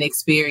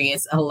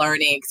experience, a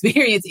learning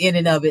experience in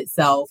and of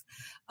itself,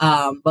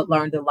 but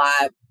learned a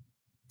lot.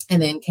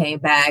 And then came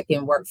back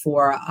and worked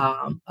for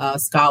a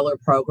scholar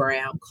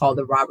program called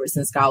the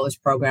Robertson Scholars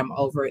Program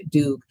over at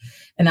Duke.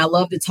 And I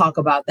love to talk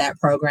about that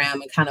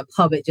program and kind of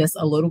pub it just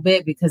a little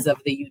bit because of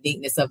the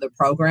uniqueness of the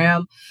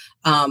program.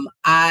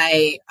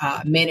 I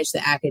managed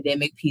the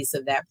academic piece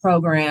of that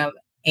program,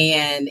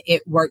 and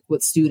it worked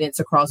with students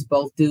across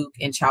both Duke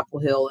and Chapel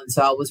Hill. And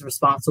so I was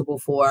responsible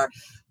for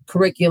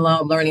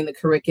curriculum, learning the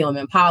curriculum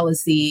and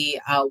policy,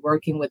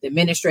 working with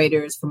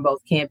administrators from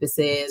both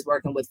campuses,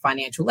 working with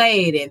financial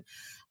aid and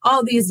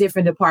all these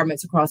different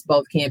departments across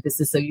both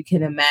campuses. So you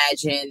can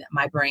imagine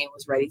my brain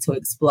was ready to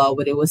explode,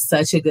 but it was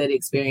such a good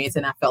experience.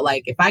 And I felt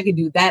like if I could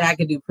do that, I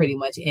could do pretty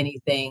much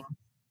anything.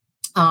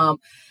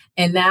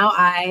 And now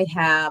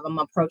I'm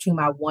approaching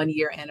my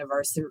 1-year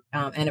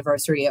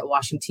anniversary at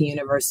Washington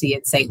University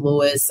at St.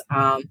 Louis.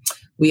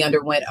 We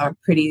underwent a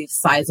pretty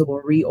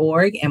sizable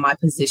reorg, and my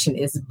position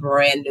is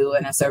brand new.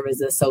 And I serve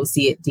as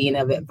Associate Dean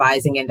of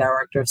Advising and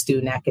Director of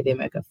Student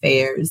Academic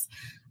Affairs.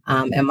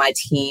 And my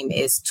team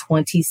is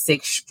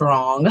 26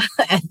 strong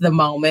at the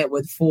moment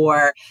with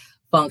 4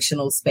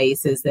 functional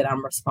spaces that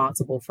I'm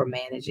responsible for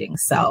managing.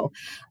 So,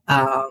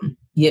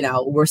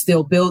 we're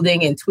still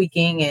building and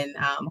tweaking and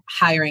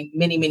hiring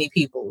many, many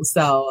people.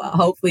 So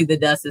hopefully the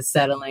dust is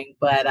settling,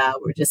 but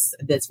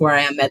that's where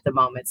I am at the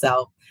moment.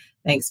 So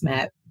thanks,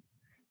 Matt.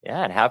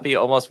 Yeah. And happy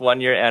almost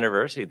 1-year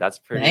anniversary. That's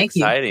pretty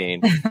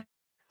exciting.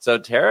 So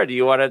Tara, do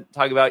you want to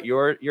talk about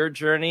your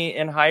journey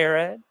in higher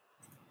ed?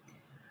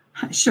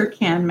 I sure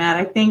can, Matt.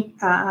 I think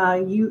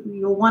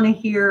you'll want to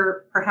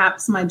hear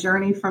perhaps my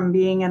journey from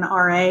being an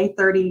RA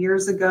 30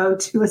 years ago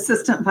to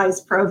assistant vice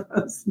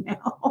provost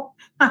now.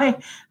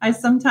 I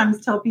sometimes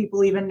tell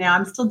people even now,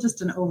 I'm still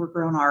just an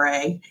overgrown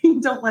RA.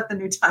 Don't let the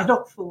new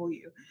title fool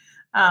you.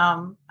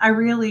 I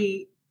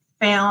really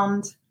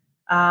found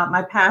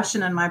my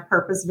passion and my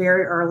purpose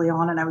very early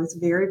on. And I was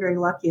very, very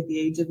lucky at the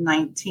age of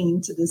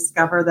 19 to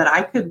discover that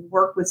I could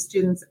work with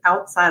students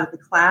outside of the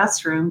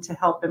classroom to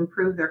help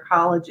improve their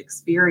college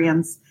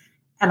experience.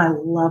 And I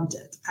loved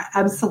it. I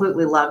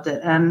absolutely loved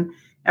it. And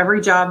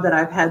every job that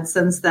I've had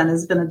since then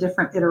has been a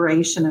different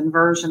iteration and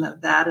version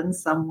of that in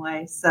some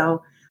way.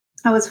 So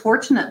I was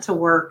fortunate to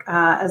work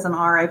as an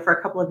RA for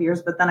a couple of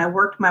years, but then I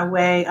worked my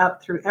way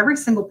up through every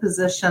single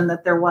position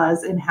that there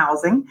was in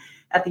housing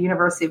at the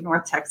University of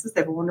North Texas.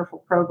 They have a wonderful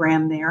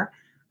program there.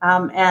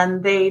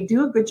 And they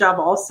do a good job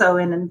also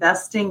in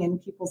investing in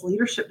people's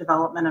leadership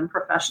development and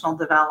professional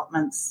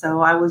development.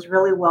 So I was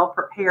really well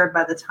prepared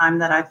by the time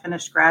that I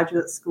finished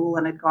graduate school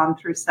and had gone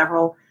through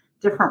several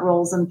different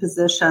roles and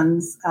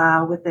positions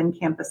within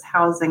campus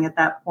housing at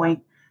that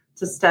point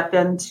to step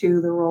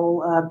into the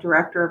role of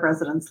Director of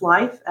Residence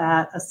Life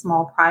at a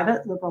small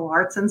private liberal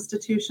arts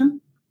institution.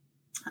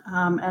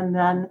 And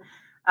then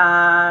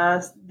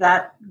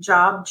that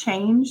job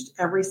changed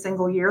every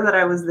single year that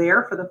I was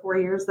there. For the 4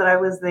 years that I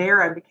was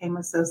there, I became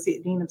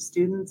Associate Dean of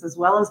Students as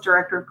well as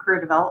Director of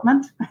Career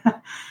Development.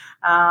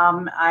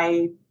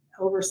 I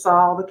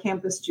oversaw the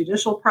campus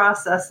judicial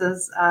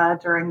processes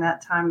during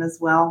that time as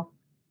well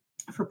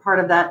for part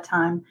of that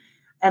time.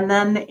 And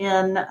then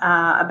in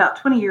about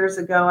 20 years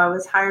ago, I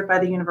was hired by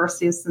the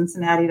University of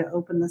Cincinnati to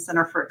open the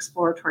Center for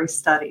Exploratory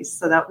Studies.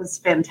 So that was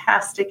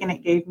fantastic, and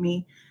it gave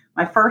me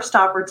my first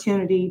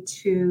opportunity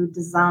to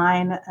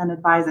design an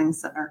advising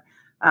center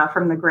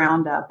from the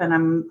ground up. And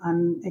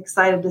I'm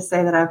excited to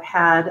say that I've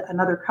had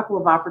another couple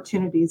of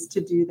opportunities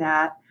to do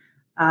that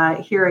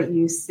here at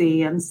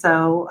UC. And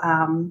so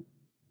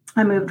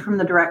I moved from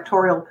the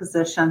directorial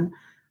position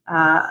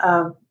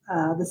of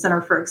the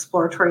Center for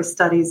Exploratory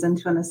Studies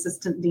into an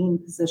assistant dean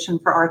position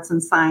for arts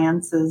and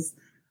sciences,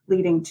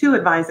 leading 2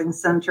 advising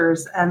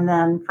centers. And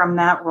then from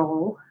that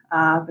role,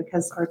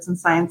 because arts and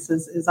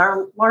sciences is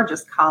our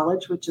largest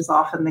college, which is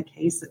often the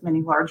case at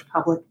many large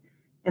public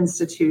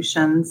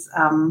institutions,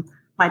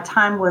 my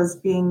time was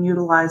being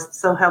utilized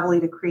so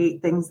heavily to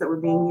create things that were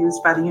being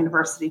used by the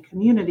university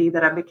community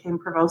that I became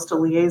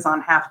provostial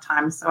liaison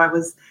half-time. So I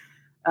was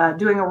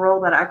doing a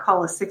role that I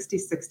call a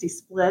 60-60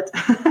 split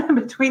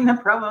between the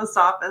provost's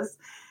office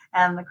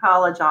and the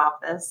college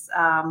office,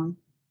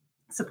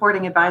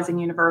 supporting advising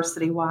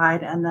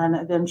university-wide, and then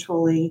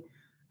eventually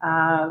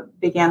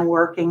began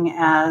working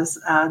as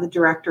the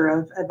Director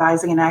of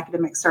Advising and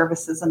Academic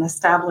Services and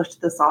established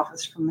this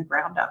office from the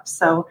ground up.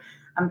 So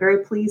I'm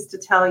very pleased to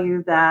tell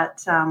you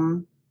that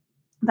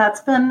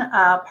that's been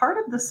part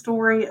of the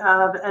story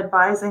of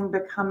advising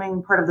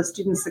becoming part of the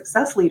student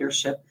success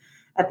leadership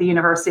at the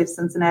University of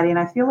Cincinnati. And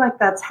I feel like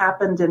that's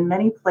happened in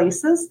many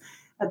places.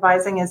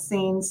 Advising is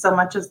seen so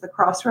much as the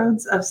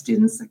crossroads of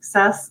student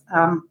success.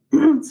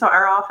 So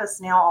our office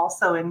now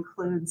also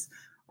includes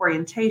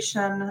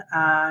orientation,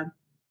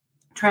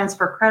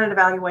 transfer credit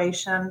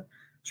evaluation,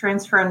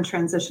 transfer and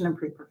transition and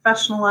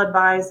pre-professional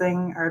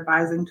advising, our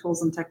advising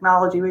tools and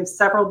technology. We have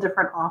several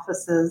different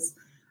offices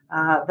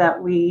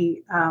that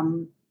we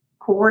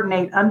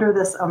coordinate under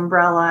this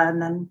umbrella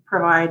and then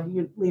provide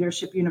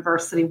leadership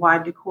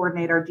university-wide to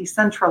coordinate our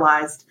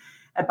decentralized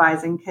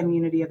advising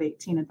community of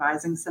 18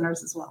 advising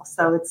centers as well.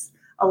 So it's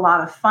a lot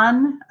of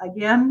fun.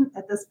 Again,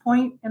 at this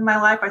point in my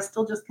life, I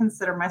still just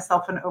consider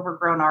myself an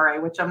overgrown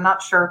RA, which I'm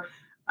not sure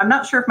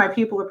if my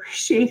people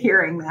appreciate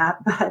hearing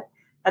that, but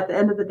at the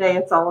end of the day,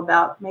 it's all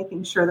about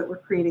making sure that we're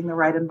creating the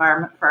right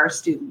environment for our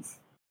students.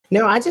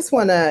 No, I just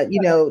want to,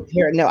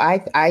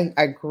 I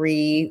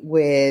agree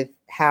with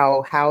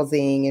how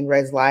housing and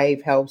res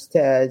life helps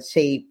to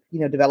shape,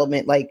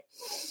 development. Like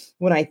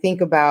when I think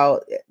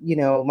about,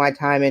 my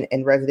time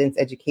in residence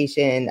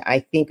education, I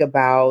think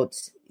about,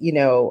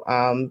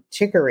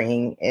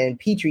 chickering and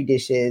Petri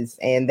dishes,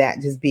 and that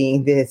just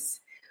being this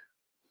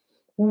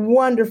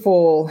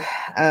wonderful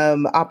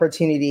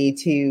opportunity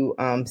to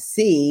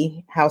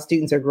see how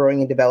students are growing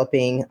and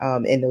developing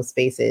in those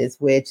spaces,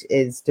 which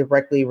is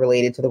directly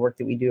related to the work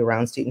that we do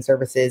around student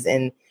services.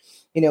 And,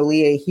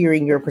 Leah,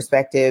 hearing your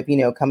perspective,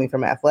 coming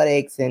from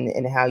athletics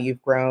and how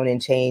you've grown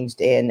and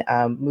changed and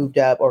moved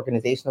up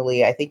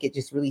organizationally, I think it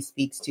just really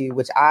speaks to,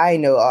 which I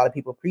know a lot of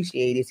people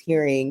appreciate, is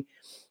hearing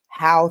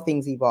how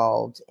things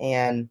evolved.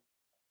 And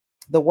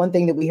the one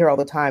thing that we hear all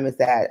the time is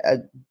that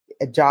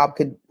a job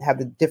could have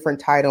a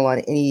different title on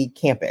any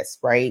campus,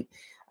 right?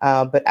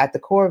 But at the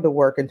core of the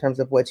work, in terms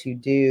of what you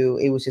do,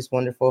 it was just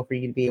wonderful for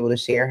you to be able to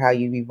share how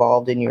you've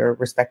evolved in your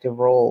respective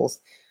roles.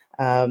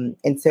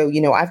 And so,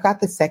 I've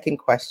got the second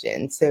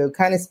question. So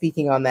kind of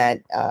speaking on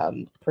that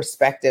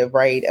perspective,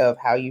 right, of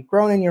how you've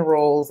grown in your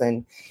roles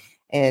and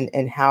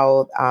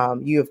how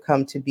you have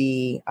come to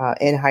be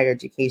in higher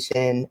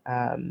education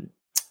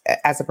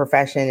as a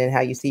profession and how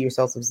you see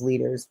yourselves as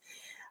leaders.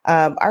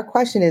 Our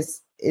question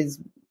is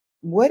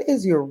what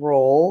is your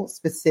role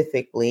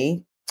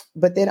specifically?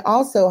 But then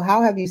also,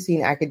 how have you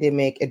seen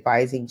academic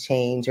advising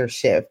change or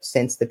shift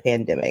since the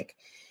pandemic?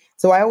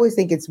 So I always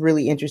think it's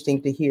really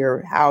interesting to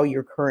hear how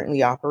you're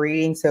currently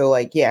operating. So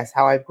yes,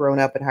 how I've grown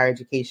up in higher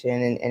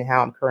education and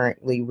how I'm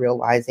currently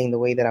realizing the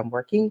way that I'm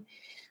working.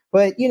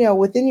 But,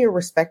 within your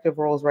respective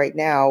roles right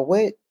now,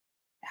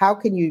 how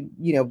can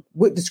you,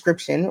 what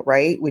description,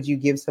 right, would you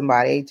give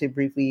somebody to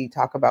briefly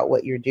talk about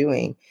what you're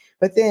doing?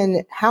 But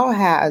then how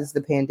has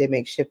the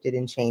pandemic shifted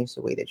and changed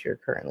the way that you're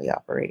currently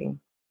operating?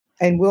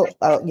 And we'll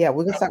start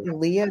with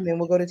Leah and then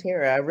we'll go to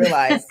Tara. I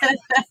realize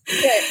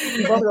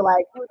you both are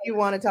like, who do you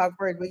want to talk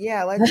first? But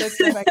yeah, let's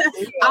go back to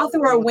Leah. I'll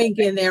throw a wink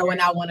in there when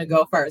I want to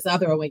go first. I'll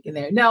throw a wink in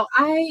there. No,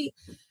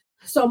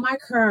 so my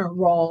current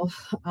role,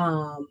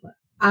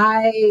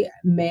 I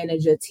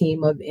manage a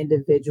team of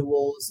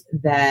individuals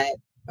that,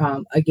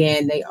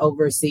 again, they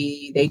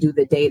do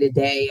the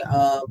day-to-day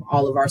of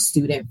all of our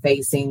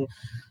student-facing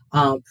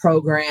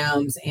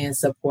programs and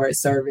support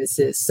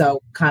services.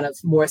 So kind of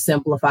more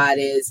simplified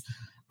is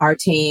our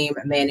team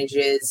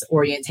manages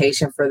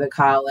orientation for the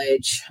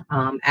college,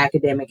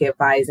 academic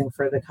advising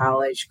for the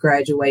college,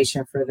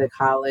 graduation for the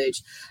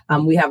college.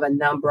 We have a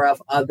number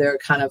of other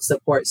kind of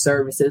support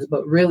services,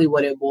 but really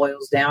what it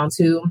boils down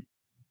to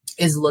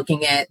is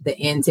looking at the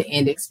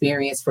end-to-end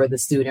experience for the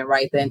student,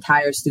 right? The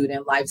entire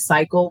student life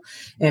cycle,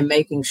 and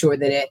making sure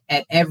that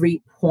at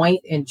every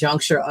point and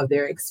juncture of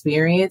their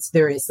experience,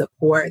 there is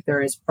support, there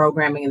is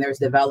programming, and there's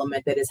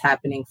development that is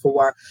happening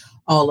for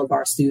all of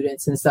our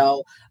students. And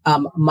so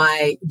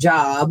my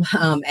job,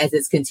 as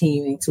it's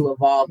continuing to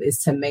evolve, is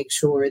to make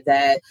sure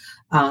that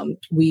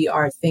we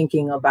are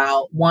thinking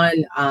about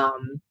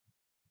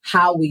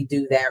how we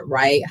do that,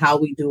 right? How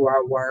we do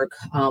our work,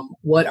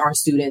 what our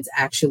students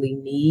actually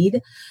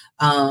need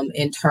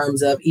in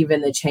terms of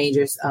even the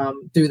changes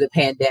through the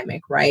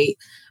pandemic, right?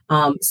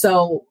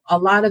 So a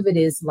lot of it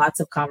is lots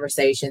of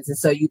conversations. And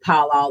so you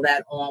pile all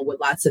that on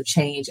with lots of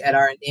change at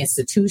our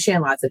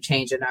institution, lots of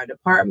change in our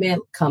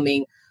department,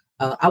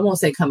 I won't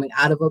say coming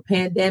out of a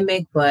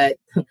pandemic, but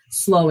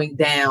slowing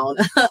down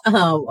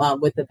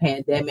with the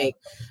pandemic.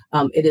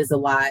 It is a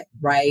lot,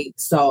 right?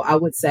 So I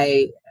would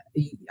say,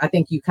 I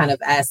think you kind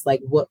of asked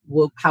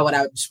how would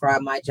I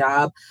describe my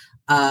job?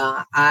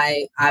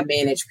 I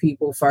manage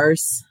people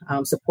first,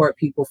 support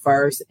people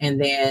first, and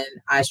then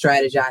I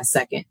strategize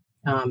second,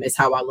 is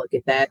how I look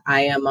at that.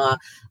 I am a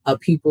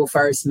people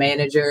first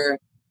manager,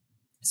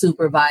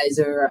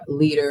 supervisor,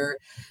 leader.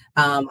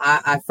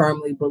 I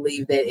firmly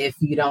believe that if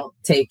you don't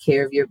take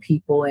care of your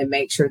people and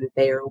make sure that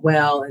they are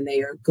well and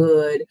they are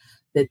good,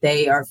 that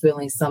they are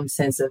feeling some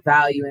sense of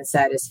value and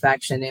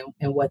satisfaction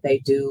in what they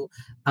do,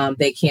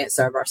 they can't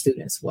serve our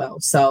students well.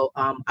 So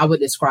I would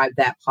describe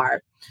that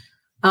part.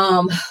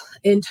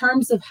 In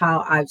terms of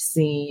how I've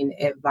seen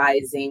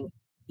advising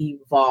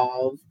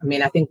evolve, I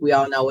mean, I think we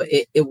all know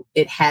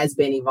it has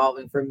been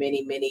evolving for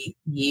many, many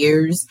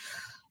years,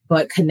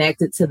 but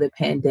connected to the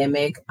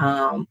pandemic,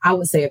 I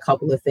would say a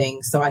couple of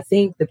things. So I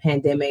think the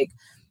pandemic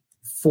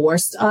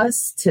forced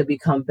us to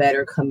become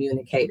better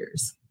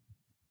communicators.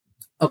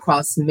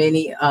 Across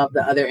many of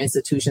the other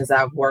institutions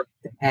I've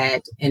worked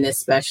at, and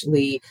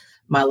especially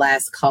my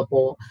last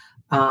couple,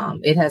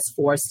 it has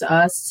forced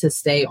us to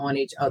stay on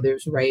each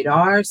other's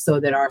radar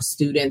so that our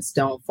students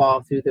don't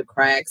fall through the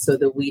cracks, so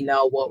that we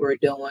know what we're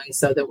doing,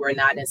 so that we're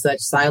not in such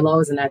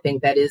silos. And I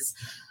think that is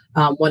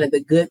one of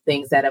the good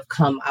things that have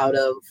come out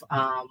of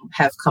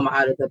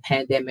the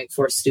pandemic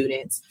for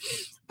students.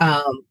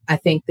 I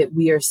think that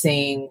we are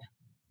seeing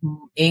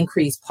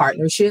increased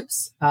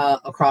partnerships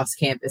across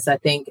campus. I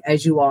think,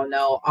 as you all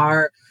know,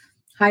 our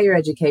higher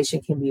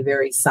education can be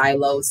very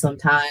siloed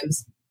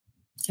sometimes.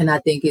 And I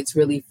think it's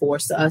really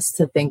forced us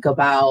to think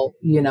about,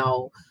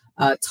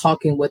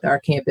 talking with our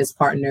campus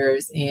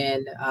partners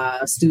in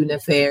student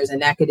affairs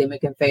and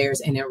academic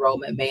affairs and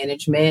enrollment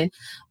management,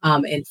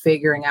 and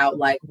figuring out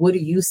like, what are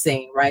you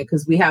seeing, right?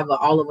 Because we have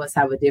all of us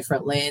have a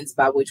different lens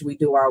by which we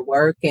do our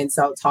work. And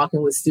so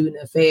talking with student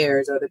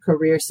affairs or the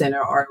career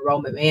center or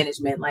enrollment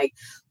management, like,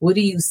 what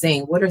are you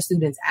seeing? What are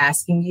students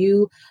asking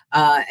you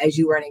as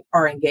you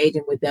are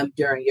engaging with them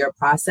during your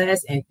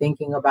process, and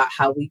thinking about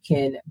how we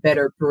can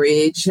better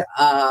bridge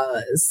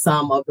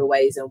some of the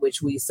ways in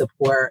which we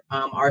support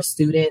our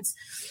students.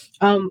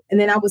 And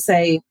then I would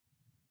say,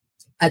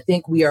 I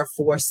think we are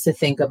forced to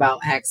think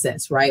about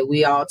access, right?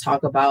 We all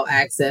talk about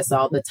access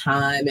all the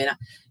time and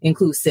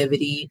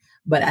inclusivity,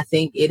 but I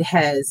think it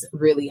has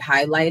really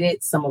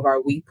highlighted some of our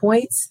weak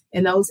points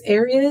in those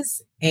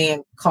areas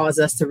and caused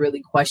us to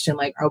really question,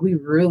 like, are we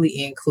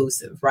really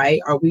inclusive, right?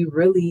 Are we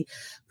really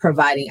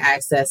providing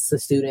access to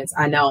students?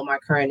 I know in my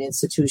current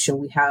institution,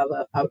 we have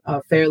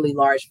a fairly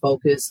large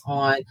focus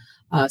on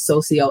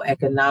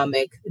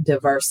socioeconomic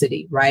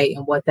diversity, right?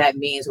 And what that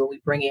means when we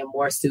bring in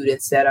more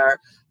students that are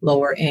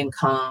lower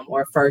income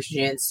or first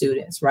gen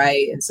students,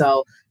 right? And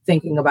so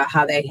thinking about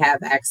how they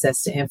have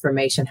access to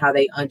information, how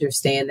they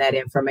understand that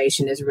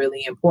information is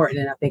really important.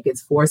 And I think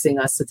it's forcing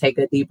us to take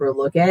a deeper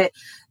look at,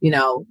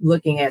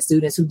 looking at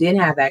students who didn't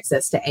have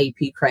access to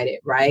AP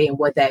credit, right? And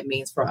what that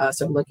means for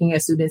us, or looking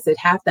at students that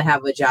have to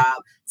have a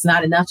job. It's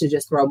not enough to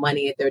just throw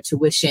money at their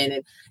tuition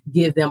and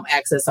give them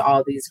access to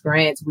all these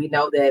grants. We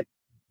know that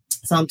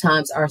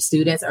sometimes our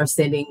students are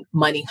sending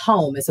money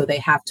home, and so they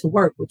have to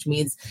work, which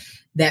means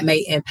that may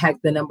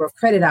impact the number of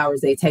credit hours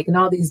they take, and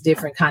all these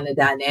different kind of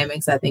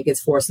dynamics. I think it's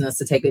forcing us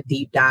to take a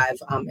deep dive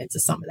into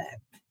some of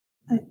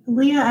that.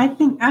 Leah, I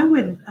think I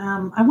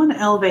want to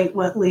elevate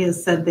what Leah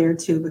said there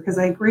too, because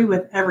I agree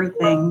with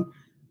everything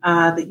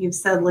that you've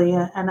said,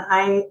 Leah. And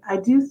I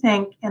do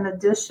think, in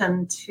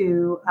addition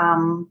to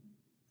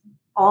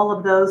all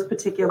of those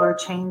particular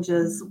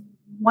changes,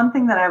 one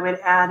thing that I would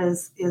add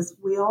is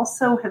we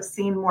also have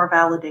seen more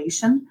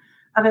validation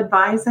of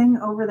advising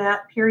over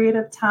that period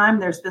of time.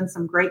 There's been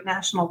some great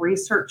national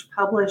research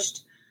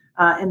published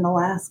in the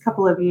last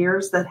couple of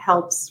years that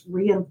helps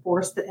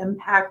reinforce the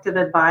impact of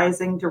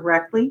advising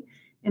directly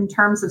in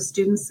terms of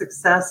student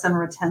success and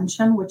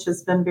retention, which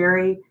has been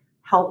very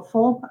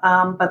helpful.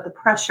 But the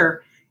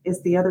pressure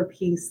is the other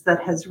piece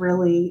that has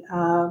really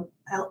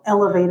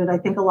elevated, I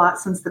think, a lot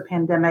since the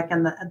pandemic,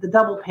 and the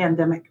double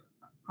pandemic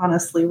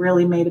honestly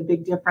really made a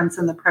big difference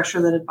in the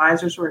pressure that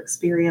advisors were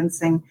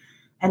experiencing.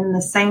 And in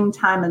the same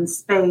time and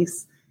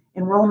space,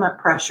 enrollment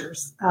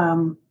pressures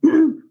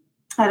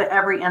at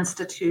every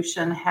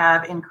institution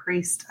have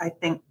increased. I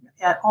think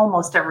at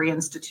almost every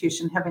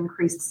institution have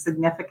increased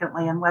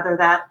significantly. And whether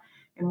that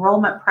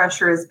enrollment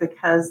pressure is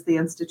because the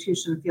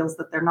institution feels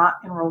that they're not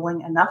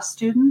enrolling enough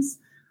students,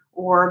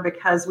 or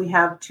because we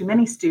have too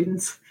many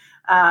students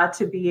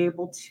to be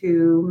able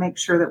to make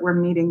sure that we're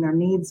meeting their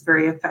needs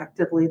very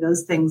effectively.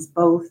 Those things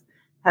both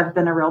have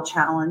been a real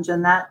challenge.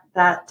 And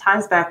that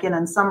ties back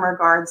in some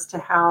regards to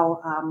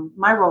how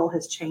my role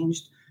has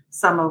changed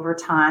some over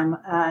time,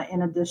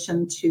 in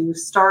addition to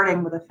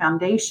starting with a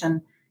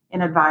foundation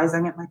in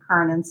advising at my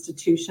current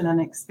institution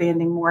and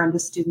expanding more into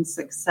student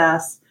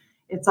success.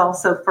 It's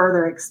also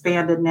further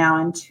expanded now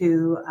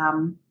into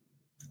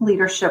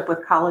leadership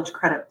with College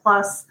Credit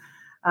Plus,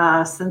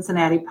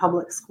 Cincinnati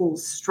Public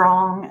Schools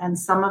Strong, and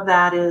some of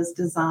that is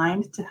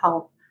designed to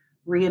help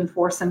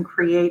reinforce and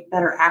create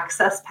better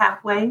access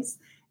pathways,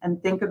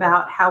 and think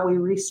about how we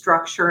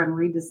restructure and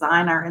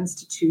redesign our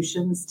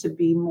institutions to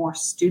be more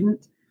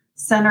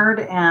student-centered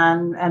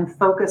and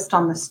focused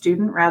on the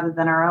student rather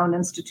than our own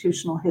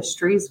institutional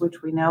histories,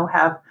 which we know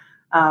have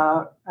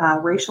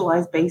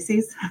racialized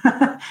bases.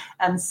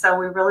 And so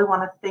we really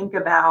want to think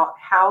about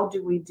how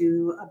do we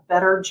do a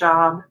better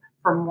job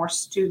for more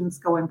students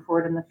going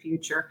forward in the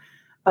future.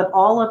 But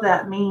all of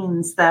that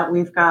means that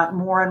we've got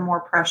more and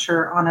more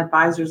pressure on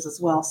advisors as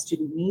well.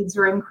 Student needs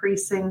are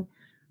increasing.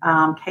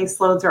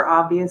 Caseloads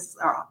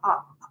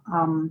are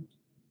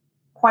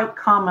quite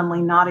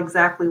commonly not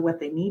exactly what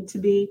they need to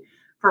be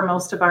for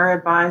most of our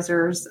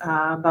advisors.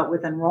 But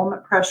with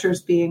enrollment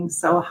pressures being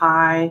so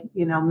high,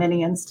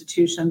 many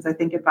institutions, I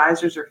think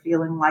advisors are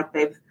feeling like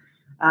they've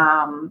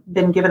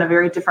been given a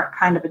very different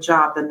kind of a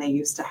job than they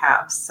used to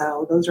have.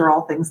 So those are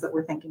all things that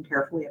we're thinking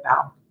carefully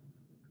about.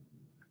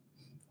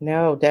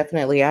 No,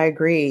 definitely. I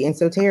agree. And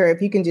so, Tara,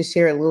 if you can just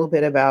share a little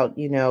bit about,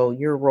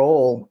 your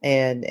role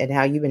and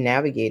how you've been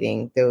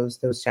navigating those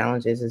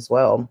challenges as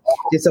well,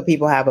 just so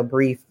people have a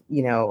brief,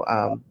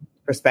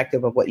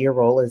 perspective of what your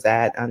role is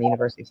at the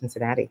University of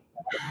Cincinnati.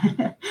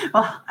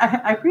 Well,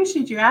 I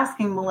appreciate you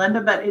asking,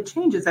 Melinda, but it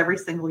changes every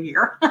single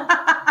year.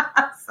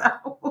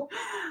 So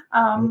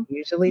it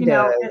usually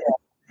does.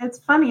 It's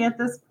funny at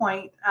this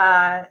point.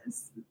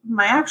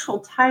 My actual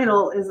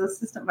title is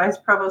Assistant Vice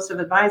Provost of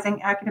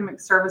Advising, Academic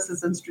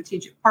Services, and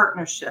Strategic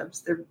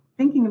Partnerships. They're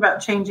thinking about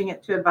changing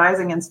it to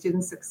Advising and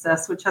Student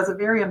Success, which has a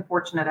very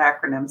unfortunate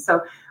acronym.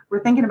 So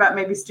we're thinking about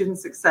maybe Student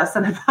Success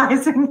and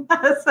Advising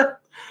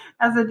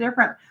as a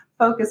different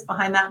focus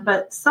behind that.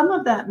 But some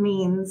of that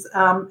means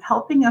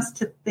helping us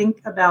to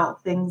think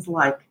about things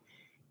like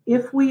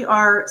if we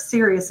are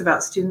serious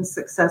about student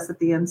success at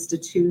the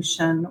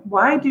institution,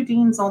 why do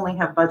deans only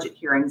have budget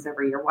hearings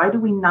every year? Why do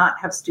we not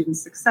have student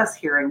success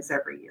hearings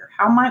every year?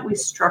 How might we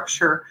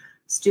structure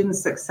student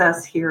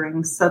success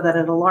hearings so that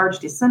at a large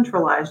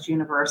decentralized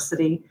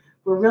university,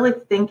 we're really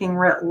thinking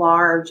writ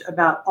large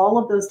about all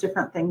of those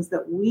different things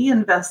that we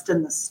invest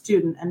in the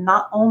student and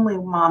not only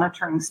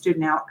monitoring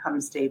student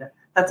outcomes data.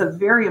 That's a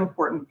very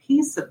important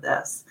piece of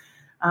this.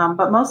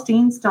 But most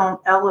deans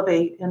don't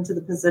elevate into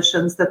the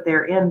positions that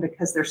they're in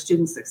because they're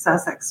student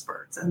success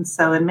experts. And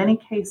so in many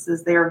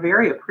cases, they are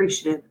very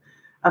appreciative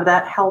of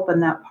that help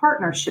and that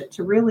partnership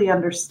to really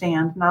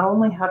understand not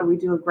only how do we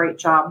do a great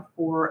job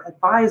for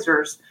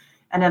advisors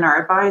and in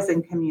our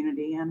advising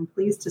community. And I'm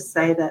pleased to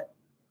say that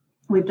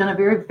we've done a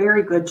very,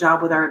 very good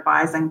job with our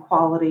advising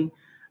quality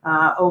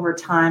over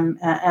time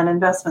and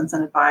investments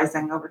in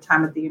advising over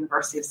time at the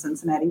University of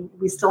Cincinnati.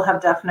 We still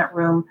have definite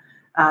room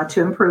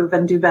to improve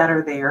and do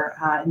better there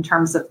in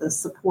terms of the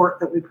support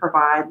that we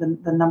provide,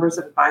 the numbers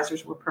of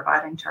advisors we're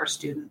providing to our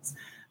students.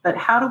 But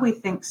how do we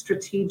think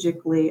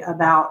strategically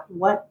about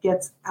what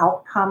gets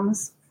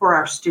outcomes for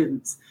our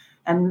students?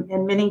 And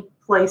in many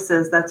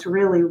places, that's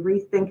really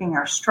rethinking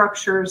our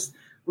structures,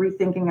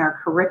 rethinking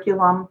our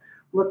curriculum,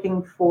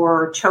 looking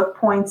for choke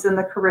points in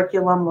the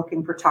curriculum,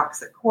 looking for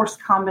toxic course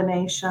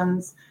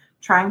combinations,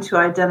 trying to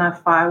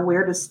identify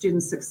where does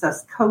student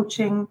success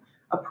coaching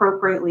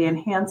appropriately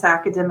enhance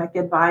academic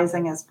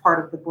advising as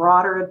part of the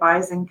broader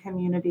advising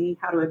community.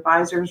 How do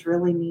advisors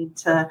really need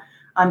to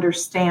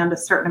understand a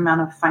certain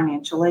amount of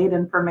financial aid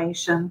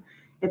information?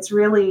 It's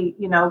really,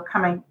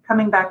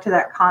 coming back to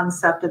that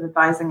concept of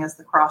advising as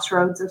the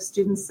crossroads of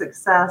student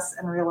success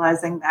and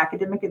realizing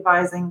academic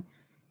advising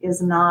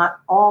is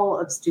not all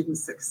of student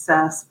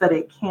success, but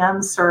it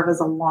can serve as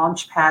a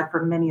launch pad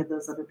for many of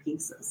those other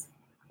pieces.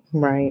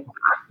 Right.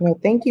 Well,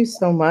 thank you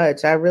so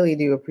much. I really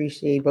do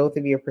appreciate both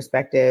of your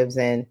perspectives.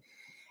 And,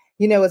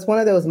 it's one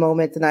of those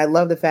moments. And I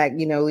love the fact,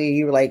 Leah,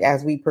 you were like,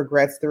 as we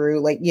progress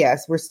through,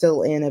 yes, we're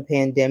still in a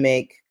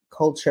pandemic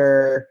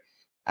culture,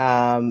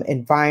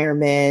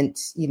 environment,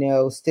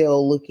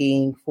 still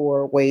looking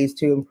for ways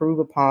to improve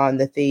upon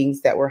the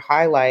things that were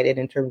highlighted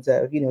in terms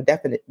of,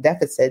 definite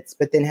deficits,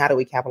 but then how do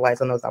we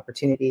capitalize on those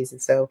opportunities?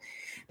 And so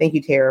thank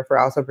you, Tara, for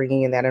also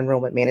bringing in that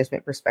enrollment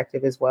management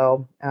perspective as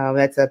well.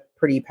 That's a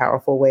pretty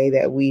powerful way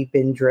that we've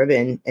been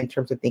driven in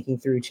terms of thinking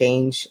through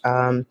change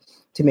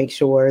to make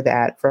sure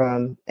that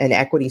from an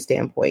equity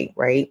standpoint,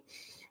 right?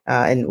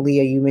 And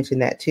Leah, you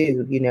mentioned that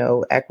too,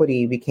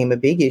 equity became a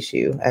big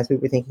issue as we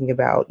were thinking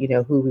about,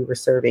 who we were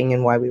serving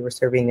and why we were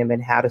serving them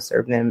and how to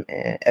serve them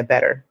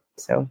better.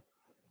 So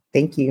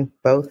thank you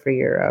both for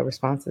your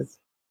responses.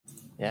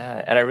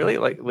 Yeah. And I really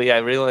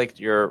liked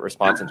your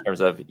response in terms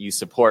of you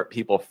support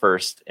people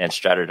first and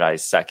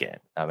strategize second.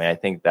 I mean, I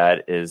think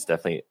that is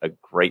definitely a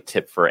great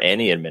tip for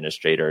any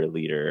administrator or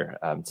leader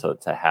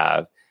to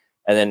have.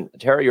 And then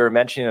Tara, you were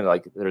mentioning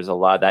there's a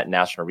lot of that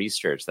national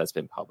research that's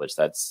been published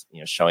that's,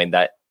 showing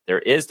that there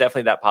is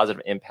definitely that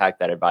positive impact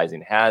that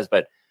advising has,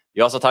 but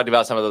you also talked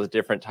about some of those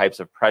different types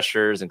of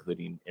pressures,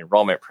 including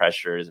enrollment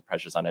pressures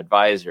on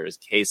advisors,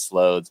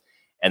 caseloads,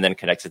 and then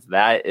connected to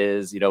that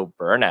is,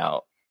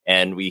 burnout.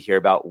 And we hear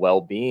about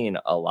well-being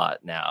a lot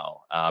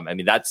now.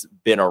 That's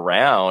been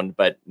around,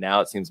 but now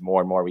it seems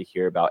more and more we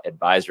hear about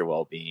advisor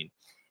well-being.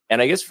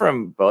 And I guess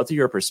from both of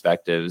your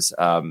perspectives,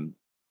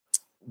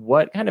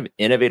 what kind of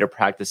innovative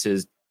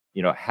practices,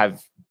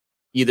 have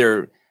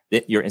either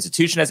your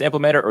institution has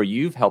implemented or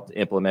you've helped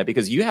implement,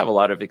 because you have a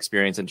lot of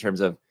experience in terms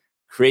of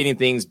creating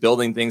things,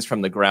 building things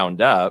from the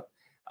ground up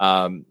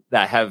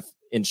that have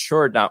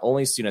ensured not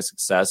only student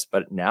success,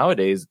 but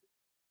nowadays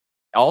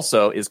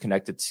also is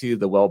connected to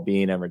the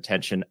well-being and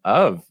retention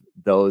of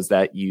those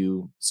that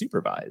you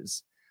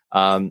supervise.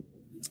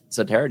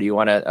 So Tara, do you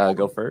want to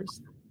go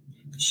first?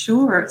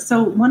 Sure.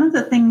 So one of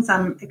the things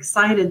I'm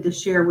excited to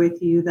share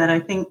with you that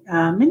I think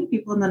many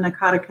people in the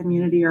NACADA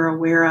community are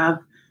aware of,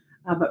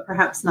 but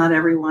perhaps not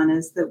everyone,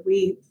 is that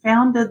we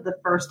founded the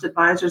first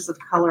Advisors of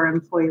Color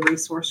Employee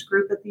Resource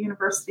Group at the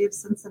University of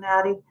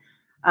Cincinnati.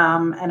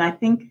 And I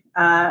think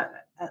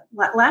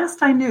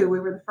last I knew, we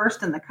were the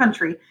first in the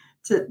country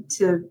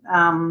to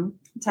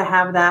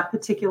have that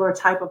particular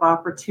type of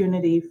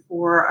opportunity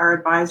for our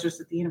advisors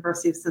at the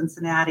University of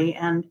Cincinnati.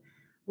 And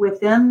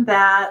within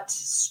that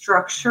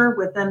structure,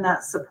 within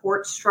that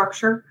support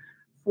structure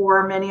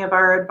for many of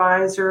our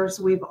advisors,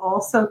 we've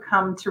also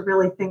come to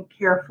really think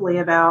carefully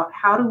about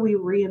how do we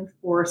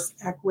reinforce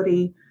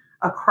equity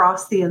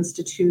across the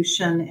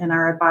institution in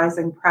our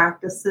advising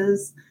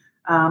practices,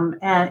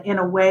 and in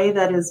a way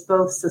that is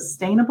both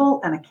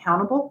sustainable and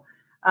accountable.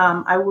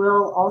 I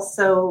will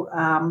also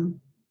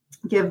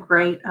give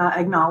great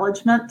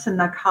acknowledgement to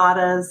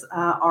NACADA's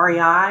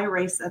REI,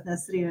 Race,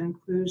 Ethnicity, and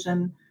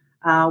Inclusion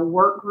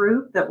work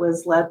group that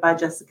was led by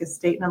Jessica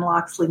Staten and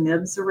Loxley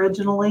Nibbs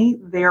originally.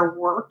 Their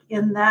work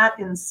in that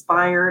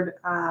inspired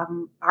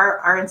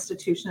our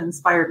institution,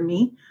 inspired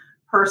me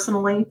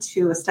personally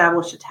to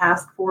establish a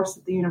task force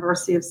at the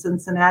University of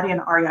Cincinnati,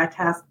 an REI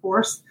task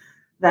force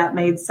that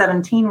made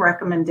 17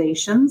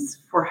 recommendations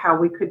for how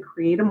we could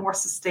create a more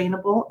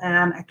sustainable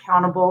and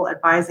accountable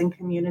advising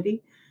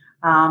community.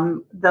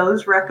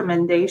 Those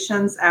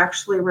recommendations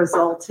actually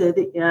resulted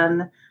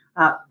in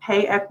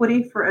pay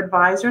equity for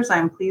advisors.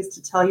 I'm pleased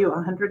to tell you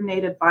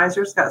 108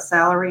 advisors got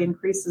salary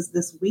increases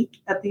this week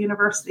at the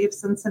University of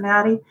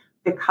Cincinnati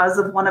because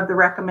of one of the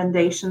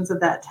recommendations of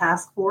that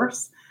task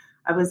force.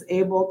 I was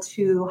able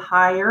to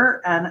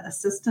hire an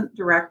assistant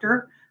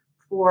director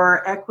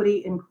for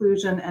equity,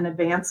 inclusion, and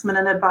advancement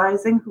in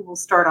advising who will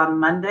start on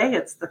Monday.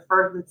 It's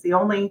the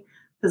only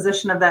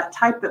position of that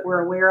type that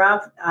we're aware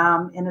of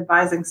in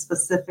advising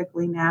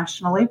specifically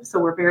nationally. So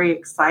we're very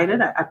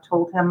excited. I've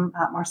told him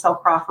Marcel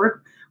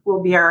Crawford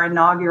will be our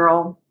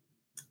inaugural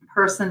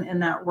person in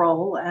that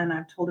role. And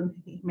I've told him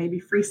he may be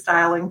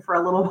freestyling for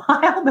a little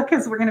while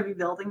because we're going to be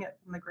building it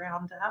from the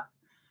ground up.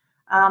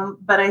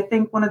 But I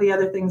think one of the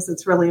other things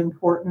that's really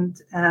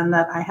important and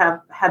that I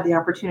have had the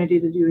opportunity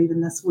to do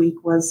even this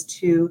week was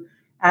to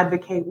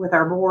advocate with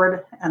our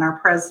board and our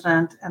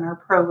president and our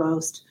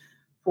provost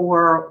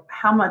for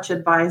how much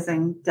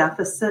advising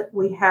deficit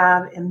we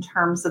have in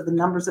terms of the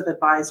numbers of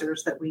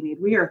advisors that we need.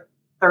 We are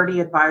 30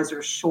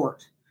 advisors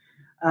short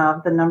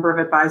of the number of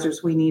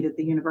advisors we need at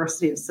the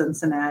University of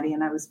Cincinnati.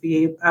 And I was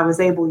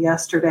able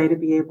yesterday to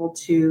be able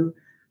to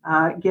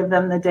give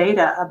them the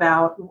data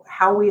about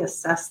how we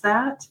assess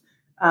that,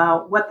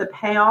 what the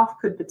payoff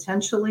could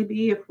potentially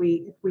be if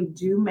we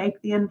do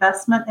make the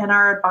investment in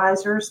our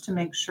advisors to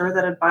make sure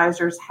that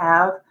advisors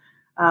have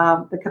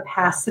the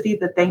capacity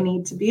that they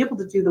need to be able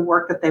to do the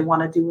work that they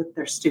want to do with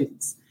their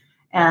students.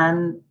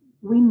 And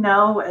we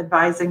know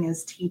advising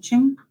is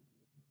teaching.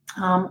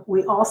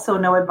 We also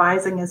know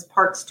advising is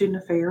part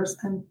student affairs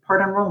and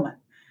part enrollment.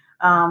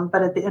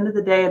 But at the end of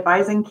the day,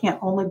 advising can't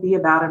only be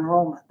about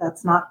enrollment.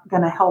 That's not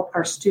going to help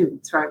our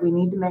students, right? We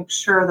need to make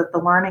sure that the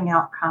learning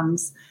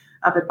outcomes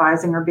of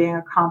advising are being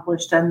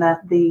accomplished and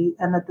that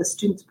the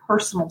student's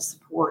personal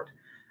support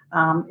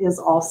is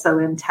also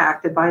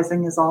intact.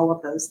 Advising is all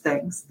of those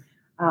things.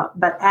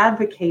 But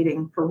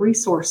advocating for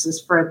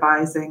resources for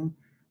advising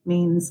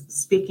means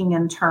speaking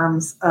in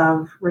terms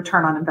of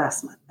return on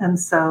investment. And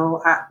so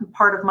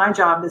part of my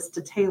job is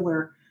to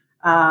tailor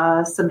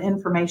some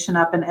information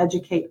up and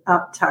educate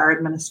up to our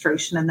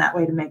administration in that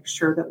way to make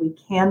sure that we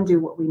can do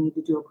what we need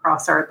to do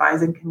across our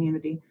advising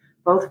community,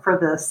 both for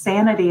the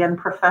sanity and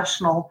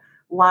professional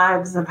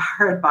lives of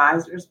our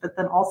advisors, but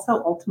then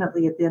also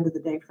ultimately at the end of the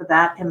day for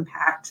that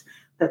impact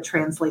that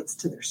translates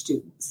to their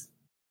students.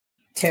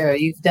 Tara,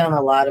 you've done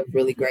a lot of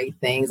really great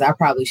things. I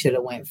probably should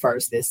have went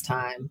first this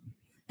time.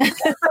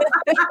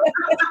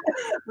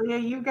 Leah,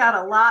 you got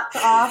a lot to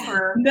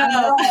offer.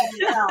 No,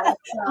 so.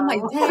 I'm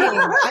like, dang.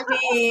 I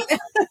mean,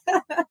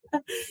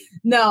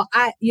 no,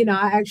 I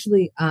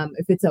actually,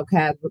 if it's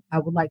okay, I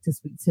would like to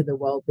speak to the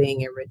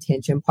well-being and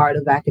retention part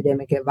of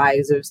academic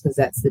advisors, because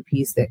that's the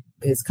piece that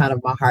is kind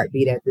of my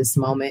heartbeat at this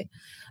moment.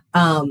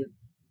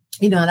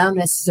 And I don't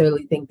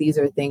necessarily think these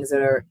are things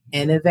that are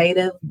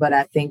innovative, but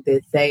I think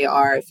that they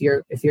are, if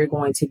you're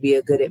going to be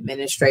a good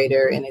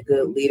administrator and a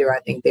good leader, I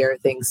think there are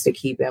things to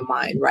keep in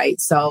mind,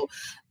 right? So,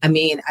 I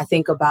mean, I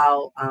think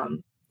about,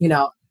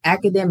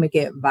 academic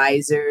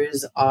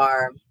advisors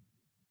are,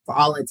 for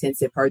all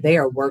intents and purposes, they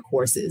are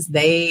workhorses.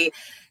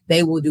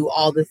 They will do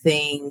all the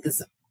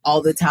things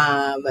all the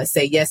time,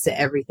 say yes to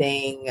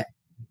everything.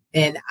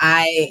 And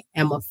I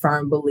am a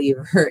firm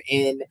believer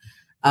in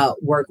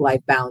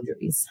work-life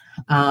boundaries.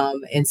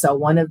 And so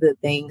one of the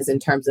things in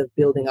terms of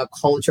building a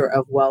culture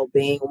of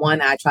well-being,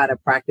 one, I try to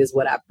practice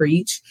what I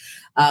preach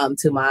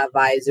to my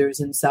advisors.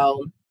 And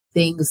so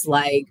things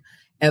like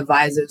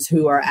advisors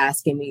who are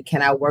asking me,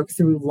 can I work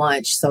through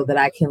lunch so that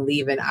I can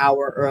leave an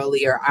hour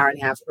early or hour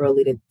and a half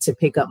early to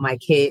pick up my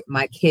kid?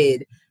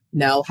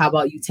 No, how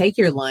about you take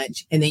your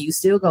lunch and then you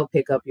still go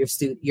pick up your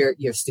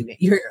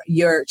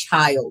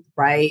child,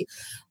 right?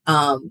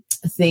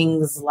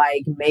 Things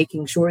like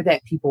making sure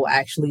that people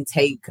actually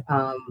take,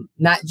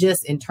 not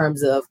just in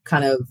terms of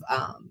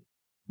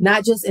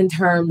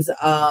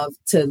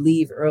to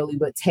leave early,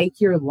 but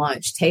take your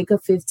lunch, take a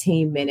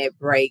 15-minute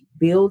break,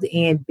 build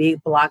in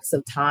big blocks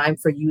of time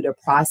for you to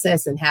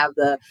process and have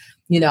the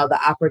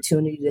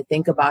opportunity to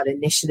think about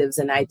initiatives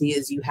and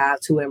ideas you have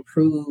to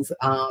improve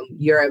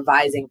your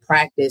advising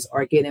practice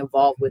or get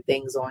involved with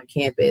things on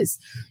campus.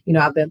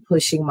 I've been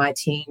pushing my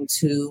team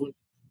to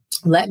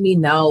let me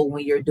know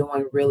when you're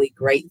doing really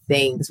great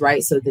things,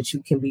 right? So that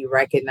you can be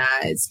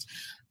recognized.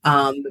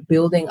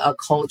 Building a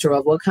culture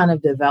of what kind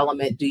of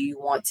development do you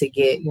want to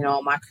get?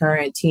 My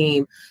current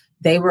team,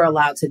 they were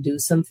allowed to do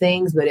some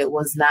things, but it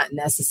was not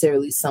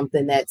necessarily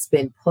something that's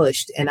been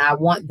pushed. And I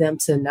want them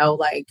to know,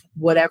 like,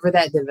 whatever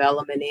that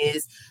development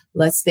is,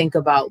 let's think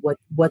about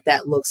what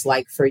that looks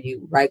like for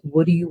you, right?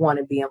 What do you want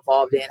to be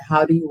involved in?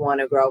 How do you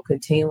want to grow?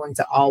 Continuing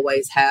to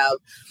always have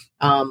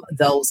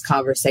those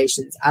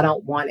conversations. I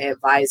don't want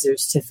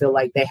advisors to feel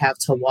like they have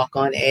to walk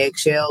on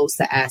eggshells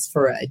to ask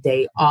for a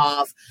day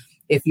off.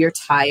 If you're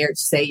tired,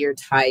 say you're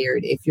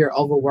tired. If you're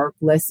overworked,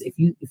 if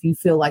you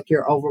feel like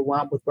you're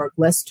overwhelmed with work,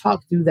 let's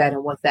talk through that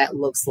and what that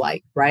looks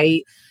like,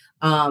 right?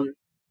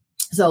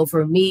 So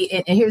for me,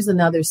 and here's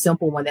another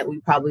simple one that we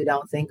probably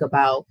don't think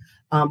about.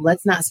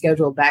 Let's not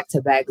schedule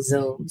back-to-back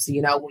Zooms.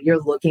 You know, when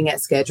you're looking at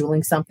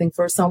scheduling something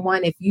for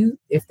someone,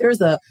 if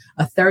there's a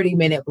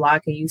 30-minute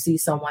block and you see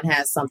someone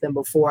has something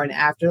before and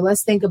after,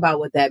 let's think about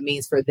what that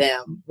means for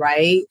them,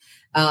 right?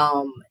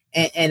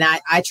 And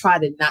I try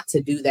to not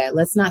to do that.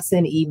 Let's not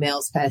send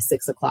emails past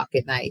 6 o'clock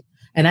at night.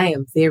 And I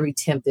am very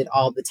tempted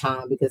all the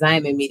time because I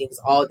am in meetings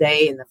all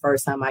day. And the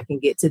first time I can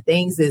get to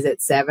things is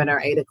at 7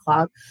 or 8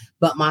 o'clock.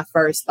 But my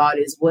first thought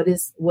is, what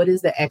is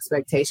the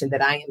expectation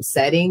that I am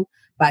setting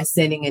by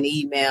sending an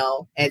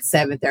email at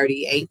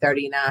 7:30,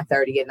 8:30,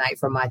 9:30 at night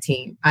from my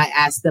team? I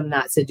ask them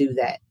not to do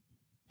that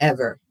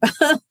ever.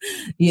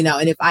 You know,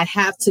 and if I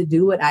have to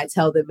do it, I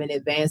tell them in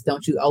advance,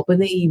 don't you open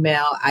the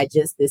email.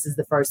 This is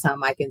the first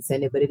time I can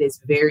send it, but it is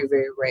very,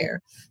 very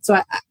rare.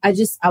 So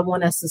I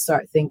want us to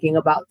start thinking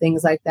about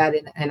things like that.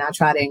 And I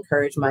try to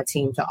encourage my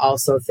team to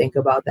also think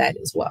about that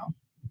as well.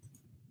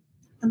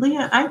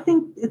 Leah, I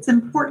think it's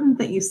important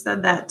that you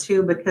said that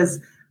too, because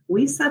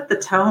we set the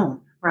tone,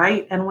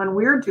 right? And when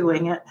we're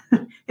doing it,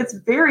 it's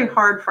very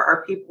hard for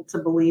our people to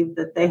believe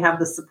that they have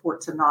the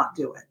support to not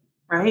do it,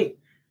 right?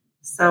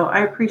 So I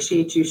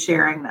appreciate you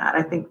sharing that.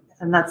 I think,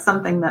 and that's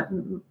something that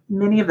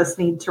many of us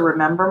need to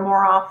remember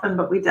more often,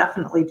 but we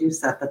definitely do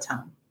set the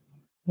tone.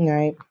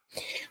 Right.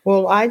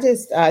 Well, I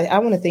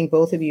want to thank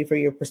both of you for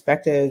your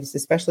perspectives,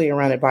 especially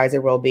around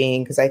advisor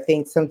well-being, because I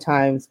think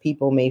sometimes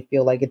people may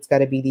feel like it's got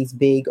to be these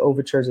big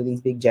overtures or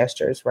these big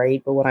gestures,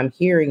 right? But what I'm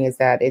hearing is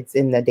that it's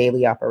in the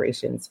daily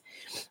operations.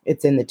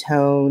 It's in the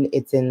tone.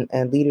 It's in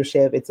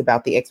leadership. It's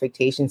about the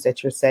expectations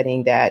that you're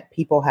setting, that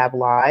people have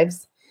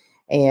lives.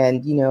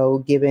 And, you know,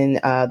 given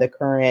the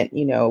current,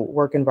 you know,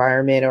 work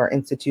environment or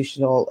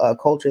institutional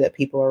culture that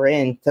people are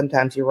in,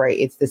 sometimes you're right.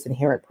 It's this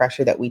inherent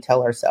pressure that we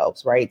tell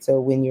ourselves, right? So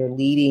when you're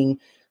leading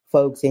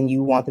folks and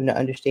you want them to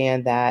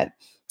understand that,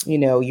 you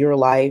know, your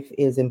life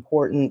is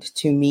important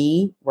to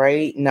me,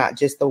 right? Not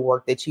just the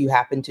work that you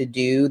happen to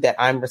do that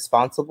I'm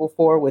responsible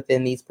for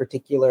within these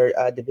particular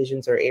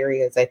divisions or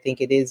areas. I think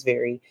it is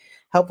very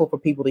helpful for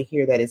people to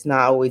hear that it's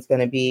not always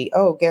going to be,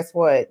 oh, guess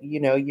what? You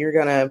know, you're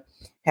going to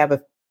have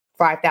a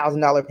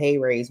 $5,000 pay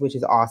raise, which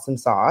is awesome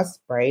sauce,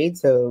 right?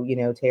 So, you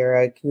know,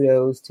 Tara,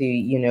 kudos to,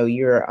 you know,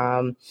 your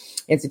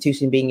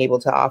institution being able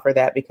to offer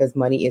that, because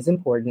money is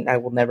important. I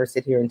will never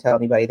sit here and tell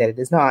anybody that it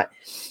is not.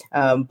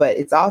 But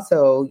it's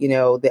also, you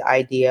know, the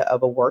idea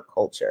of a work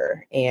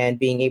culture and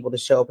being able to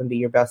show up and be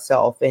your best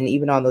self. And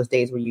even on those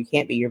days where you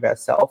can't be your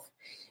best self,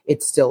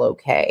 it's still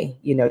okay.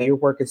 You know, your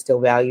work is still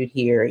valued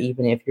here,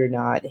 even if you're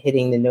not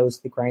hitting the nose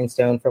to the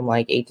grindstone from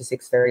like 8 to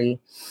 6:30.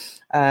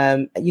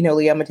 You know,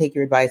 Leah, I'm going to take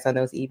your advice on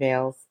those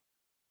emails.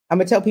 I'm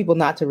going to tell people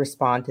not to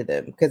respond to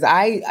them, because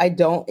I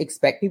don't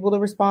expect people to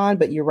respond,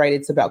 but you're right.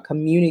 It's about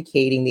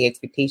communicating the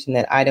expectation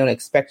that I don't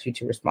expect you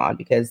to respond,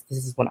 because this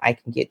is when I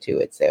can get to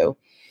it. So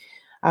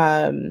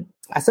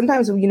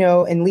sometimes, you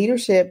know, in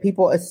leadership,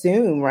 people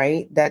assume,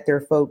 right, that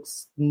their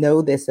folks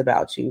know this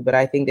about you. But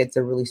I think that's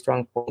a really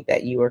strong point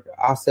that you are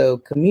also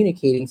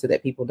communicating so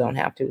that people don't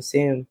have to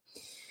assume.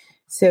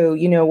 So,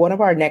 you know, one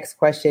of our next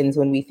questions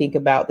when we think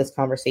about this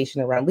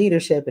conversation around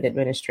leadership and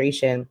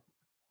administration,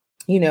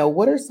 you know,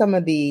 what are some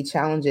of the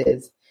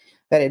challenges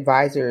that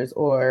advisors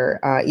or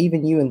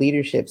even you in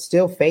leadership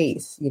still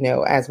face, you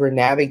know, as we're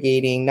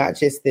navigating not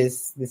just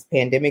this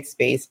pandemic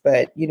space,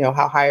 but, you know,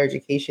 how higher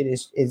education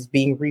is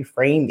being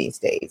reframed these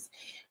days?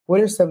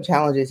 What are some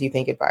challenges you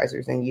think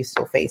advisors and you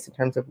still face in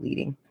terms of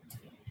leading?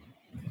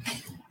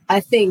 I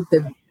think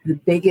the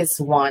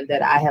biggest one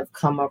that I have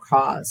come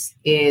across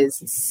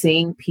is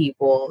seeing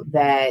people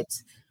that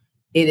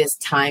it is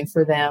time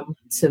for them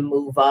to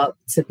move up,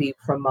 to be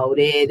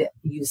promoted.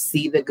 You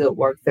see the good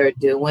work they're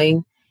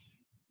doing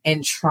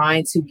and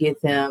trying to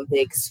get them the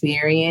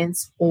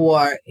experience,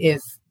 or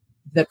if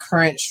the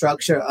current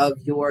structure of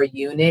your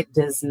unit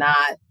does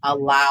not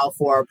allow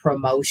for a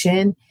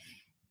promotion.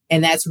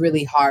 And that's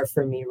really hard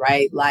for me,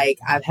 right? Like,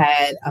 I've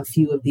had a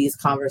few of these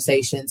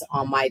conversations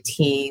on my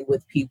team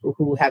with people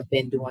who have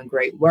been doing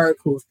great work,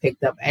 who've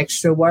picked up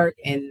extra work,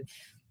 and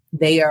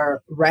they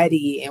are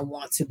ready and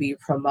want to be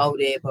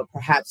promoted, but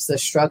perhaps the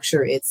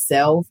structure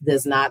itself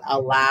does not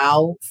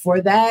allow for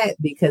that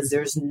because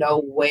there's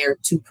nowhere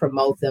to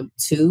promote them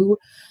to.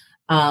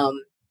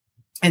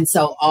 And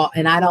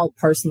I don't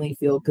personally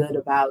feel good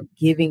about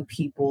giving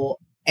people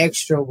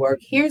extra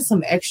work. Here's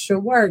some extra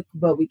work,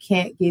 but we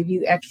can't give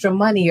you extra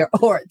money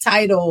or a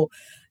title,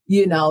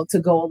 you know, to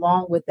go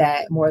along with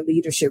that, more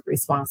leadership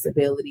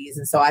responsibilities.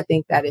 And so I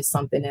think that is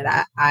something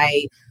that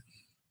I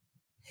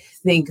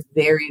think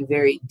very,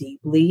 very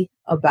deeply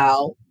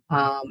about.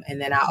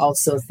 And then I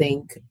also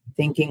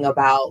thinking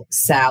about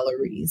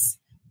salaries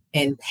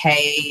and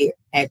pay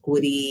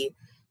equity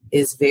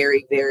is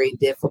very, very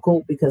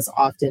difficult, because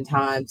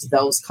oftentimes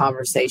those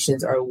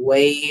conversations are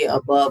way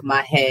above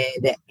my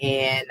head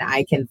and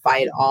I can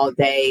fight all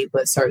day.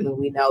 But certainly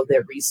we know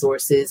that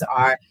resources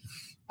are,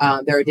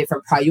 there are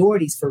different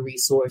priorities for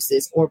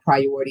resources, or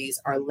priorities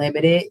are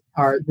limited,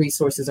 or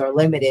resources are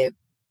limited.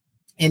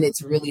 And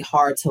it's really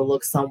hard to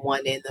look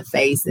someone in the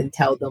face and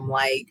tell them,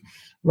 like,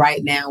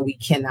 right now we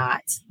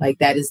cannot. Like,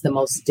 that is the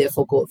most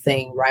difficult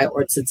thing, right?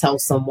 Or to tell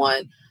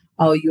someone,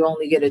 oh, you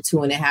only get a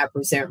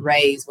 2.5%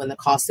 raise when the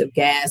cost of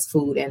gas,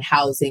 food, and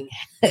housing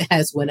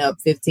has went up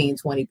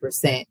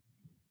 15-20%.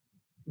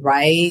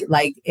 Right?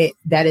 Like,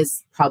 that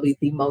is probably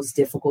the most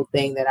difficult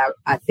thing that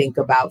I think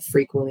about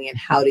frequently, and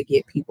how to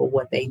get people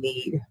what they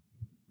need.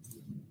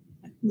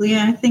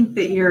 Leah, I think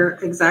that you're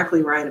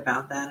exactly right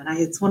about that. And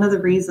it's one of the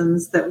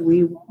reasons that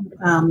we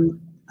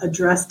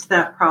addressed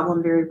that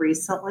problem very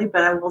recently.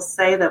 But I will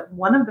say that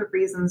one of the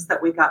reasons that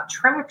we got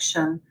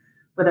traction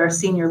with our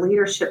senior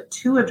leadership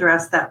to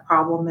address that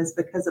problem is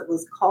because it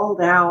was called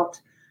out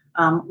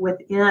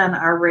within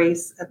our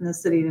race,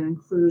 ethnicity, and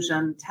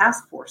inclusion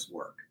task force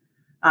work.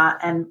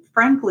 And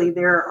frankly,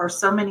 there are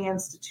so many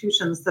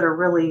institutions that are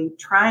really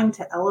trying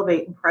to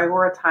elevate and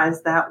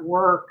prioritize that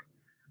work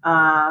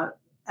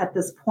at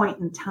this point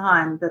in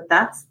time,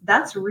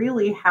 that's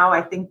really how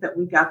I think that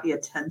we got the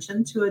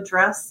attention to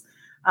address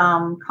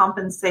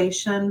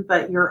compensation.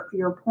 But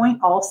your point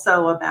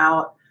also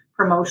about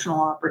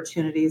promotional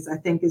opportunities, I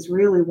think, is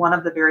really one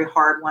of the very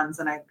hard ones.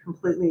 And I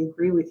completely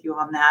agree with you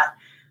on that.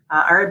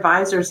 Our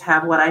advisors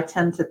have what I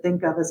tend to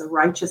think of as a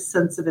righteous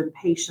sense of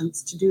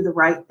impatience to do the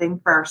right thing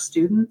for our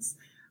students.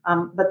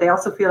 But they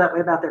also feel that way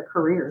about their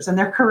careers and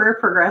their career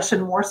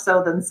progression, more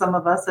so than some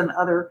of us in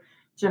other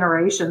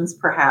generations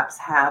perhaps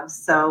have.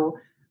 So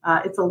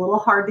it's a little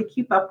hard to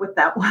keep up with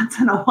that once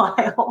in a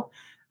while.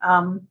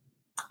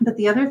 But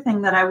the other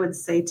thing that I would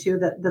say too,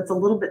 that's a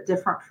little bit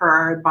different for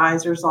our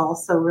advisors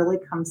also really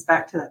comes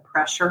back to that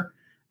pressure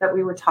that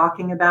we were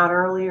talking about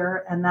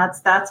earlier. And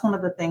that's one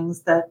of the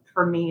things that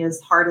for me is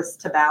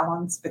hardest to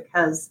balance,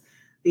 because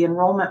the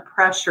enrollment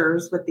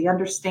pressures with the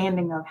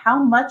understanding of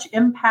how much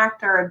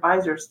impact our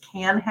advisors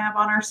can have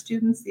on our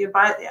students.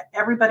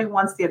 Everybody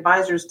wants the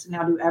advisors to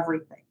now do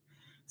everything.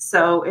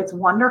 So it's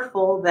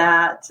wonderful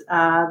that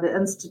the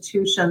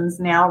institutions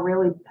now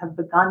really have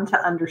begun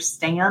to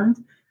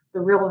understand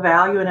the real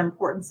value and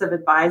importance of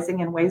advising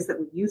in ways that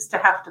we used to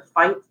have to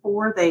fight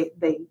for. They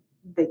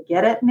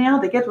get it now.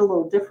 They get it a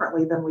little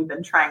differently than we've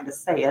been trying to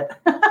say it,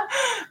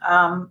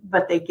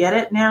 but they get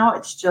it now.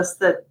 It's just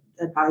that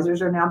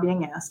advisors are now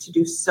being asked to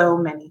do so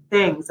many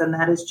things, and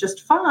that is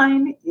just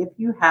fine if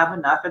you have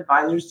enough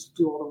advisors to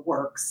do all the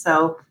work.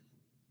 So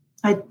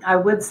I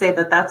would say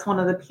that that's one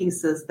of the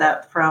pieces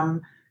that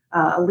from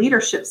a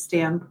leadership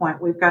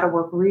standpoint, we've got to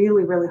work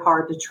really, really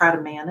hard to try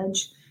to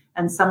manage.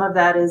 And some of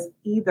that is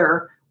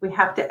either we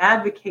have to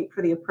advocate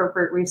for the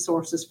appropriate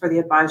resources for the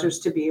advisors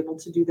to be able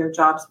to do their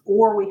jobs,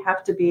 or we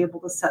have to be able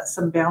to set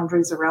some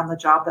boundaries around the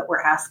job that we're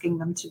asking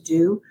them to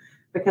do.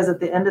 Because at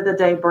the end of the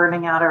day,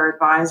 burning out our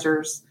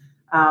advisors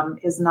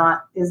is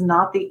not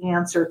the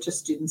answer to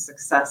student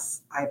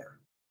success either.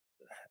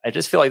 I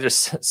just feel like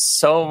there's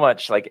so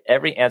much, like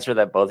every answer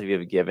that both of you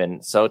have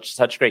given,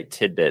 such great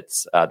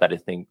tidbits that I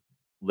think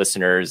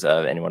listeners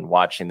of anyone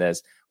watching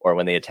this, or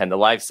when they attend the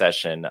live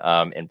session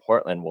in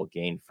Portland, will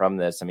gain from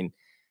this. I mean,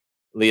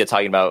 Leah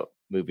talking about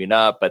moving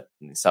up, but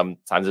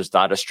sometimes there's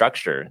not a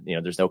structure.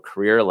 There's no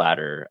career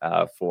ladder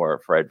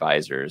for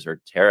advisors. Or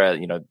Tara,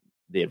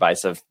 the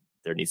advice of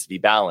there needs to be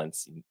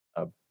balance.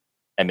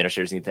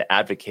 Administrators need to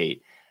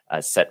advocate,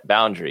 set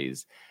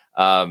boundaries.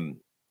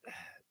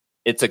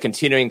 It's a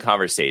continuing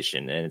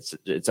conversation, and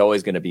it's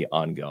always going to be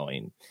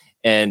ongoing.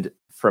 And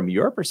from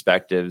your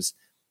perspectives,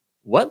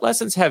 what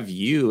lessons have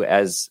you,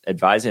 as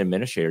advising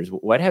administrators,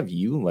 what have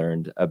you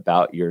learned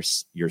about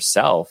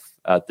yourself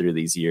through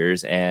these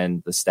years,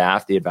 and the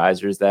staff, the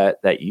advisors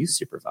that you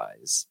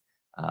supervise?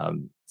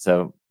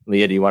 So,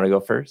 Leah, do you want to go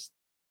first?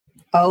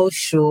 Oh,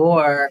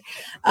 sure.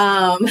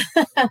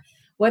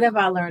 What have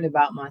I learned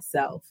about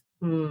myself?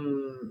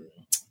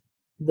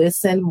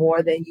 Listen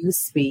more than you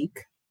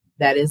speak.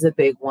 That is a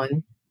big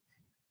one.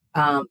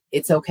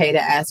 It's okay to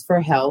ask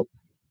for help.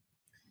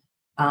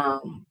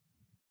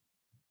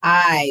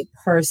 I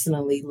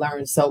personally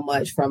learned so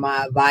much from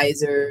my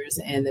advisors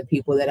and the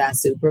people that I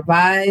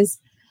supervise.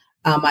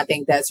 I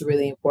think that's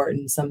really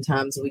important.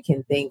 Sometimes we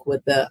can think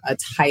with a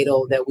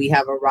title that we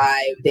have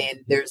arrived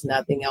and there's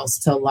nothing else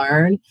to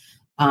learn.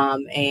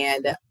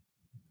 And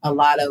a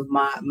lot of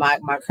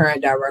my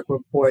current direct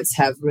reports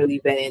have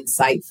really been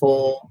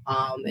insightful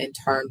in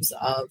terms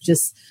of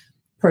just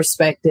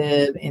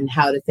perspective and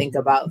how to think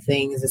about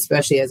things,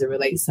 especially as it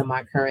relates to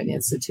my current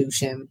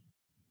institution.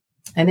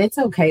 And it's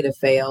okay to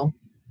fail.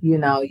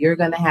 You're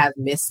going to have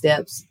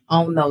missteps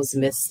on those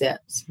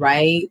missteps,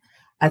 right?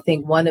 I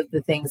think one of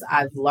the things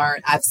I've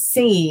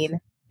seen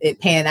it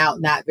pan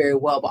out not very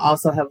well, but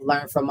also have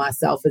learned from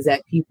myself, is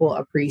that people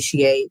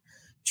appreciate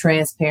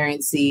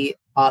transparency,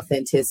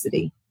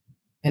 authenticity,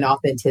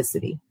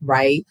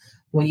 right?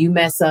 When you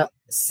mess up,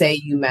 say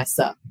you mess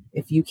up.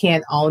 If you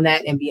can't own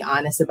that and be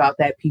honest about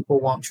that, people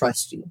won't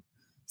trust you.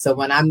 So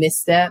when I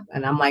misstep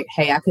and I'm like,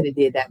 hey, I could have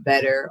did that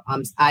better.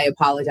 I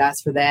apologize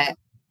for that.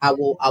 I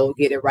will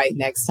get it right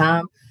next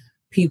time.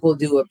 People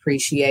do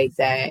appreciate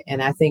that.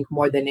 And I think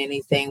more than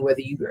anything, whether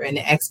you're an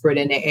expert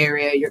in the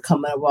area, you're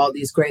coming up with all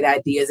these great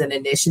ideas and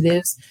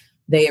initiatives,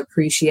 they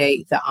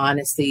appreciate the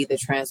honesty, the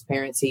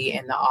transparency,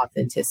 and the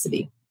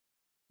authenticity.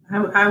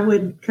 I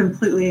would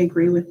completely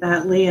agree with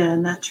that, Leah,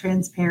 and that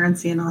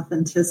transparency and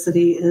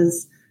authenticity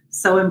is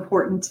so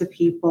important to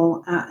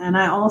people. And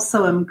I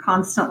also am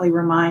constantly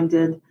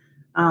reminded,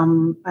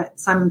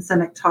 Simon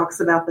Sinek talks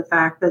about the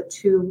fact that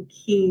 2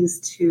 keys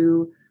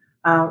to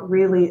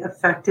really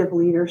effective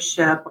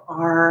leadership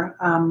are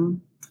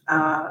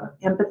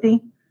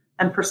empathy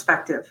and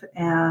perspective.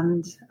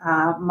 And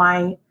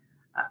my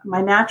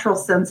natural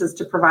sense is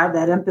to provide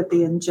that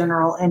empathy in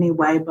general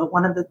anyway. But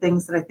one of the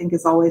things that I think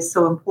is always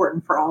so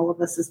important for all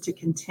of us is to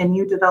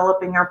continue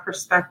developing our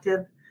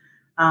perspective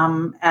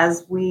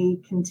as we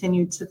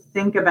continue to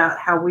think about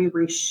how we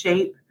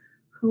reshape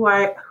who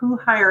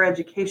higher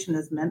education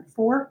is meant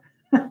for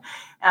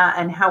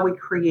and how we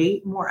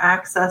create more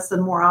access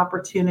and more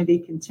opportunity,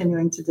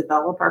 continuing to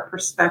develop our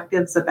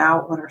perspectives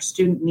about what our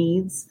student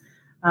needs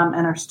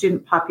and our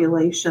student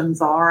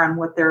populations are and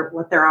what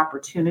their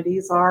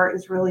opportunities are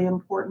is really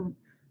important.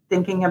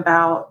 Thinking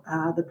about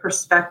the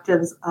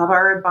perspectives of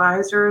our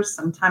advisors.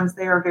 Sometimes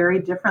they are very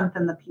different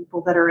than the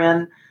people that are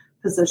in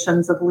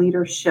positions of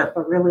leadership,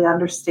 but really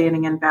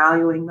understanding and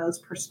valuing those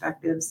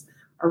perspectives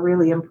are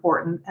really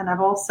important. And I've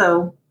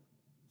also,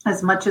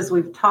 as much as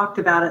we've talked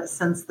about it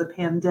since the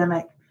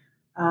pandemic,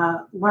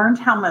 learned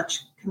how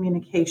much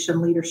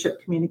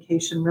leadership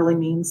communication really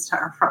means to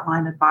our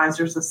frontline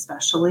advisors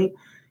especially.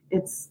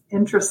 It's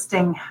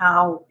interesting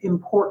how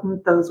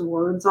important those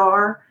words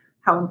are,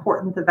 how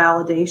important the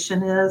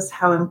validation is,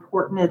 how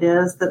important it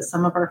is that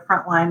some of our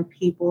frontline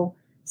people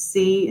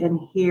see and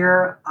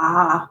hear,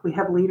 we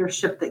have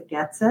leadership that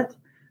gets it.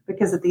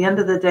 Because at the end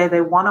of the day,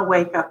 they want to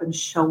wake up and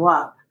show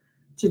up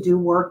to do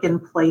work in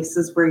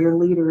places where your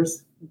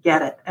leaders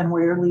get it and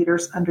where your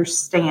leaders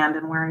understand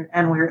and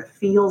where it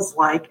feels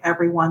like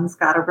everyone's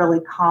got a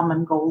really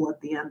common goal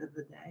at the end of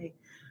the day.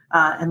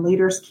 And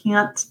leaders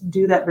can't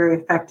do that very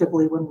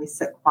effectively when we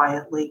sit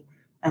quietly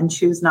and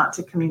choose not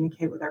to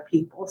communicate with our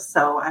people.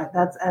 So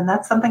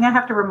that's something I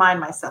have to remind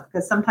myself,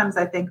 because sometimes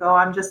I think,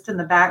 I'm just in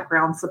the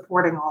background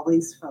supporting all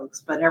these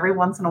folks. But every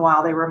once in a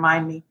while, they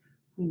remind me,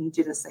 we need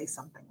you to say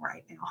something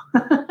right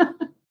now.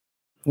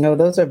 No,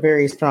 those are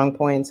very strong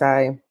points.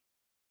 I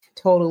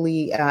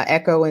totally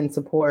echo and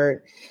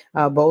support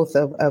both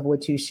of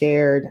what you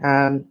shared.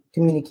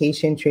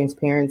 Communication,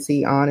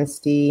 transparency,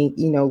 honesty,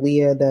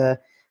 Leah, the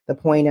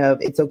point of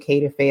it's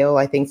okay to fail.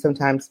 I think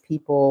sometimes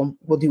people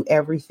will do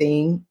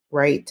everything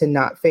right to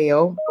not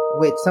fail,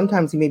 which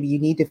sometimes maybe you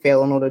need to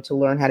fail in order to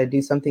learn how to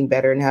do something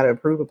better and how to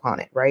improve upon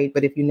it, right?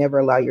 But if you never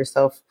allow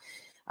yourself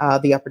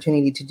the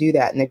opportunity to do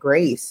that and the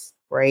grace,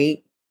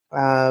 right,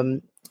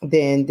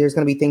 then there's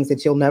going to be things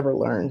that you'll never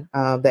learn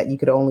that you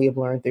could only have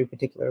learned through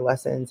particular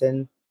lessons.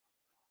 And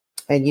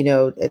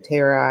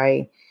Tara,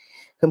 I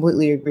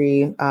completely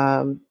agree,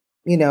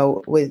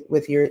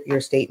 with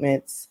your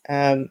statements.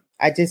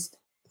 I just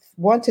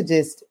want to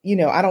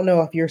I don't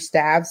know if your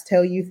staffs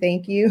tell you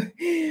thank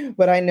you,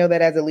 but I know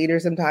that as a leader,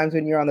 sometimes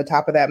when you're on the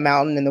top of that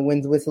mountain and the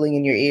wind's whistling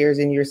in your ears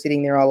and you're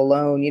sitting there all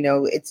alone,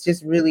 it's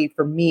just really,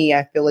 for me,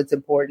 I feel it's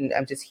important.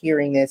 I'm just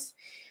hearing this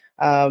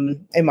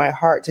in my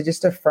heart to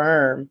just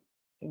affirm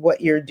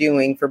what you're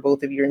doing for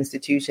both of your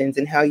institutions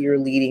and how you're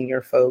leading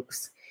your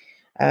folks.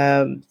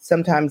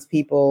 Sometimes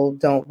people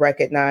don't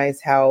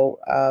recognize how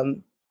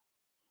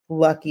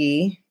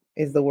lucky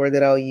is the word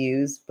that I'll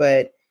use,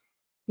 but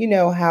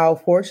how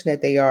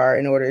fortunate they are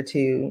in order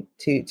to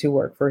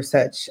work for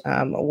such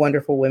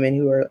wonderful women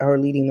who are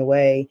leading the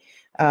way,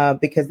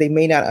 because they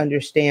may not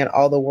understand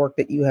all the work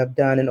that you have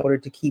done in order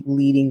to keep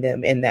leading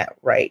them in that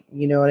right.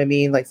 You know what I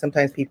mean? Like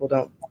sometimes people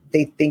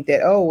they think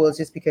that, it's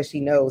just because she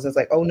knows. It's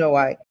like, oh no,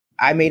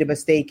 I made a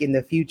mistake in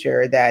the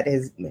future that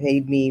has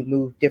made me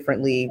move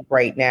differently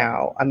right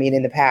now. I mean,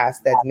 in the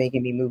past, that's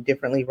making me move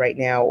differently right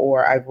now,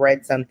 or I've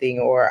read something,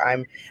 or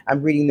I'm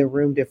reading the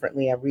room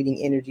differently. I'm reading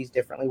energies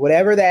differently,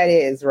 whatever that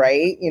is,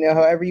 right?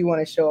 However you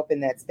want to show up in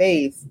that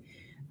space.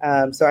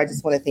 So I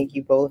just want to thank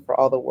you both for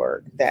all the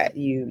work that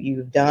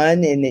you've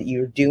done and that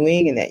you're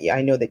doing and that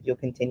I know that you'll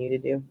continue to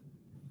do.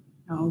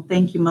 Oh,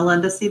 thank you,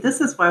 Melinda. See, this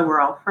is why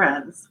we're all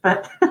friends,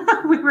 but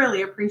we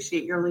really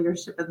appreciate your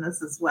leadership in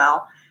this as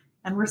well.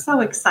 And we're so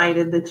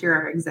excited that you're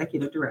our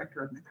executive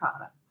director of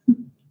NACADA.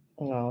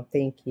 Oh,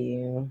 thank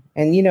you.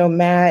 And,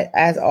 Matt,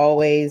 as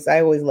always,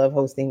 I always love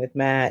hosting with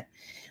Matt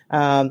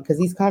because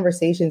these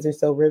conversations are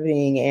so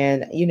riveting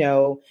and,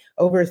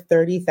 over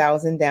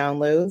 30,000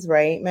 downloads,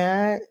 right,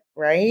 Matt?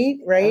 Right.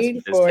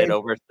 Yes, just hit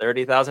over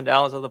 30,000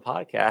 downloads of the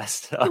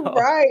podcast. So.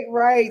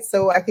 Right.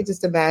 So I could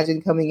just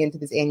imagine coming into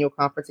this annual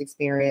conference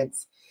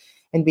experience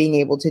and being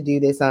able to do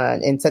this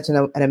in such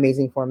an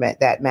amazing format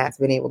that Matt's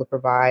been able to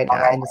provide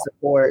and to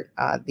support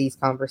these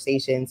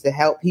conversations to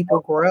help people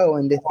grow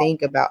and to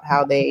think about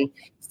how they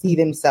see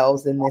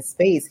themselves in this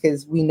space,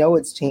 because we know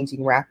it's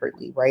changing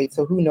rapidly, right?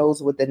 So who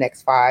knows what the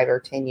next 5 or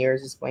 10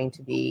 years is going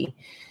to be.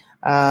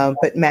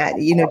 But Matt,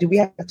 do we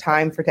have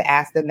time to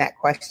ask them that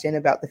question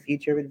about the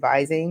future of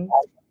advising?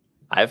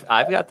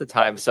 I've got the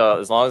time. So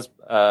as long as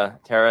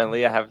Tara and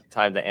Leah have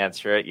time to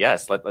answer it,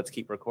 yes, let's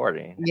keep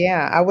recording.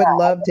 Yeah, I would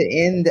love to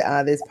end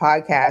this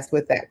podcast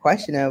with that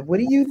question of what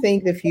do you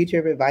think the future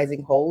of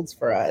advising holds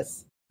for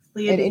us?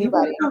 Leah, do you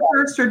want to go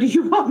first or do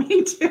you want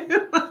me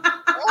to?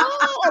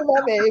 Oh, I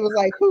love it. It was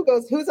like,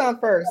 who's on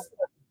first?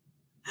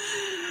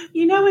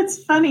 You know,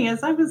 it's funny.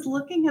 As I was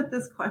looking at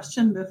this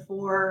question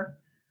before,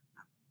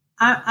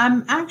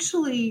 I'm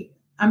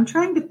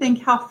trying to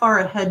think how far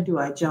ahead do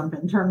I jump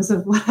in terms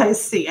of what I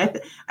see.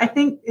 I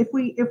think if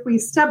we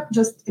step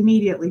just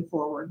immediately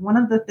forward, one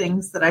of the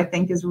things that I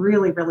think is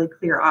really, really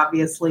clear,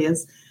 obviously,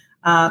 is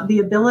the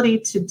ability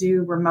to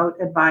do remote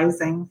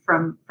advising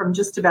from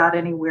just about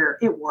anywhere.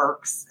 It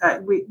works.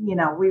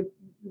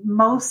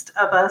 Most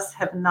of us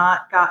have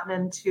not gotten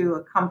into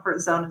a comfort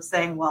zone of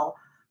saying, well,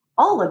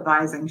 all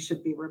advising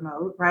should be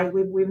remote, right?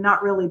 We've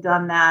not really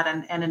done that.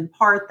 And in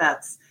part,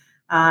 that's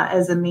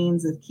as a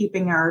means of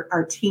keeping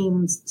our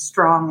teams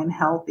strong and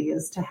healthy,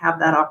 is to have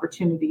that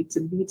opportunity to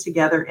be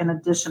together in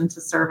addition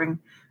to serving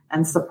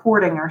and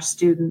supporting our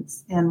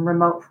students in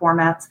remote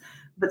formats.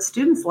 But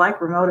students like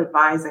remote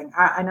advising.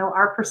 I know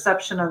our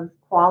perception of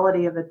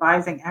quality of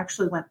advising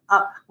actually went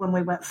up when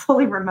we went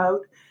fully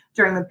remote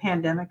during the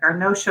pandemic. Our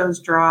no-shows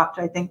dropped.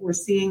 I think we're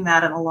seeing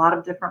that in a lot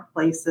of different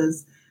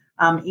places.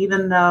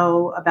 Even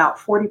though about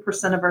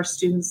 40% of our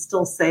students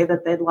still say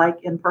that they'd like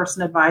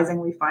in-person advising,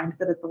 we find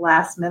that at the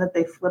last minute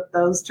they flip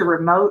those to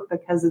remote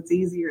because it's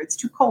easier. It's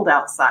too cold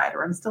outside,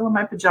 or I'm still in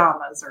my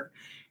pajamas, or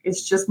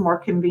it's just more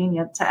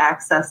convenient to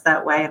access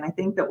that way. And I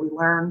think that we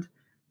learned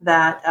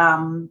that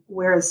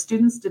whereas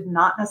students did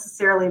not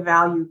necessarily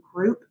value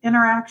group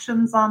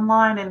interactions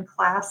online in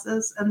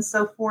classes and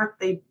so forth,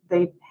 they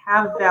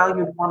have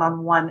valued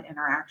one-on-one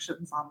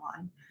interactions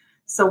online.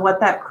 So what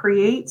that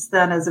creates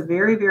then is a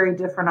very, very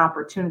different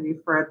opportunity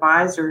for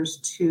advisors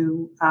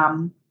to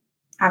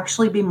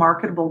actually be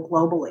marketable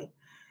globally.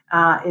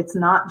 It's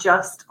not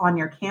just on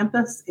your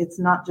campus. It's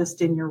not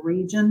just in your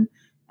region.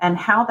 And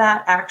how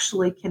that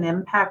actually can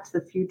impact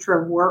the future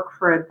of work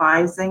for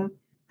advising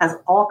has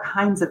all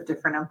kinds of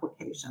different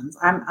implications.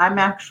 I'm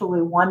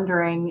actually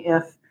wondering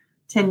if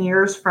 10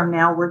 years from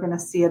now, we're going to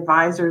see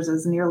advisors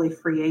as nearly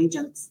free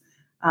agents.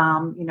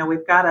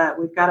 We've got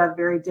a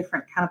very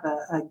different kind of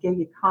a gig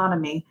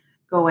economy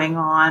going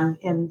on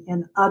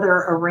in other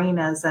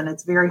arenas, and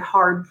it's very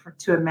hard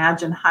to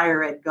imagine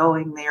higher ed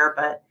going there.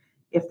 But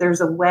if there's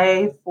a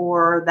way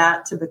for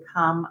that to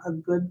become a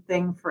good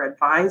thing for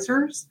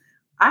advisors,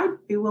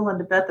 I'd be willing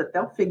to bet that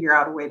they'll figure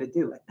out a way to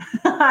do it.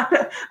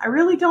 I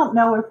really don't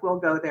know if we'll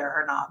go there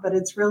or not, but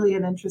it's really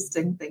an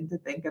interesting thing to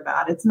think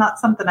about. It's not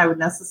something I would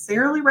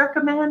necessarily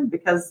recommend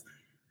because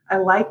I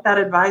like that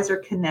advisor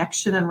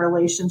connection and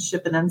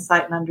relationship and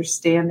insight and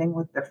understanding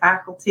with their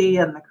faculty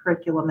and the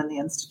curriculum in the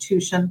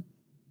institution.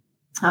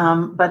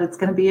 But it's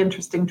going to be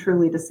interesting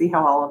truly to see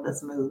how all of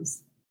this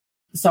moves.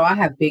 So I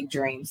have big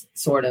dreams,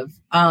 sort of.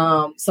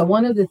 So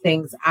one of the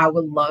things I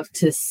would love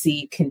to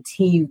see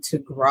continue to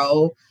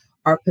grow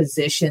are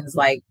positions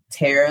like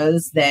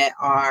Tara's that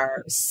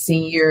are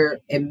senior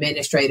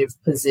administrative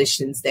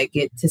positions that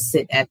get to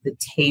sit at the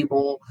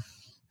table,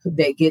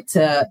 that get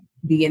to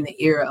be in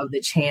the ear of the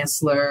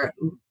chancellor.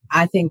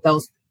 I think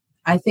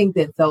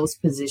that those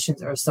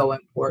positions are so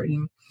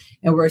important,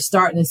 and we're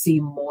starting to see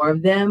more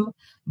of them.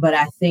 But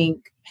I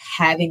think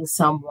having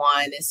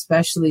someone,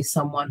 especially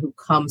someone who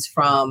comes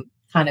from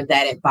kind of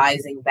that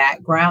advising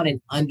background and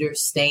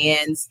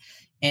understands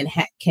and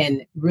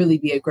can really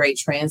be a great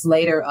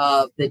translator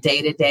of the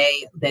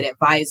day-to-day that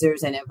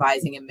advisors and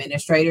advising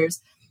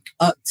administrators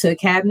up to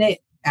cabinet,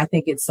 I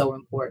think it's so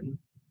important.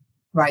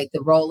 Right.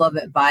 The role of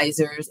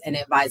advisors and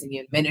advising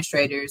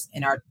administrators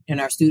and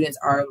our students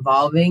are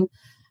evolving.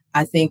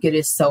 I think it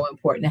is so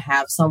important to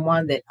have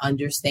someone that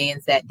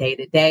understands that day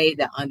to day,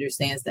 that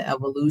understands the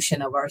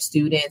evolution of our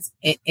students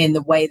in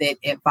the way that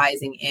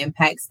advising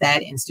impacts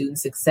that and student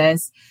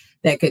success,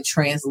 that could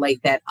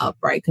translate that up.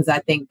 Right. Because I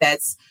think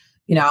that's,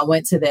 I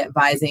went to the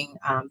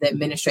the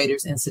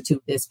Administrators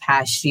Institute this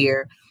past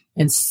year.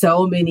 And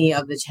so many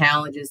of the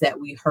challenges that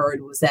we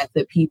heard was that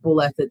the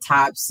people at the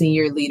top,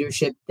 senior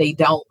leadership, they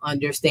don't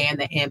understand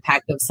the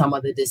impact of some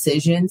of the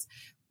decisions.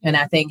 And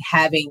I think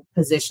having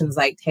positions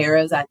like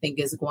Tara's, I think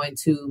is going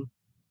to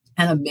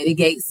kind of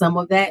mitigate some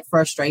of that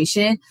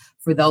frustration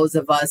for those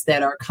of us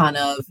that are kind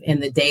of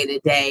in the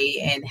day-to-day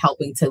and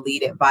helping to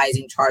lead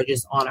advising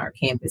charges on our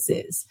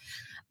campuses.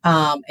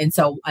 And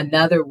so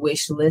another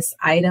wish list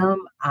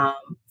item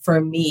for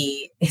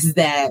me is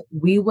that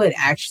we would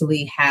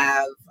actually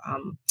have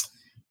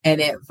an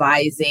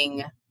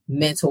advising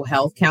mental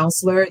health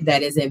counselor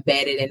that is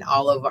embedded in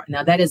all of our,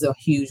 now that is a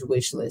huge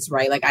wish list,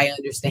 right? Like I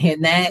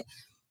understand that,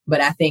 but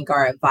I think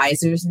our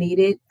advisors need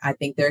it. I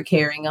think they're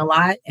carrying a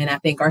lot, and I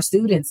think our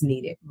students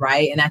need it,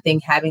 right? And I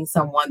think having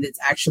someone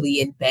that's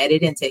actually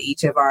embedded into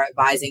each of our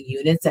advising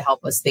units to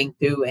help us think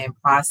through and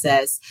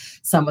process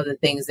some of the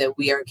things that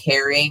we are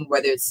carrying,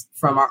 whether it's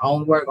from our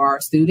own work or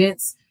our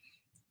students,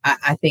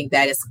 I think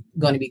that is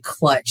going to be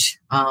clutch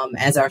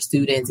as our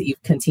students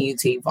continue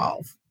to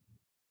evolve.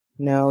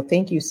 No,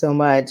 thank you so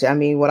much. I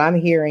mean, what I'm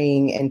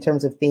hearing in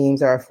terms of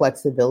themes are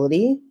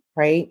flexibility,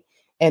 right?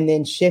 And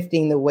then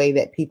shifting the way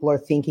that people are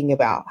thinking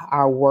about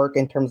our work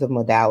in terms of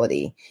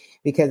modality.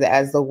 Because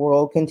as the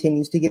world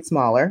continues to get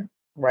smaller,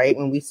 right,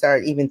 when we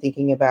start even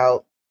thinking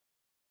about,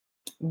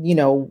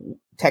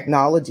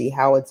 technology,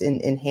 how it's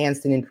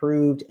enhanced and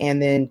improved,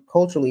 and then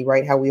culturally,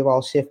 right, how we've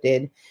all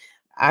shifted.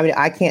 I mean,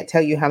 I can't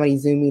tell you how many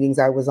Zoom meetings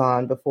I was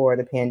on before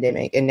the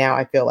pandemic, and now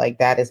I feel like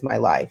that is my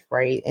life,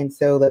 right? And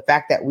so the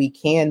fact that we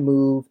can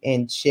move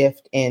and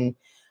shift and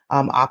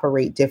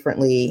operate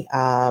differently,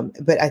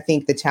 but I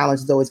think the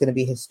challenge is always going to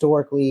be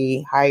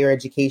historically, higher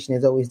education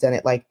has always done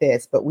it like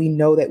this, but we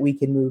know that we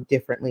can move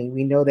differently.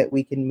 We know that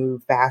we can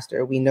move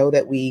faster. We know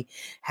that we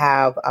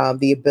have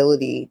the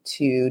ability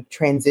to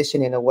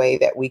transition in a way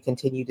that we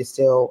continue to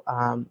still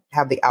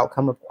have the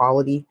outcome of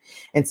quality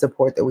and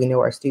support that we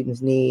know our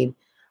students need.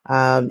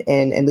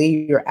 And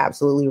Lee, you're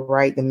absolutely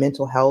right. The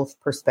mental health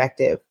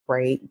perspective,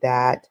 right?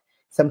 That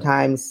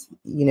sometimes,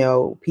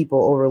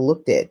 people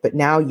overlooked it, but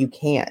now you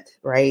can't,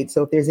 right?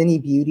 So if there's any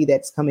beauty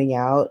that's coming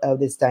out of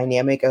this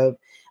dynamic of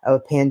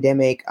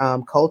pandemic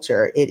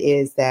culture, it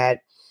is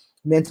that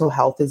mental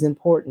health is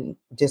important,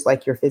 just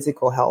like your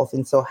physical health.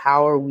 And so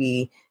how are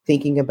we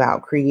thinking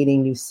about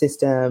creating new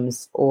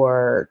systems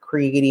or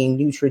creating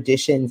new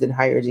traditions in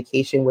higher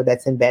education where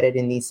that's embedded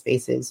in these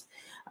spaces?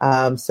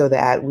 So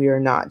that we are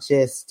not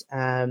just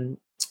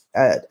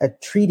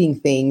treating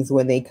things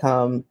when they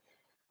come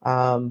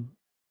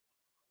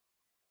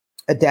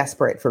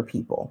desperate for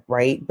people,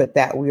 right? But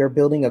that we are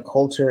building a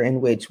culture in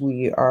which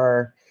we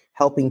are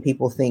helping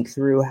people think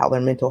through how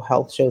their mental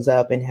health shows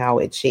up and how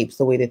it shapes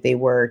the way that they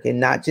work, and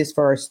not just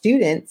for our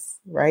students,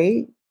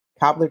 right?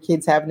 Cobbler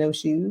kids have no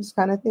shoes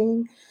kind of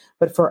thing,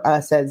 but for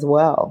us as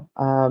well.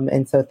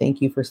 And so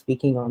thank you for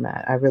speaking on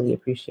that. I really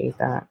appreciate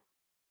that.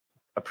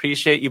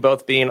 Appreciate you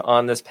both being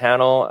on this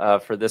panel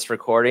for this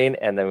recording,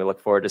 and then we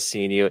look forward to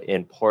seeing you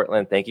in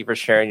Portland. Thank you for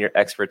sharing your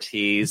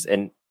expertise.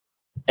 And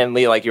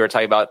Lee, like you were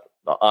talking about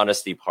the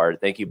honesty part,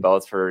 thank you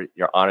both for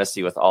your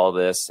honesty with all of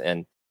this,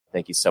 and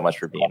thank you so much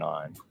for being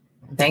on.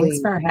 Thanks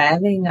for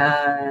having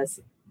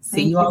us.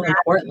 See you all in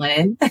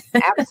Portland.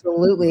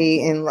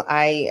 Absolutely. And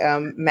I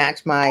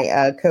match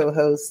my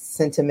co-host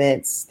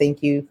sentiments.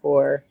 Thank you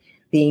for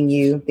being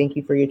you. Thank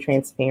you for your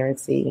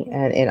transparency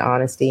and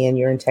honesty and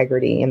your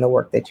integrity in the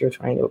work that you're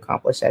trying to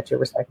accomplish at your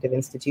respective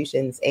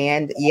institutions.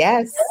 And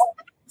yes,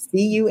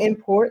 see you in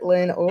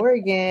Portland,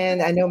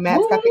 Oregon. I know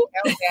Matt's got the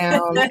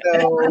countdown,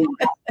 so we're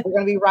going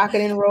to be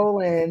rocking and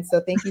rolling. So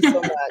thank you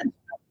so much.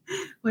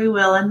 We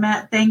will. And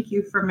Matt, thank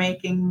you for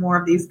making more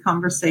of these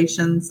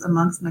conversations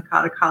amongst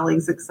NACADA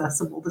colleagues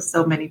accessible to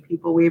so many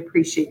people. We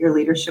appreciate your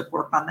leadership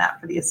work on that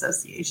for the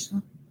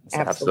association.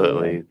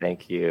 Absolutely.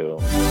 Thank you.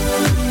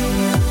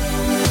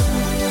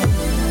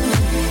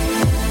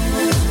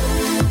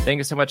 Thank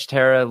you so much,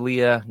 Tara,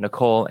 Leah,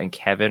 Nicole, and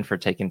Kevin for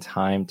taking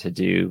time to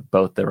do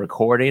both the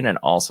recording and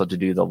also to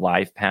do the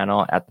live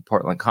panel at the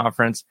Portland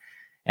conference.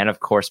 And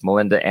of course,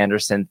 Melinda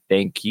Anderson,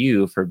 thank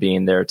you for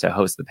being there to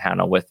host the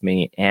panel with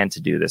me and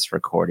to do this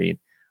recording.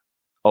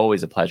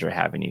 Always a pleasure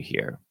having you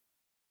here.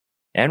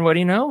 And what do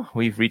you know?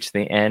 We've reached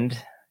the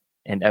end,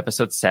 and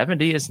episode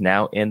 70 is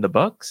now in the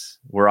books.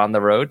 We're on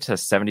the road to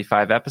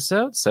 75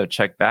 episodes, so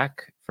check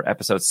back for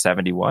episode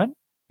 71.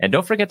 And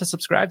don't forget to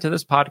subscribe to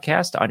this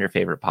podcast on your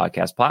favorite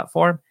podcast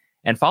platform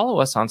and follow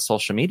us on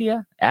social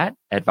media at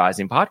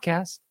Advising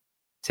Podcast.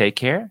 Take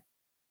care.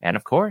 And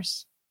of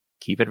course,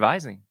 keep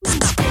advising.